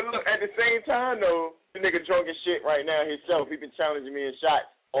look, at the same time, though, the nigga drunk as shit right now himself. He been challenging me in shots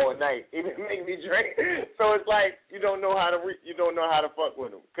all night. He been making me drink. So it's like you don't know how to fuck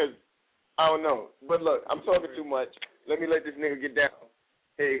with him, because I don't know. But look, I'm talking too much. Let me let this nigga get down.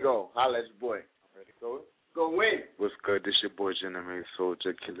 Here you go. Holla at your boy. Ready? Go win. What's good? This your boy Gentleman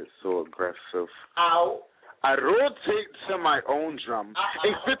Soldier, Kill It So Aggressive. Ow. I rotate to my own drum. A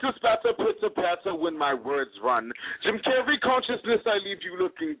fitter spatter, pitter patter when my words run. Jim Carrey consciousness, I leave you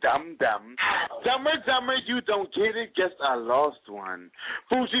looking dumb. Dumber, you don't get it, guess I lost one.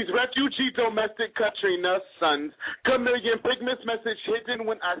 Fuji's refugee, domestic Katrina sons. Chameleon pigments, message hidden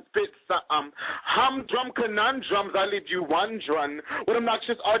when I spit something. Humdrum conundrums, I leave you wondering. With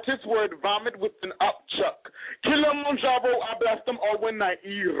obnoxious artist word vomit with an upchuck. Kill 'em on Javo, I blast them all when I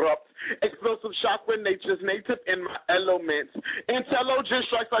erupt. Explosive shock when nature's native in my elements. Intello just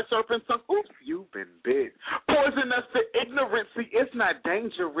strikes like serpents. Oops, you've been bit. Poisonous to ignorance. See, it's not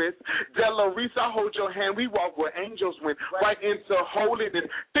dangerous. Delarice, I hold your hand. We walk where angels went. Right into holiness.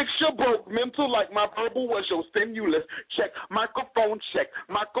 Fix your broke mental like my verbal was your stimulus. Check. Microphone check.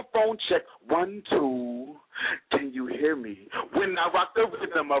 1, 2. Can you hear me? When I rock the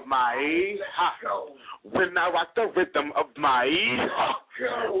rhythm of my when I rock the rhythm of my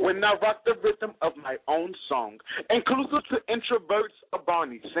when I rock the rhythm of my own song, inclusive to introverts, a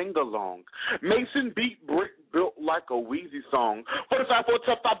Barney sing-along. Mason beat brick built like a Wheezy song. 45 foot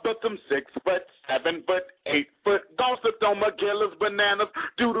tough, I built them 6 foot, 7 foot, 8 foot. Gone slipped on McGillis, bananas,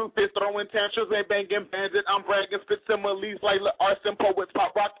 doo-doo fist, throwing tantrums and banging bandit. I'm bragging, spit similes like arson poets,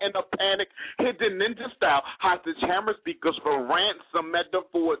 pop rock in a panic. Hidden ninja style, hostage hammer speakers for ransom,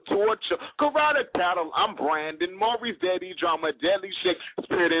 metaphor, torture, karate paddle. I'm Brandon, Maurice daddy, drama, deadly shit.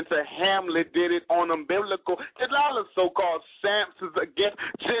 Spit into Hamlet, did it on umbilical. Delilah, so-called Samson's a gift.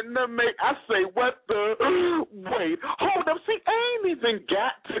 Gentleman, I say, what the? Wait, hold up, see, I ain't even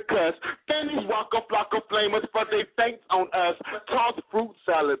got to cuss. Fannies walk a flock of flamers, but they thanks on us. Toss fruit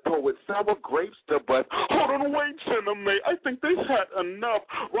salad, poet, sour grapes to bust. Hold on, wait, Gentleman, I think they had enough.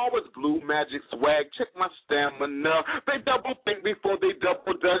 Raw as blue magic swag, check my stamina. They double think before they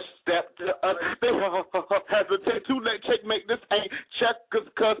double dutch step to us. They hesitate to let checkmate, this ain't checkers,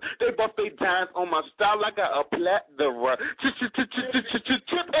 cuz they buff they dimes on my style. I got a plethora. Chip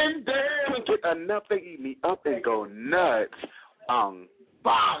and dance. Can't get enough, they eat me up and go nuts. Bong,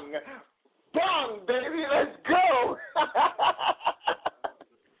 bong, baby, let's go.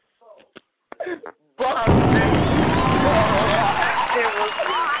 It was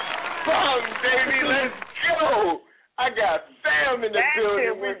fun, baby. Let's go. I got fam in the building. That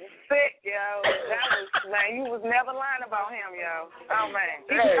shit was sick, yo. That was, man, you was never lying about him, yo. Oh, man.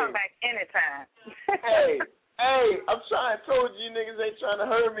 He can come back anytime. Hey, I'm trying to told you niggas ain't trying to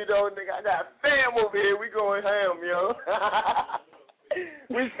hurt me, though, nigga. I got fam over here. We going ham, yo.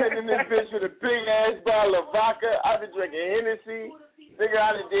 We sitting in this bitch with a big-ass bottle of vodka. I been drinking Hennessy. Nigga,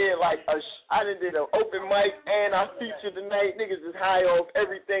 I done did an open mic, and I featured tonight. Niggas is high off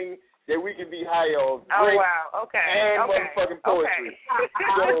everything that we can be high off. Oh, wow. Okay. And motherfucking poetry. Okay.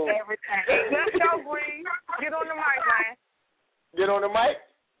 So, let's go, Bree. Get on the mic, man. Get on the mic?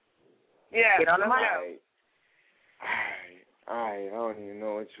 Yeah. Get on the mic. All right. I don't even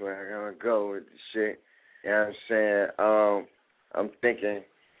know which way I'm going to go with this shit. You know what I'm saying? I'm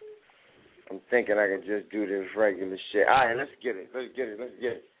thinking I can just do this regular shit. All right, let's get it. Hey,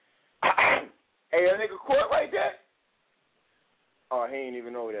 that nigga Court right there? Oh, he ain't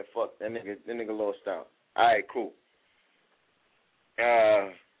even over there. Fuck, that nigga lost out. All right, cool.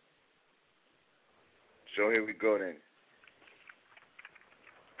 So here we go then.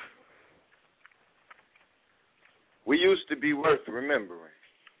 We used to be worth remembering.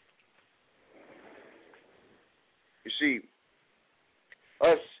 You see,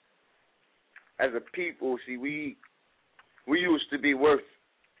 us as a people, we used to be worth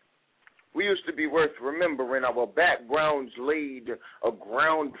remembering. Our backgrounds laid a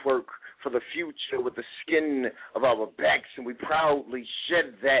groundwork for the future with the skin of our backs, and we proudly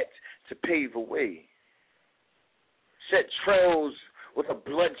shed that to pave a way. Set trails with a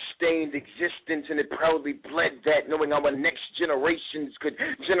blood-stained existence, and it proudly bled that, knowing our next generations could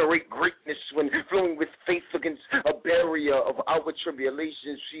generate greatness when flowing with faith against a barrier of our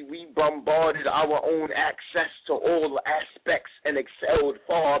tribulations. See, we bombarded our own access to all aspects and excelled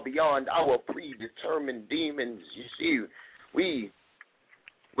far beyond our predetermined demons. You see, we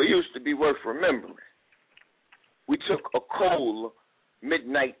used to be worth remembering. We took a cold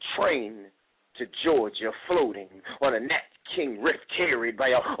midnight train to Georgia, floating on a Nat King riff carried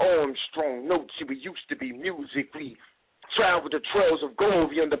by our Armstrong notes. We used to be music. We traveled the trails of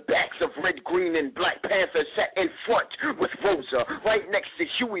gold on the backs of red, green, and black panthers, sat in front with Rosa, right next to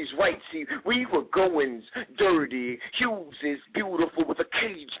Huey's right. See, we were goings dirty. Hughes is beautiful with a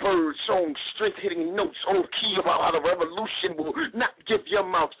caged bird song, strength-hitting notes on key about how the revolution will not give your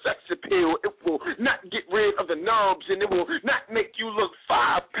mouth sex appeal. It will not get rid of the knobs, and it will not make you look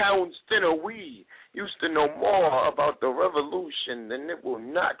 5 pounds thinner. We used to know more about the revolution, than it will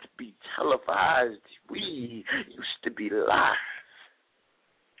not be televised. We used to be live.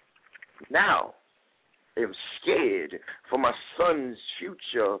 Now, I'm scared for my son's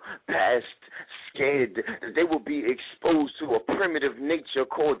future past, scared that they will be exposed to a primitive nature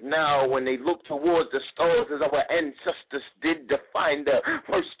called now when they look towards the stars as our ancestors did to find the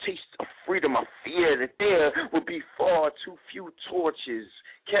first taste of freedom. I fear that there will be far too few torches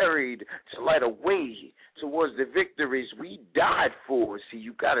carried to light a way towards the victories we died for. See,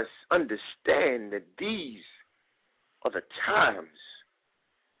 you got to understand that these are the times.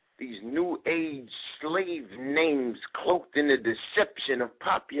 These new age slave names cloaked in the deception of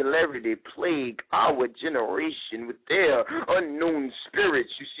popularity plague our generation with their unknown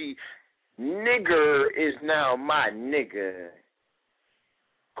spirits. You see, nigger is now my nigga.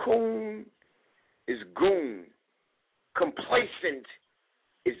 Coon is goon. Complacent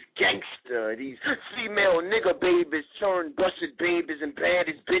is gangster. These female nigger babies turn busted babies, and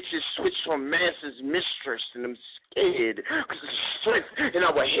baddest bitches switch from master's mistress, and I'm scared because the strength in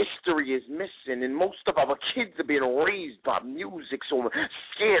our history is missing, and most of our kids are being raised by music, so I'm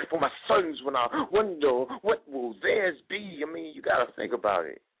scared for my sons when I wonder what will theirs be. I mean, you got to think about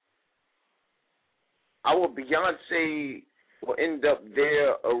it. Our Beyonce will end up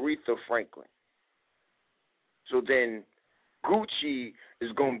their Aretha Franklin. So then Gucci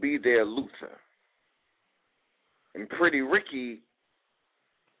is going to be their Luther. And Pretty Ricky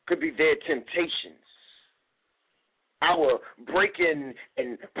could be their Temptations. Our breaking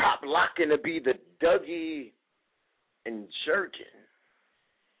and pop locking to be the Dougie and Jerkin.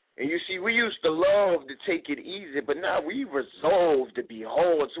 And you see, we used to love to take it easy, but now we resolve to be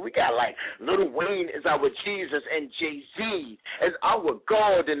hard. So we got like Lil Wayne as our Jesus and Jay-Z as our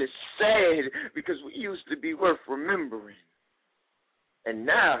God, and it's sad because we used to be worth remembering. And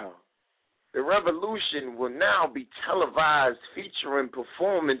now, the revolution will now be televised, featuring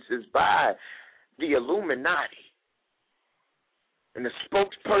performances by the Illuminati. And the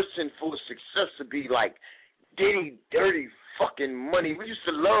spokesperson for success would be like Diddy Dirty fucking Money. We used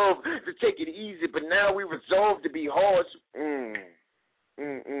to love to take it easy, but now we resolve to be hard.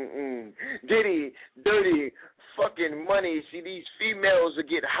 Diddy, dirty, fucking money. See, these females will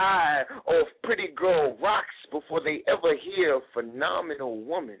get high off pretty girl rocks before they ever hear a phenomenal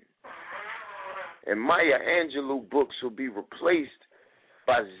woman. And Maya Angelou books will be replaced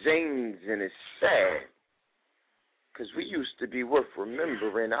by Zane's, and it's sad. Because we used to be worth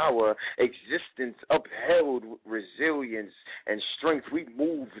remembering. Our existence upheld with resilience and strength. We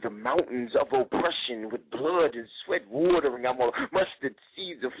moved the mountains of oppression with blood and sweat watering our mustard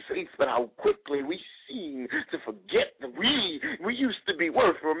seeds of faith. But how quickly we seem to forget that we used to be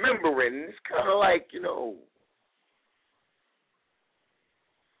worth remembering. It's kind of like,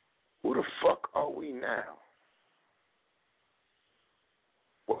 who the fuck are we now?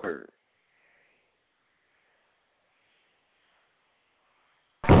 Word.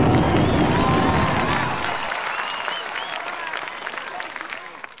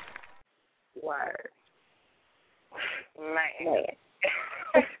 Word. Man.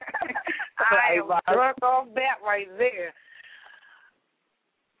 I am drunk off that right there.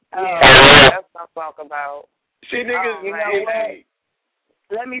 That's what I'm talking about. See, niggas, you know what?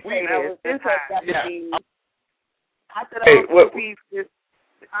 Let me say this has got to be. After the piece,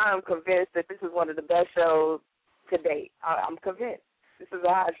 I'm convinced that this is one of the best shows to date. I'm convinced. This is a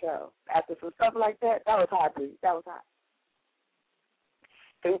hot show. After some stuff like that, that was hot, please. That was hot.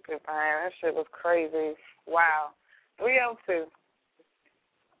 Stupid, man. That shit was crazy. Wow. 302.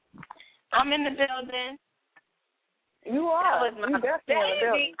 I'm in the building. You are. That was my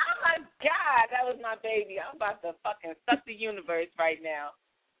baby. Oh, my God. That was my baby. I'm about to fucking suck the universe right now.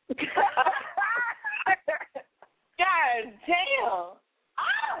 God damn. Oh.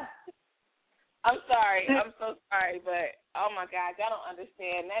 I'm sorry. I'm so sorry, but, oh, my God. Y'all don't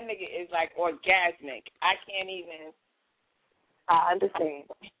understand. That nigga is, like, orgasmic. I can't even. I understand.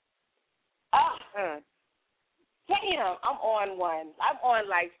 Oh, damn, I'm on one. I'm on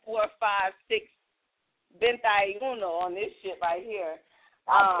like 4, 5, 6 21 on this shit right here.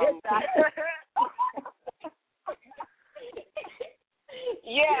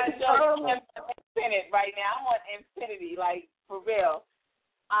 Yeah, I'm infinite right now. I'm on infinity, like, for real.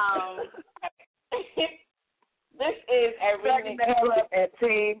 This is a remix and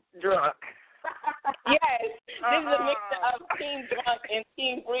Team Drunk. Yes, this is a mixture of Team Drunk and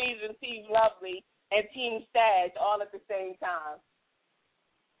Team Breeze and Team Lovely and Team Sad all at the same time.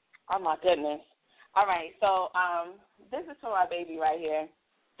 Oh, my goodness. All right, so this is for my baby right here.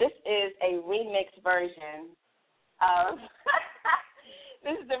 This is a remix version of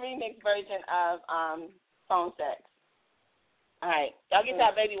this is the remix version of Phone Sex. All right, y'all get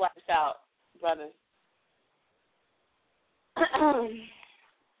that baby wipes out, brothers.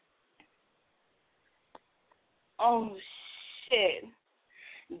 Oh, shit.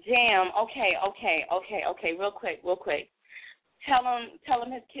 Damn. Okay. Real quick. Tell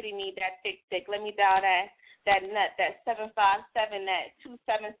him his kitty need that thick. Let me dial that nut, that 757, that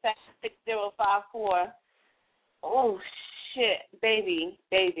 277-6054. Oh, shit. Baby.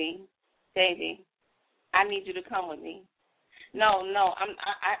 I need you to come with me. No,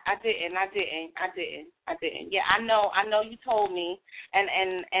 I didn't. Yeah, I know you told me, and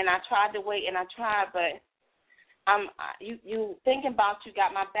I tried to wait, and I tried, but you thinking about you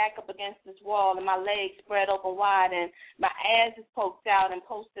got my back up against this wall and my legs spread open wide and my ass is poked out and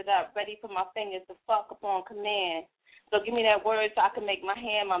posted up, ready for my fingers to fuck upon command. So give me that word so I can make my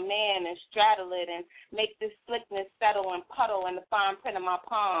hand my man and straddle it and make this slickness settle and puddle in the fine print of my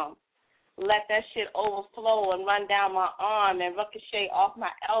palm. Let that shit overflow and run down my arm and ricochet off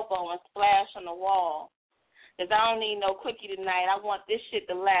my elbow and splash on the wall. Because I don't need no quickie tonight. I want this shit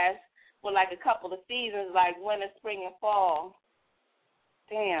to last for like a couple of seasons, like winter, spring, and fall.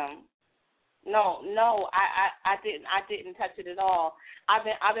 Damn. No, I didn't touch it at all. I've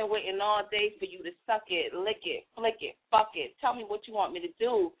been waiting all day for you to suck it, lick it, flick it, fuck it. Tell me what you want me to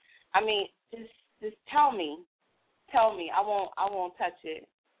do. I mean, just tell me. I won't touch it.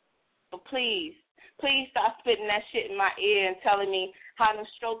 But please stop spitting that shit in my ear and telling me how the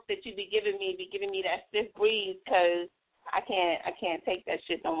strokes that you be giving me that stiff breeze, because I can't take that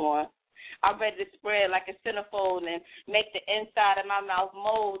shit no more. I'm ready to spread like a centerfold and make the inside of my mouth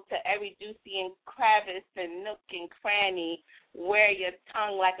mold to every juicy and crevice and nook and cranny. Wear your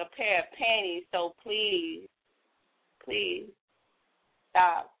tongue like a pair of panties. So please,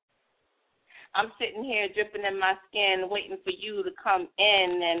 stop. I'm sitting here dripping in my skin, waiting for you to come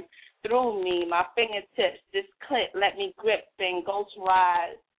in and through me, my fingertips, this clit, let me grip and ghost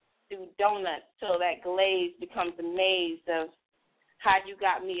ride through donuts till that glaze becomes a maze of how you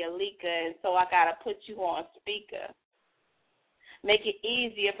got me a leaker, and so I got to put you on speaker. Make it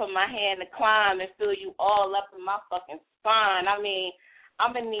easier for my hand to climb and fill you all up in my fucking spine. I mean,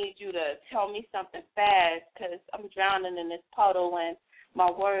 I'm going to need you to tell me something fast because I'm drowning in this puddle and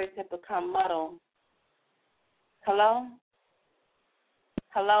my words have become muddled. Hello?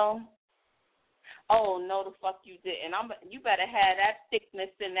 Hello? Oh, no, the fuck you didn't. You better have that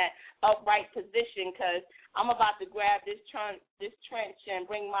thickness in that upright position because I'm about to grab this trench and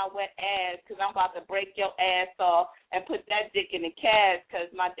bring my wet ass because I'm about to break your ass off and put that dick in the cast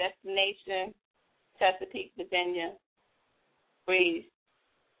because my destination, Chesapeake, Virginia, Breeze,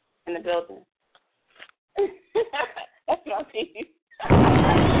 in the building. That's my piece.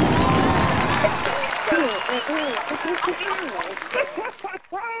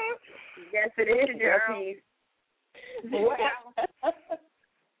 Yes, it is your piece. Wow.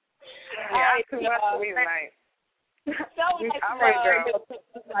 Yeah, I too much to be nice.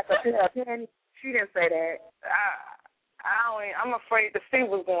 Like a pair of panties. She didn't say that. I'm afraid to see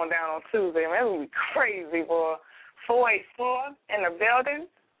what's going down on Tuesday. Man, it's going to be crazy, boy. 484 in the building.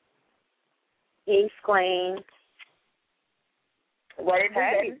 East Queen. What is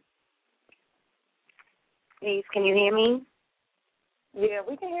it? Peace, can you hear me? Yeah,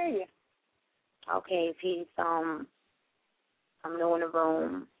 we can hear you. Okay, peace. I'm new in the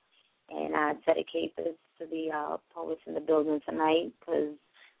room, and I dedicate this to the poets in the building tonight because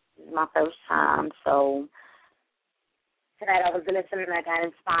this is my first time. So tonight I was listening and I got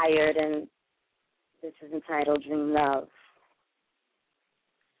inspired, and this is entitled Dream Love.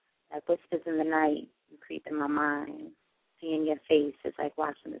 Like whispers in the night, you creep in my mind. Seeing your face is like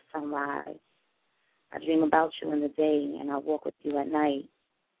watching the sunrise. I dream about you in the day, and I walk with you at night.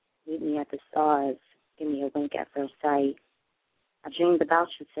 Meet me at the stars. Give me a wink at first sight. I dreamed about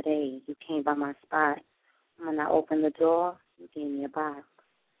you today. You came by my spot. When I opened the door, you gave me a box.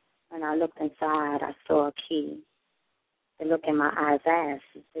 When I looked inside, I saw a key. The look in my eyes asked,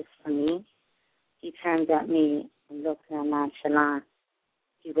 is this for me? He turned at me and looked real nonchalant.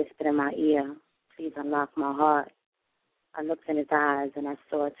 He whispered in my ear, please unlock my heart. I looked in his eyes and I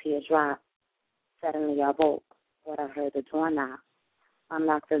saw a tear drop. Suddenly I woke, but I heard the door knock.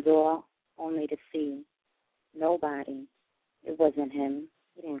 Unlocked the door, only to see nobody. It wasn't him.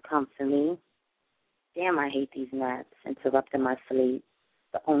 He didn't come for me. Damn, I hate these naps, interrupting my sleep.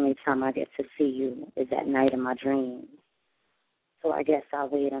 The only time I get to see you is at night in my dreams. So I guess I'll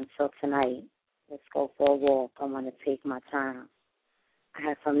wait until tonight. Let's go for a walk. I want to take my time. I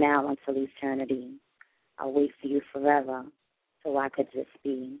have from now until eternity. I'll wait for you forever so I could just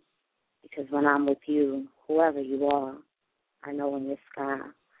be. Because when I'm with you, whoever you are, I know in your sky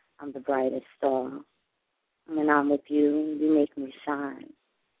I'm the brightest star. When I'm with you, you make me shine.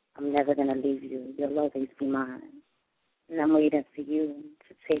 I'm never going to leave you. You'll always be mine. And I'm waiting for you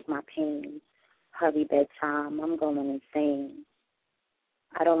to take my pain. Hurry bedtime, I'm going insane.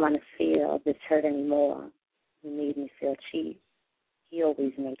 I don't want to feel this hurt anymore. You made me feel cheap. He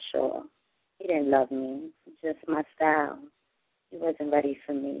always made sure. He didn't love me, just my style. He wasn't ready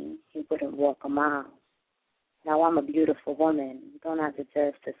for me. He wouldn't walk a mile. Now I'm a beautiful woman. Don't I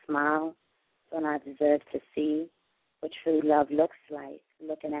deserve to smile? Don't I deserve to see what true love looks like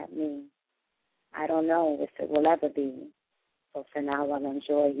looking at me? I don't know if it will ever be. So for now I'll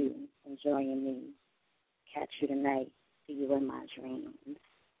enjoy you, enjoying me. Catch you tonight, see you in my dreams.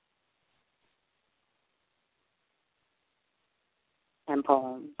 And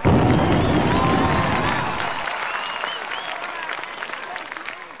poems.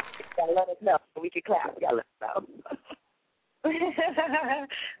 Let us know. We can clap. Y'all let us know.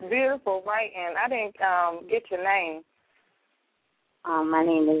 Beautiful, right? And I didn't get your name. My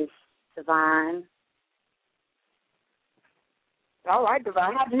name is Devon. All right,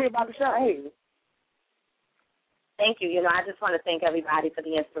 Devon. How'd you hear about the show? Hey. Thank you. You know, I just want to thank everybody for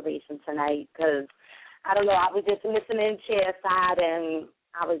the inspiration tonight because, I don't know, I was just listening chairside and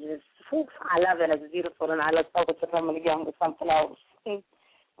I was just, I love it. It's beautiful, and I look forward to coming again with something else.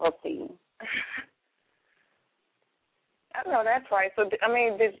 We'll see. I know that's right. So,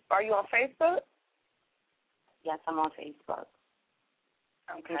 are you on Facebook? Yes, I'm on Facebook.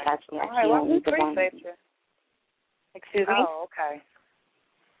 Okay. Catch me. All right, well, we appreciate you. Excuse me? Oh, okay.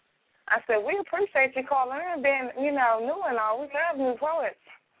 I said, we appreciate you calling in, being, new and all. We love new poets.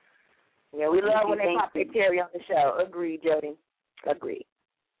 Yeah, we love when they pop their cherry on the show. Agreed, Jody. Agreed.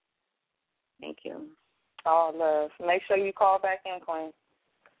 Thank you. All love. Make sure you call back in, Queen.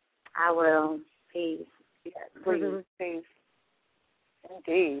 I will. Peace. Yes, please. Peace.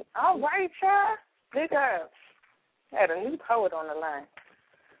 Indeed. All right, child. Big ups. Had a new poet on the line.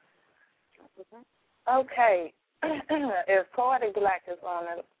 Okay. If Poetic Black is on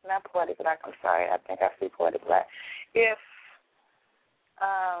it, not Poetic Black, I'm sorry. I think I see Poetic Black. If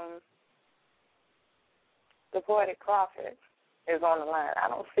the Poetic Prophet is on the line. I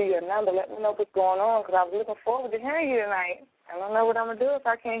don't see your number. Let me know what's going on because I was looking forward to hearing you tonight. I don't know what I'm going to do if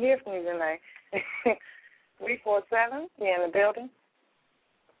I can't hear from you tonight. 347, you're in the building.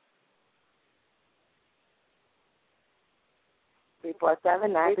 Three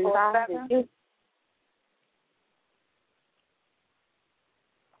 347.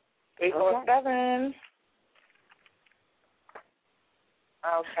 347.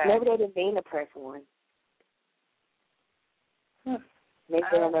 Okay. Maybe they didn't mean to press one. Maybe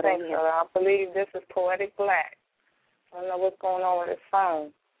I don't think so. I believe this is Poetic Black. I don't know what's going on with his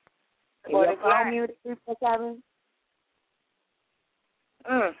phone. Poetic Black. Is your phone muted, 347?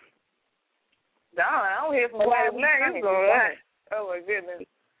 No, I don't hear from Poetic Black. It's going right. Oh, my goodness.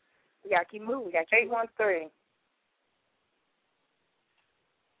 We got to keep moving. We got to keep 813.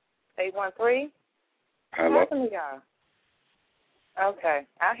 813? Hello. What happened to y'all? Okay,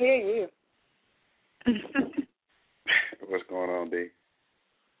 I hear you. What's going on, D?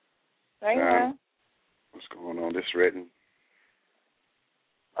 Hey, man. What's going on? This written?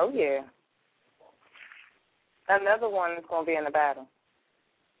 Oh, yeah. Another one that's going to be in the battle.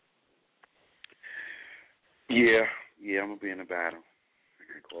 Yeah, I'm going to be in the battle.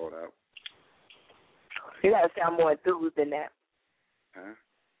 I get called out. You got to sound more enthused than that. Huh?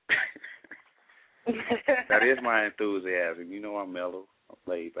 That is my enthusiasm. You know I'm mellow. I'm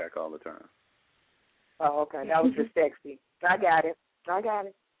laid back all the time. Oh, okay. That was just sexy. I got it.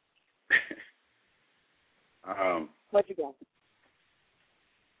 What you got?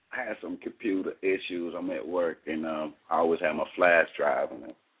 I had some computer issues. I'm at work, and I always have my flash drive,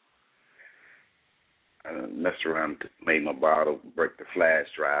 and I messed around, made my bottle, break the flash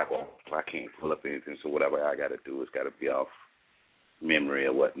drive off. I can't pull up anything, so whatever I got to do is got to be off memory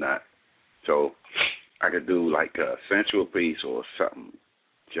or whatnot. So I could do like a sensual piece or something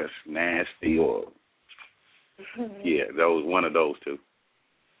just nasty or, one of those two.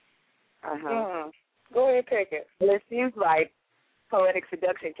 Go ahead, pick it. Well, it seems like Poetic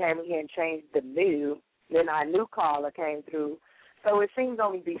Seduction came in here and changed the mood. Then our new caller came through. So it seems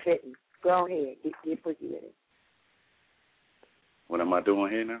only befitting. Go ahead. Get put you in it. What am I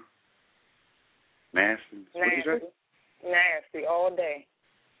doing here now? Nasty? What you say? Nasty all day.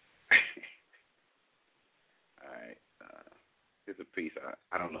 All right. It's a piece.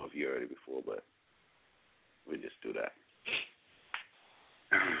 I don't know if you heard it before, but we'll just do that.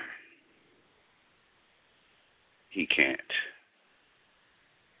 He can't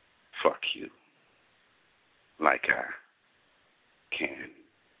fuck you like I can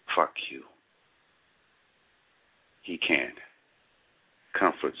fuck you. He can't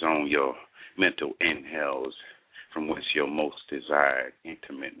comfort zone your mental inhales from which your most desired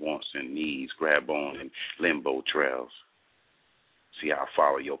intimate wants and needs grab on in limbo trails. See, I'll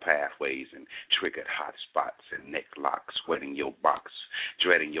follow your pathways and triggered hot spots and neck locks, sweating your box,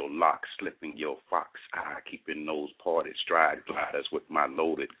 dreading your locks, slipping your fox. I keeping those parted stride gliders with my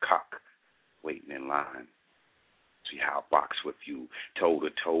loaded cock, waiting in line. See how I box with you, toe to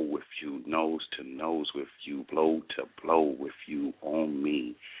toe with you, nose to nose with you, blow to blow with you, on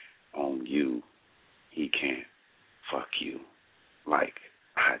me, on you. He can't fuck you like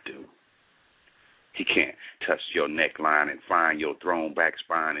I do. He can't touch your neckline and find your thrown back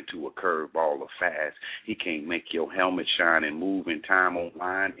spine into a curveball of fast. He can't make your helmet shine and move in time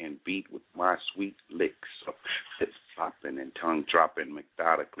online and beat with my sweet licks of flip-flopping and tongue-dropping,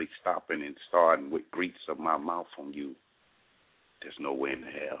 methodically stopping and starting with greets of my mouth on you. There's no way in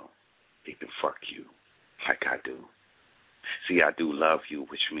hell he can fuck you like I do. See, I do love you,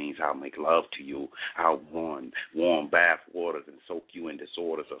 which means I'll make love to you. I'll warm bath waters and soak you in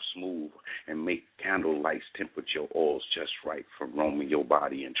disorders of smooth and make candle lights temperature oils just right from roaming your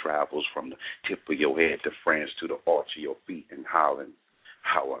body and travels from the tip of your head to France to the arch of your feet and Holland.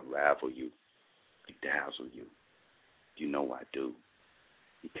 How I unravel you, bedazzle you. You know I do.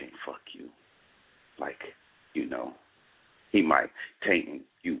 He can't fuck you like, you know. He might taint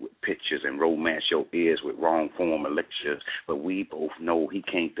you with pictures and romance your ears with wrong form elixirs, but we both know he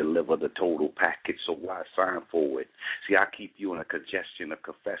can't deliver the total package, so why sign for it? See, I keep you in a congestion of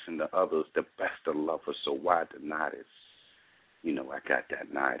confessing to others the best of lovers, so why deny this? You know I got that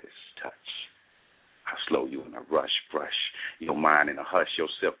nidus touch. I slow you in a rush, brush your mind in a hush, your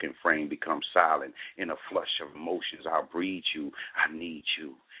silken frame becomes silent. In a flush of emotions, I'll breathe you. I need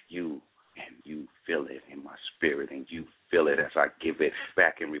you, and you feel it in my spirit, and you feel it as I give it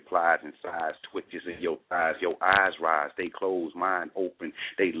back in replies and sighs, twitches in your thighs. Your eyes rise, they close, mine open,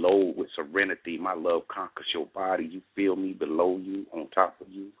 they load with serenity. My love conquers your body. You feel me below you, on top of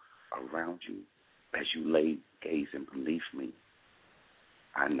you, around you, as you lay gazing beneath me.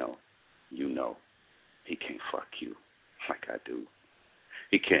 I know, you know, he can't fuck you like I do.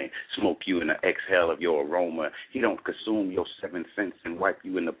 He can't smoke you in the exhale of your aroma. He don't consume your 7 sense and wipe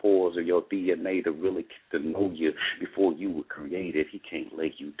you in the pores of your DNA to really get to know you before you were created. He can't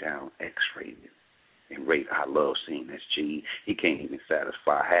lay you down X-rated and rate our love scene as G. He can't even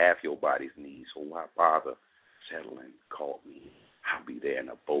satisfy half your body's needs, so why bother settling? Call me. I'll be there in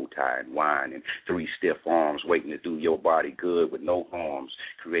a bow tie and wine and 3 stiff arms waiting to do your body good with no harms,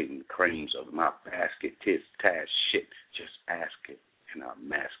 creating the creams of my basket, tis, tash, shit, just ask it. And I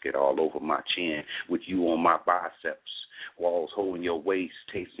mask it all over my chin with you on my biceps, walls holding your waist,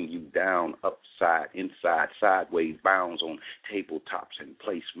 tasting you down, upside, inside, sideways, bounds on tabletops and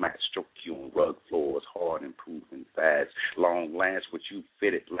placemats, stroke you on rug floors, hard and proving fast, long lance with you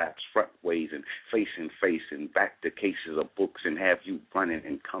fitted laps front ways and back to cases of books and have you running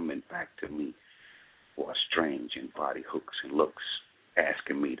and coming back to me for a strange and body hooks and looks,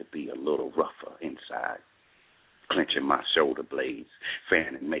 asking me to be a little rougher inside. Clenching my shoulder blades,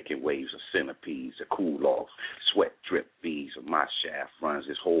 fanning, making waves of centipedes, a cool off, sweat drip beads of my shaft runs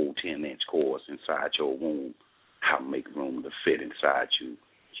this whole 10-inch course inside your womb. I'll make room to fit inside you.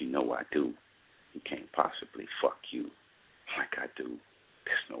 You know I do. You can't possibly fuck you like I do.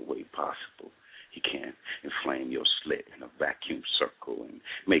 There's no way possible. He can't inflame your slit in a vacuum circle and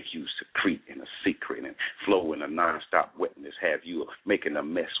make you secrete in a secret and flow in a nonstop wetness, have you making a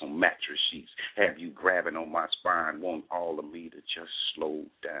mess on mattress sheets, have you grabbing on my spine, want all of me to just slow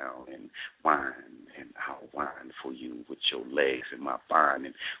down and whine, and I'll whine for you with your legs in my bind,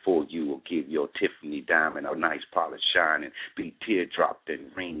 and for you will give your Tiffany diamond a nice polished shine and be teardropped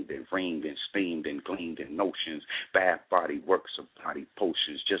and ringed and steamed and gleamed in notions, bath body works of body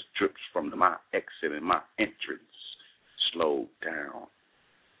potions, just drips from my exit and my entrance. Slow down,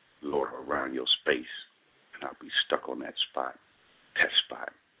 loiter around your space, and I'll be stuck on that spot.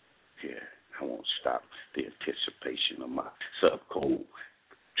 Yeah, I won't stop the anticipation of my subcode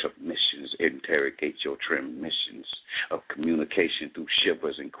submissions, interrogate your transmissions of communication through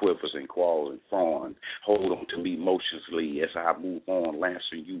shivers and quivers and qualls and fawns. Hold on to me motionlessly as I move on,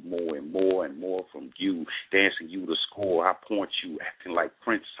 lancing you more and more from you, dancing you to score. I point you, acting like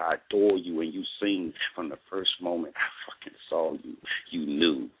Prince. I adore you, and you sing from the first moment I fucking saw you. You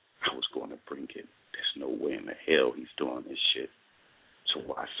knew I was going to bring it. There's no way in the hell he's doing this shit. So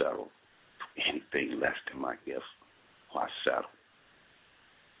why settle for anything less than my gift? Why settle?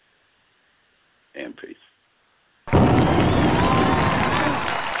 And peace.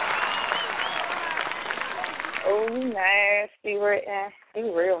 Oh, you nasty,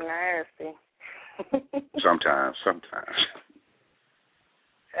 you real nasty. Sometimes.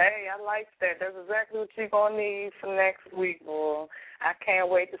 Hey, I like that. That's exactly what you're going to need for next week, boy. I can't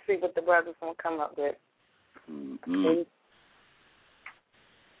wait to see what the brothers going to come up with. Mm-hmm. Indeed.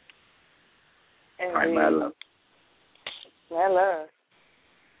 My love. My love.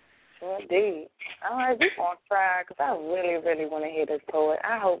 Indeed. All right, we're going to try because I really, really want to hear this poet.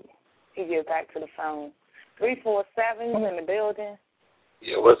 I hope he gets back to the phone. 347, you in the building?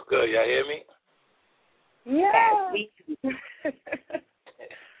 Yeah, what's good? Y'all hear me? Yeah.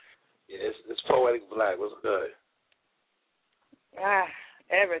 Yeah, it's Poetic Black. What's good?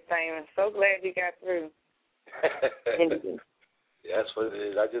 Everything. I'm so glad you got through. Yeah, that's what it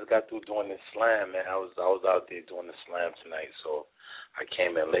is. I just got through doing this slam, man. I was out there doing the slam tonight, so I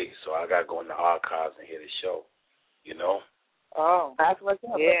came in late, so I got to go in the archives and hear the show, you know? Oh. That's what's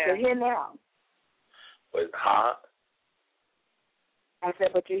up. Yeah. But you're here now. But, huh? I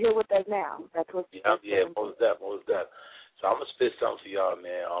said, but you're here with us now. That's what's up. Yeah, most that. So I'm going to spit something for y'all,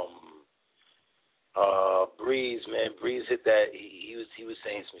 man. Breeze, man. Breeze hit that. He was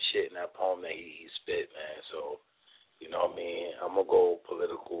saying some shit in that poem that he spit, man. So, you know what I mean? I'm going to go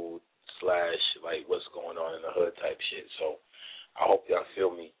political / like what's going on in the hood type shit. So I hope y'all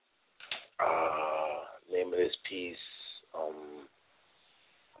feel me. Name of this piece,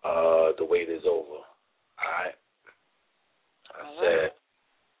 The Wait Is Over. All right? I said,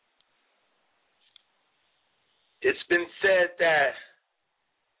 it's been said that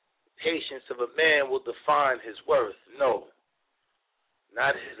patience of a man will define his worth. No,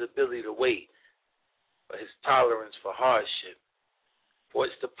 not his ability to wait, but his tolerance for hardship. For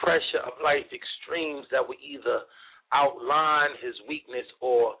it's the pressure of life extremes that will either outline his weakness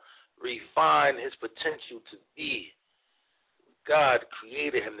or refine his potential to be God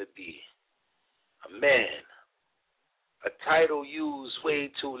created him to be, a man. A title used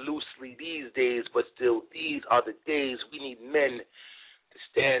way too loosely these days, but still these are the days we need men to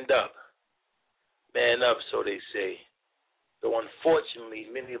stand up. Man up, so they say. Though unfortunately,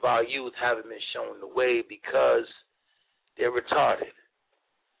 many of our youth haven't been shown the way because they're retarded.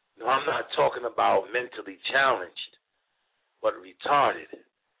 No, I'm not talking about mentally challenged. but retarded.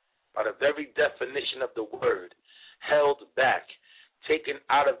 By the very definition of the word, held back, taken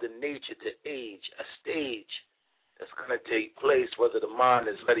out of the nature to age, a stage that's going to take place whether the mind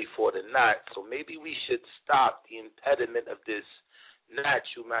is ready for it or not. So maybe we should stop the impediment of this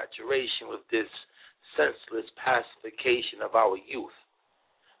natural maturation with this senseless pacification of our youth.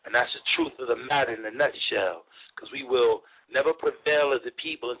 And that's the truth of the matter in a nutshell, because we will never prevail as a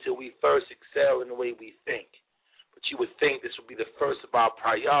people until we first excel in the way we think. But you would think this would be the first of our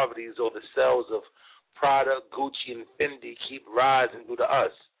priorities, or the sales of Prada, Gucci, and Fendi keep rising due to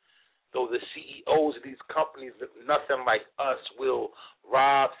us. Though the CEOs of these companies look nothing like us, will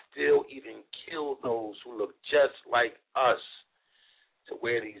rob, steal, even kill those who look just like us to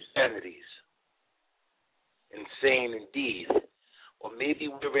wear these vanities. Insane indeed. Or maybe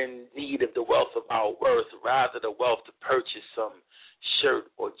we're in need of the wealth of our worth, rather the wealth to purchase some shirt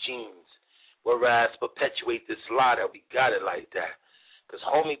or jeans, whereas perpetuate this lie that we got it like that. Because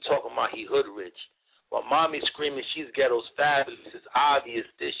homie talking about he hood rich, while mommy screaming she's ghetto's fabulous, it's obvious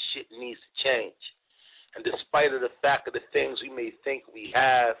this shit needs to change. And despite of the fact of the things we may think we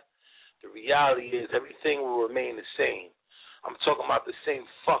have, the reality is everything will remain the same. I'm talking about the same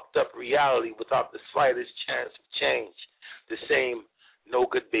fucked up reality without the slightest chance of change. The same no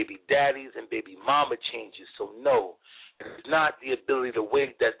good baby daddies and baby mama changes. So no, it's not the ability to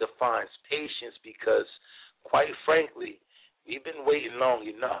wait that defines patience, because quite frankly, we've been waiting long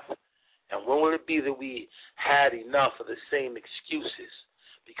enough. And when will it be that we had enough of the same excuses?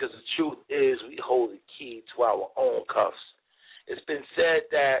 Because the truth is we hold the key to our own cuffs. It's been said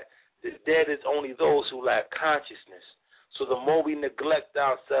that the dead is only those who lack consciousness. So the more we neglect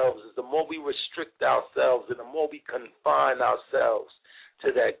ourselves, the more we restrict ourselves, and the more we confine ourselves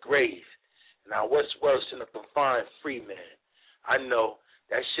to that grave. Now, what's worse than a confined free man? I know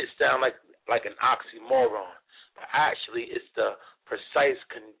that shit sounds like an oxymoron, but actually it's the precise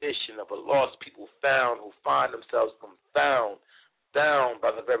condition of a lost people found who find themselves confounded, bound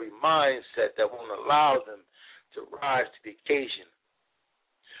by the very mindset that won't allow them to rise to the occasion,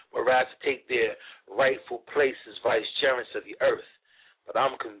 whereas to take their rightful place as vicegerents of the earth. But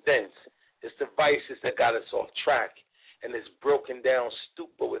I'm convinced it's the vices that got us off track, and this broken down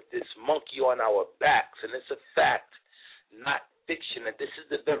stupor with this monkey on our backs. And it's a fact, not fiction, that this is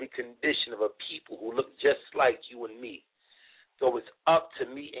the very condition of a people who look just like you and me. Though it's up to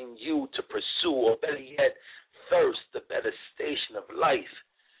me and you to pursue, or better yet, thirst the better station of life,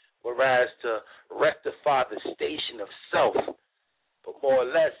 whereas to rectify the station of self. But more or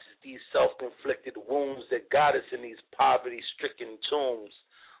less, these self-inflicted wounds that got us in these poverty-stricken tombs,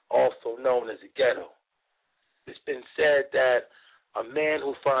 also known as the ghetto. It's been said that a man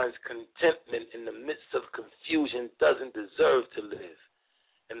who finds contentment in the midst of confusion doesn't deserve to live.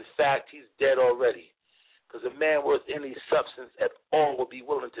 In fact, he's dead already. Because a man worth any substance at all would be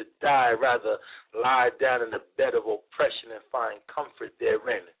willing to die, rather lie down in a bed of oppression and find comfort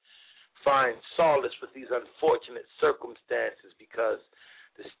therein. Find solace with these unfortunate circumstances, because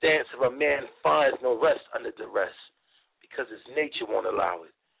the stance of a man finds no rest under duress, because his nature won't allow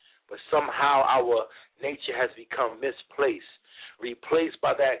it. But somehow our nature has become misplaced, replaced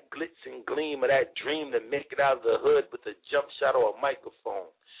by that glitz and gleam of that dream to make it out of the hood with a jump shot or a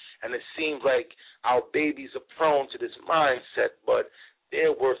microphone. And it seems like our babies are prone to this mindset, but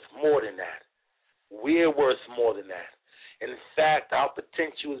they're worth more than that. We're worth more than that. In fact, our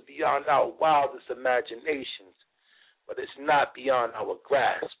potential is beyond our wildest imaginations, but it's not beyond our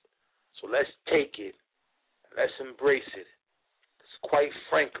grasp. So let's take it and let's embrace it. Because quite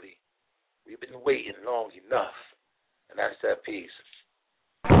frankly, we've been waiting long enough. And that's that piece.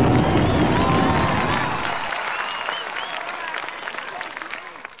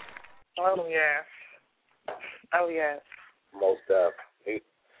 Oh, yes. Oh, yes. Most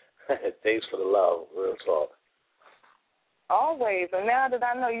thanks for the love. Real talk. Always. And now that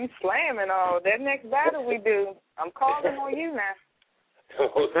I know you slamming all, that next battle we do, I'm calling on you now.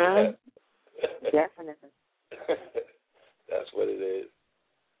 Definitely. That's what it is.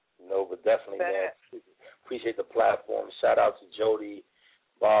 No, but definitely, man. Appreciate the platform. Shout out to Jody,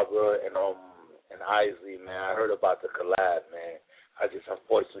 Barbara, and Isley, man. I heard about the collab, man. I just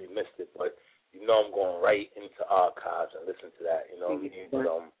unfortunately missed it, but you know I'm going right into archives and listen to that. You know what I mean? But,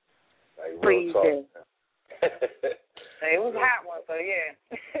 like, real talk. It was a hot one, so yeah.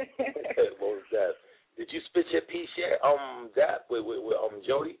 What was that? Did you spit your piece yet? DAP with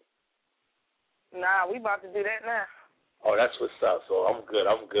Jody? Nah, we about to do that now. Oh, that's what's up. So I'm good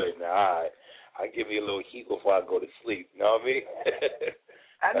now. All right. I give me a little heat before I go to sleep. You know what I mean?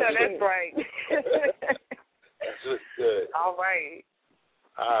 I know that's right. That's what's good. All right.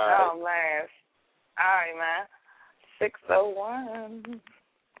 All right. Oh, man. All right, man. 601.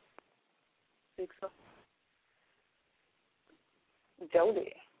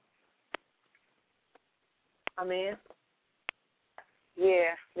 Jody. I'm in.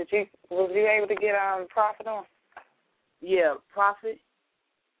 Yeah. Was you able to get Prophet on? Yeah, Prophet.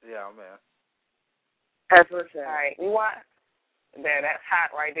 Yeah, I'm in. That's what's up. All right. You want? That's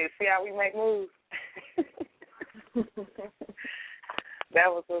hot right there. See how we make moves? That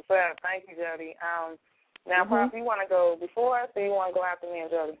was what's up. Thank you, Jody. Now, Prophet, you want to go before us or you want to go after me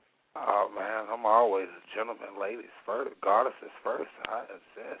and Jody? Oh, man, I'm always a gentleman. Ladies first. Goddesses first. I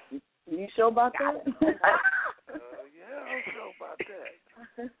insist. You sure about that? Yeah, I'm sure about that.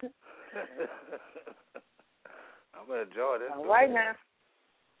 I'm going to enjoy this. All right, now.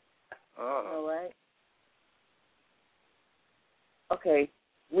 All right. Okay,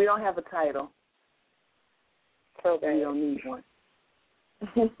 we don't have a title. So we don't need one.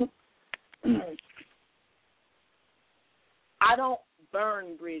 I don't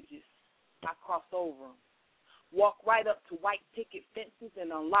burn bridges. I cross over them. Walk right up to white picket fences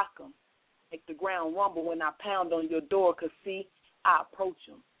and unlock them. Make the ground rumble when I pound on your door, because, see, I approach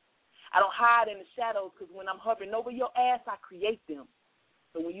them. I don't hide in the shadows, because when I'm hovering over your ass, I create them.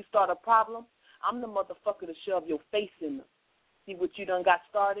 So when you start a problem, I'm the motherfucker to shove your face in them. See what you done got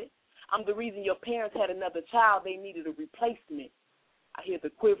started? I'm the reason your parents had another child. They needed a replacement. I hear the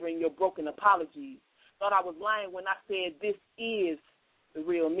quiver in your broken apologies. Thought I was lying when I said this is the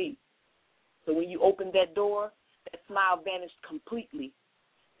real me. So when you opened that door, that smile vanished completely.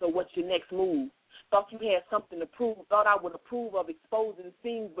 So what's your next move? Thought you had something to prove. Thought I would approve of exposing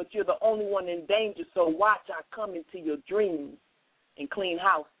scenes, but you're the only one in danger. So watch I come into your dreams and clean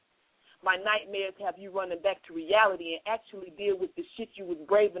house. My nightmares have you running back to reality and actually deal with the shit you was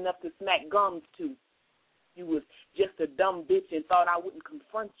brave enough to smack gums to. You was just a dumb bitch and thought I wouldn't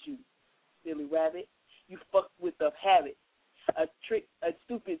confront you, silly rabbit. You fucked with a habit, a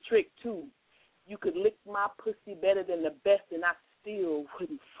stupid trick too. You could lick my pussy better than the best and I still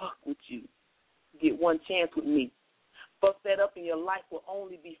wouldn't fuck with you. Get one chance with me. Fuck that up and your life will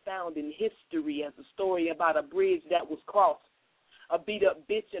only be found in history as a story about a bridge that was crossed, a beat-up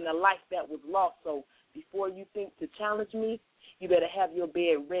bitch and a life that was lost. So before you think to challenge me, you better have your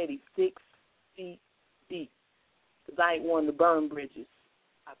bed ready 6 feet deep, because I ain't one to burn bridges.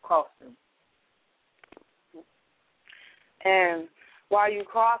 I crossed them. And while you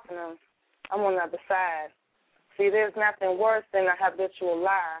crossing them, I'm on the other side. See, there's nothing worse than a habitual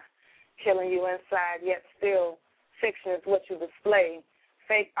lie, killing you inside, yet still fiction is what you display.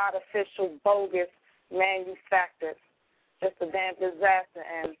 Fake, artificial, bogus, manufactured. Just a damn disaster.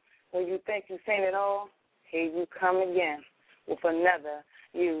 And when you think you've seen it all, here you come again with another.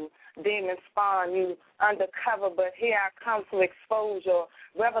 You demon spawn, you undercover, but here I come to expose your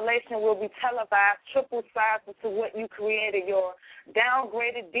revelation will be televised, triple sized into what you created. You're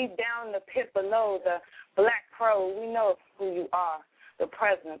downgraded deep down in the pit below. The black crow, we know who you are. The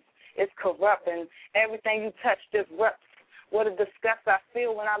presence is corrupt, and everything you touch disrupts. What a disgust I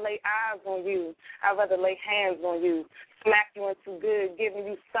feel when I lay eyes on you. I'd rather lay hands on you, smack you into good, giving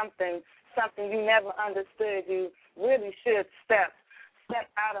you something you never understood. You really should step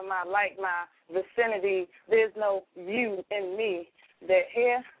out of my light, my vicinity. There's no you in me that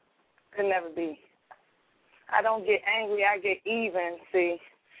here could never be. I don't get angry, I get even, see.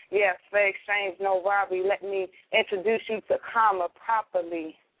 Yes, fair exchange, no robbery. Let me introduce you to karma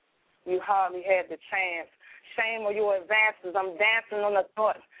properly. You hardly had the chance. Shame on your advances. I'm dancing on the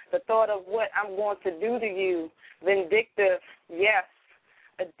thought of what I'm going to do to you. Vindictive, yes.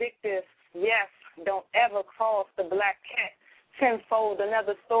 Addictive, yes. Don't ever cross the black cat. Tenfold,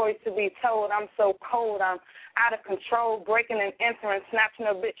 another story to be told. I'm so cold, I'm out of control, breaking and entering, snatching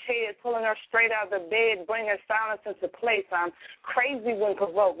a bitch head, pulling her straight out of the bed, bringing silence into place. I'm crazy when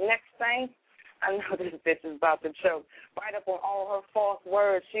provoked. Next thing, I know this bitch is about to choke. Right up on all her false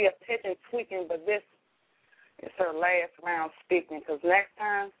words. She a pitching, tweaking, but this is her last round speaking, because next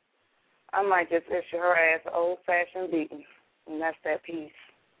time, I might just issue her ass an old-fashioned beating, and that's that piece.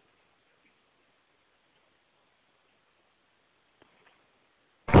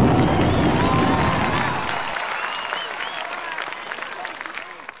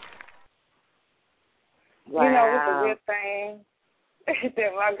 Wow. You know, it's a good thing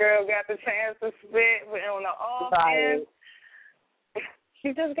that my girl got the chance to spit, but on the off end, she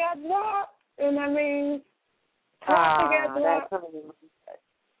just got dropped. And I mean, she got dropped.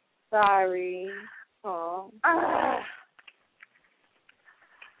 Sorry. Oh.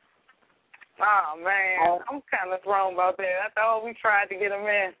 Oh, man. I'm kind of thrown about that. I thought we tried to get him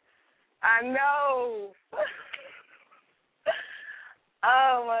in. I know.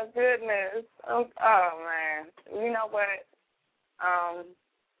 Oh my goodness. Oh man. You know what?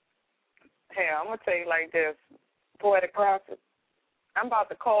 Hell, I'm gonna tell you like this, Poetic Prophet. I'm about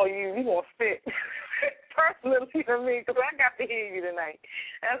to call you. You gonna spit personally to me because I got to hear you tonight.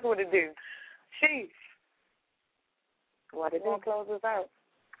 That's what it do. Chief, what it do? Close us out.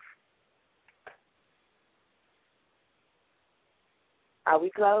 Are we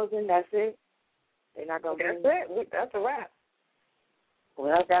closing? That's it. They're not gonna. That's it. That's a wrap.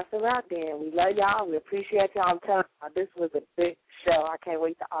 Well, that's a wrap then. We love y'all. We appreciate y'all. I'm telling y'all, this was a big show. I can't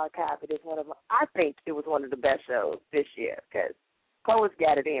wait to archive it. I think it was one of the best shows this year because Poets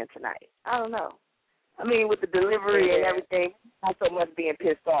got it in tonight. I don't know. I mean, with the delivery and everything, not so much being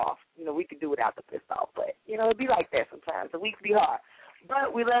pissed off. You know, we could do without the pissed off, but, you know, it'd be like that sometimes. The weeks be hard.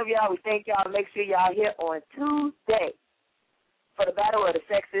 But we love y'all. We thank y'all. Make sure y'all here on Tuesday for the Battle of the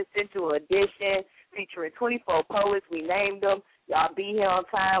Sexes Central Edition featuring 24 poets. We named them. Y'all be here on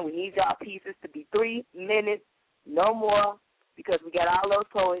time. We need y'all pieces to be 3 minutes, no more, because we got all those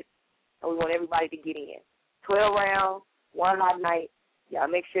poets, and we want everybody to get in. 12 rounds, one hot night. Y'all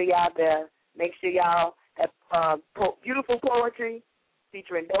make sure y'all there. Make sure y'all have beautiful poetry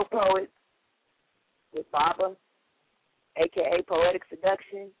featuring dope poets with Barbara, a.k.a. Poetic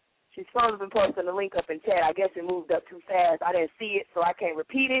Seduction. She's supposed to be posting the link up in chat. I guess it moved up too fast. I didn't see it, so I can't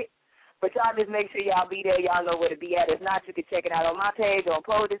repeat it. But y'all just make sure y'all be there. Y'all know where to be at. If not, you can check it out on my page or on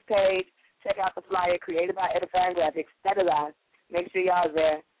Poet's page. Check out the flyer created by Edifying Graphics. That is us. Make sure y'all are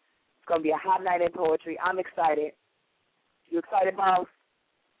there. It's going to be a hot night in poetry. I'm excited. You excited, boss?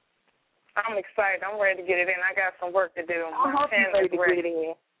 I'm excited. I'm ready to get it in. I got some work to do. I hope you're ready to get it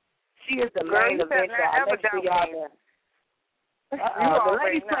in. She is the main event. I'll make sure y'all there. The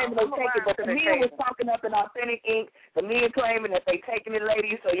ladies claiming they take it, but the men was talking up in Authentic Ink. The men claiming that they taking it,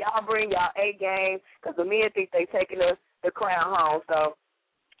 ladies. So y'all bring y'all A game because the men think they taking the crown home. So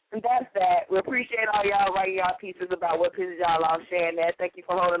that's that. We appreciate all y'all writing y'all pieces about what pisses y'all off, sharing that. Thank you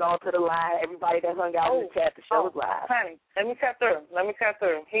for holding on to the line. Everybody that hung out in the chat, the show was live. Honey, let me cut through.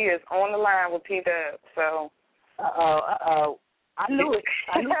 He is on the line with P-Dub. So. I knew it.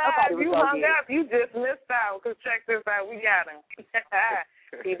 I knew somebody was you going to hung get up. You just missed out. Because check this out. We got him.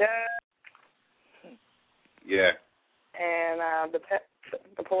 P-Dub. Yeah. And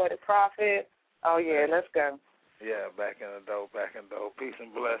the Poetic Prophet. Oh, yeah, let's go. Yeah, back in the dope. Peace and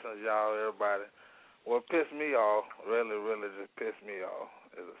blessings, y'all, everybody. What pissed me off, really just pissed me off,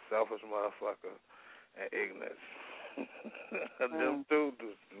 is a selfish motherfucker and ignorance. Them two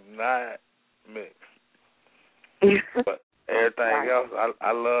do not mix. But everything else,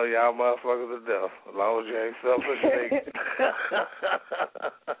 I love y'all motherfuckers to death, as long as you ain't selfish.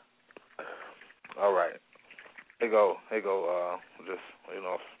 All right. Here go, just,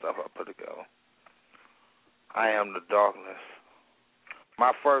 stuff I put together. I am the darkness.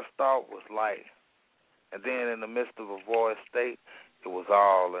 My first thought was light, and then in the midst of a void state, it was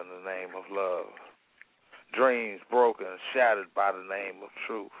all in the name of love. Dreams broken, shattered by the name of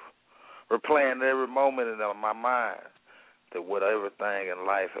truth. Replaying every moment in my mind that what everything in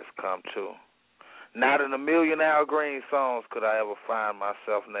life has come to. Not in a million Al Green songs could I ever find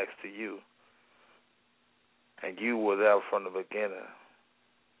myself next to you. And you were there from the beginning.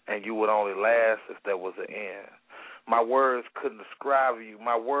 And you would only last if there was an end. My words couldn't describe you.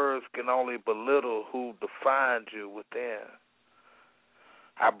 My words can only belittle who defined you within.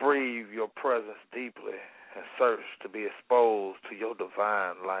 I breathe your presence deeply and search to be exposed to your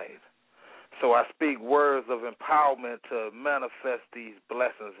divine light. So I speak words of empowerment to manifest these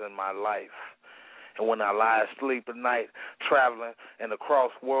blessings in my life. And when I lie asleep at night, traveling in the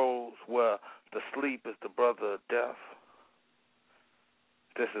crossroads where the sleep is the brother of death,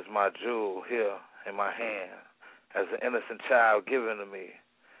 this is my jewel here in my hand. As an innocent child given to me,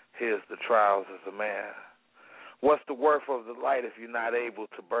 here's the trials as a man. What's the worth of the light if you're not able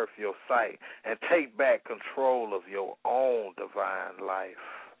to birth your sight and take back control of your own divine life?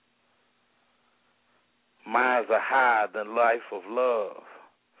 Mine's a higher than life of love,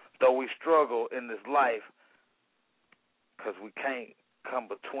 though we struggle in this life because we can't come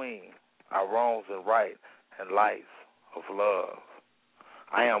between our wrongs and right and life of love.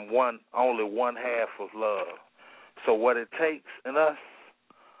 I am only one half of love. So what it takes in us,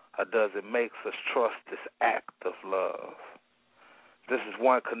 or does it makes us trust this act of love? This is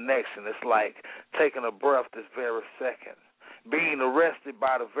one connection. It's like taking a breath this very second, being arrested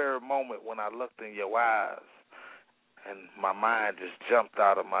by the very moment when I looked in your eyes, and my mind just jumped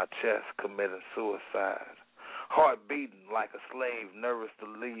out of my chest, committing suicide. Heart beating like a slave, nervous to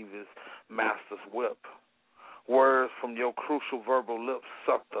leave his master's whip. Words from your crucial verbal lips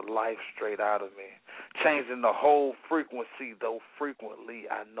sucked the life straight out of me, changing the whole frequency, though frequently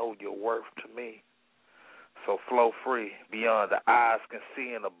I know your worth to me. So flow free, beyond the eyes can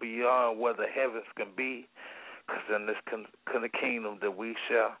see and beyond where the heavens can be. Because in this kingdom that we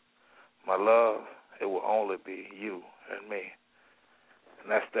share, my love, it will only be you and me.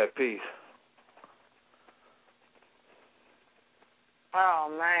 And that's that piece. Oh,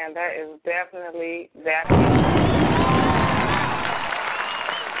 man, that is definitely that.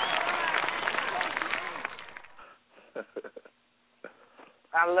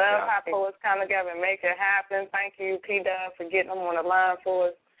 I love how poets come together and make it happen. Thank you, P-Dub, for getting them on the line for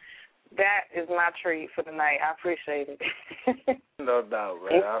us. That is my treat for the night. I appreciate it. No doubt,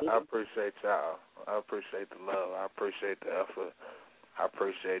 man. I appreciate y'all. I appreciate the love. I appreciate the effort. I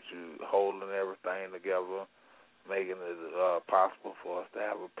appreciate you holding everything together, making it possible for us to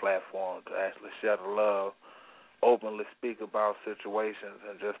have a platform to actually share the love, openly speak about situations,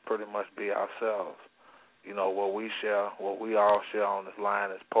 and just pretty much be ourselves. You know, what we all share on this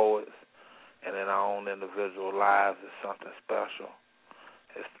line as poets and in our own individual lives is something special.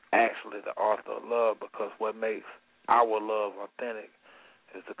 It's actually the author of love, because what makes our love authentic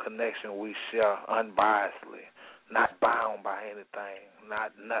is the connection we share unbiasedly, not bound by anything,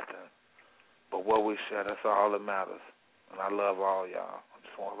 not nothing. But what we share, that's all that matters. And I love all y'all. I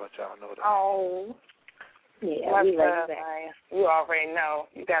just want to let y'all know that. Oh, yeah, we love that. You already know.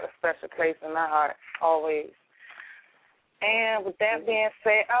 You got a special place in my heart, always. And with that being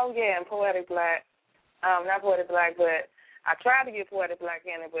said, and Poetic Black, not Poetic Black, but I tried to get Poetic Black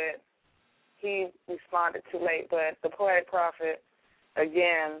in it, but he responded too late. But the Poetic Prophet,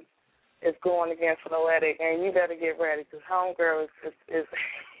 again, is going against Poetic, and you better get ready, because Homegirl is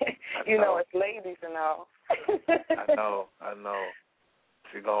you know, it's ladies and all. I know.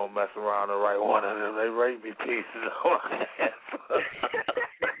 She gonna mess around and write one of them. They rape me pieces on my ass.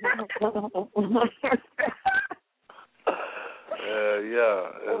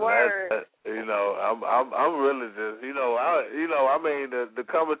 That, you know, I'm really just, I mean, the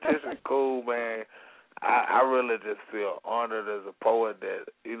competition's cool, man. I really just feel honored as a poet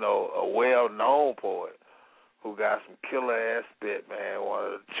that, a well-known poet who got some killer ass spit, man,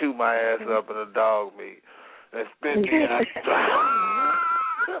 wanted to chew my ass up in a dog meat and spit me out.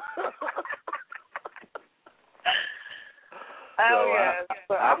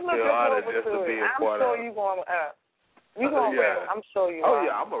 So I'm looking forward to it. I'm sure you're going up. You going to rap. I'm sure you are.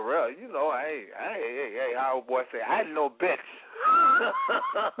 Yeah, I'm a real. Our old boy say, I ain't no bitch.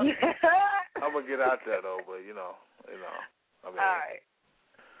 I'm going to get out there, though, but, I mean. All right.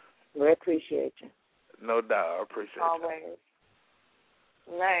 We appreciate you. No doubt. I appreciate you. Always.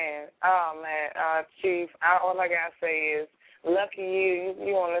 Man. Chief, all I got to say is, lucky you.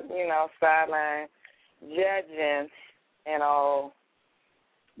 You on the, sideline judging and all.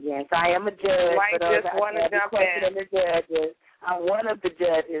 Yes, I am a judge. Might just want to jump in. The judges. I'm one of the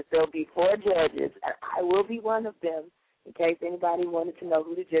judges. There'll be 4 judges. I will be one of them, in case anybody wanted to know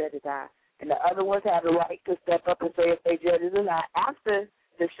who the judges are. And the other ones have the right to step up and say if they judges or not after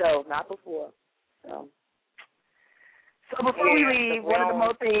the show, not before. So before we leave, one of the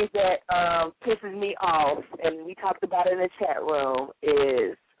more things that pisses me off, and we talked about it in the chat room,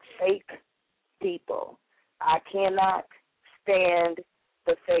 is fake people. I cannot stand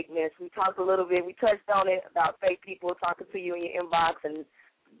the fakeness. We talked a little bit, we touched on it about fake people talking to you in your inbox and,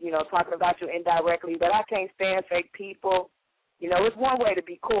 talking about you indirectly, but I can't stand fake people. It's one way to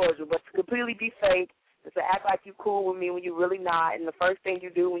be cordial, but to completely be fake is to act like you're cool with me when you're really not, and the first thing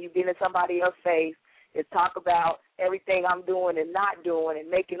you do when you get in somebody else's face is talk about everything I'm doing and not doing and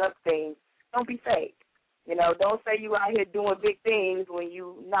making up things. Don't be fake. Don't say you out here doing big things when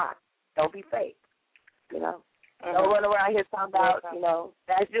you not. Don't be fake. Don't run around here talking about,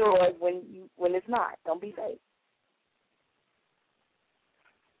 that's yours when it's not. Don't be fake.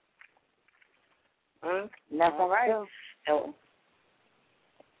 That's all right.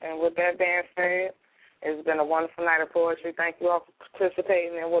 And with that being said, it's been a wonderful night of poetry. Thank you all for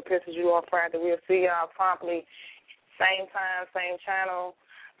participating in What Pisses You Off Friday. We'll see y'all promptly, same time, same channel,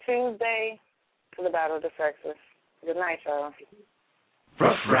 Tuesday for the Battle of the Sexes. Good night, y'all.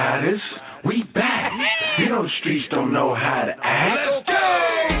 Rough Riders, we back. You know the streets don't know how to act. Let's go!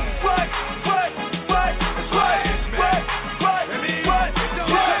 What?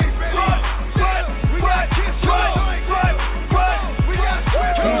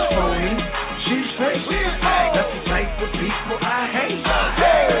 He's phony, she's fake. That's the type of people I hate.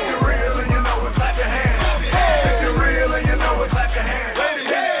 If you're real and you know it, clap your hands. If you're real and you know it, clap your hands.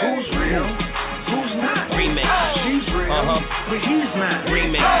 Who's real? Who's not? Remix. She's real, but he's not.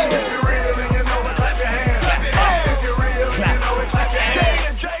 Remix. If you're real and you know it, clap your hands. If you're real and you know it, clap your hands.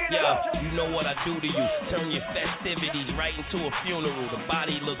 you know what I do to you. Turn your festivities right into a funeral. The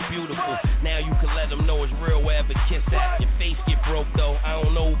body looks beautiful. Now you can let them know it's real wherever kiss at. Your face get broke though, I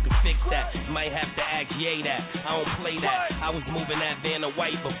don't know who can fix that. You might have to ask Ye that. I don't play that. I was moving that van of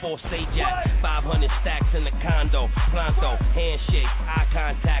white before Say Jack. 500 stacks in the condo. Pronto, handshake, eye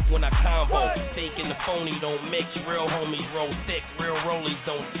contact when I convo. Fake and the phony don't mix. Real homies roll thick. Real rollies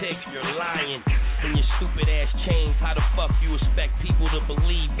don't tick. You're lying. In your stupid ass chains, how the fuck you expect people to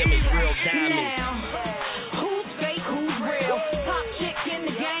believe them is real diamonds? Now, who's fake, who's real? Top chick in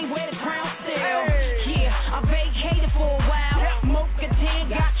the game where the crown still. Yeah, I vacated for a while. Mocha 10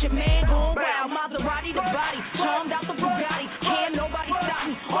 got your man going wild. Maserati the body, charmed out the Bugatti. Can't nobody stop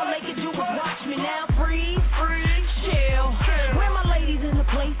me. All they can do is watch me now. Freeze, chill. Where my ladies in the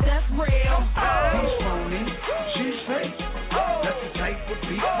place that's real? She's phony, she's fake. That's the type of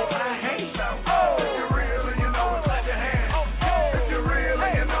people I hate. If you're real and you know it, clap your hands. If you're real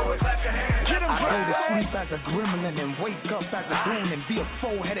and you know it, clap your hands. I go to sleep as a gremlin and wake up as a goon and be a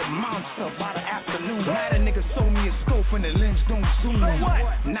four-headed monster by the afternoon. Mad a nigga sold me a scope and the lens don't zoom.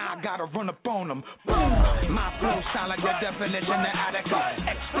 Now I gotta run up on them. Boom! My flow sound like the definition of Attica.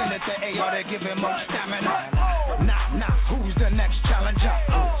 Extended to AR, they give him more stamina. Nah, who's the next challenger?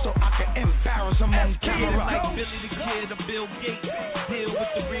 So I can embarrass him on camera. Like Billy the Kid or Bill Gates. Deal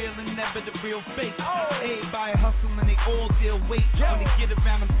with the real and never the real fake. Everybody hustling, they all deal weight. When they get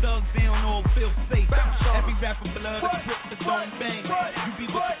around them thugs, they don't all feel safe. Every rapper blood is grip the don't bang. You be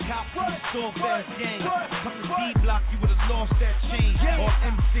with the cops in the soft ass gang. Come to D-Block, you would've lost that chain. Or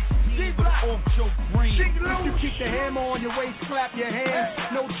M16 with an off-joke brain. If you keep the hammer on your waist, clap your hands.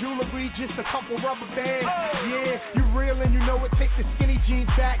 No jewelry, just a couple rubber bands. Yeah, you real and you know it. Take the skinny jeans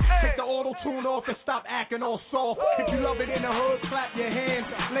back. Take the auto-tune off and stop acting all soft. If you love it in the hood, clap your hands.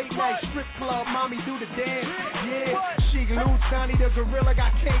 Late night strip club, mommy do the dance. Yeah, she glued Donnie the gorilla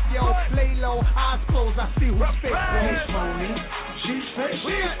got cake, yo. Lay low, eyes closed, I see who's fake. She's phony, she's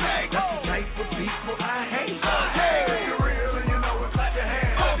fake. That's the type of people I hate. If you're real and you know it, clap your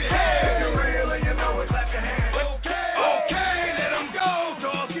hands. If you're real and you know it, clap your hands. Okay, let them go.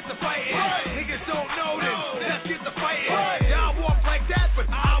 Dogs get the fighting. Niggas don't know this. Let's get the fighting. Y'all walk like that, but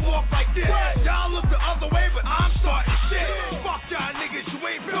I walk like this. Y'all look the other way, but I'm starting shit. Fuck y'all niggas, you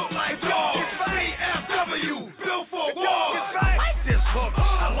ain't built like dogs. BFW, built for war. I like this hook.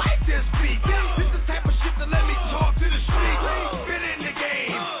 I like this beat. This is the type of shit that let me talk to the street. Been in the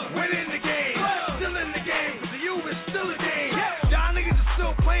game, win in the game, still in the game. The U is still a game. Y'all niggas are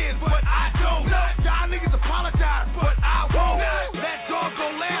still playing, but I don't. Y'all niggas apologize, but I won't. That dog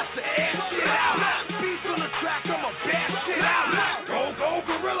gon' last to ass shit out. Beats on the track, I'ma bash shit out. Go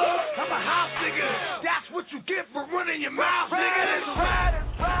gorilla, I'm a house nigga. That's what you get for running your mouth, nigga.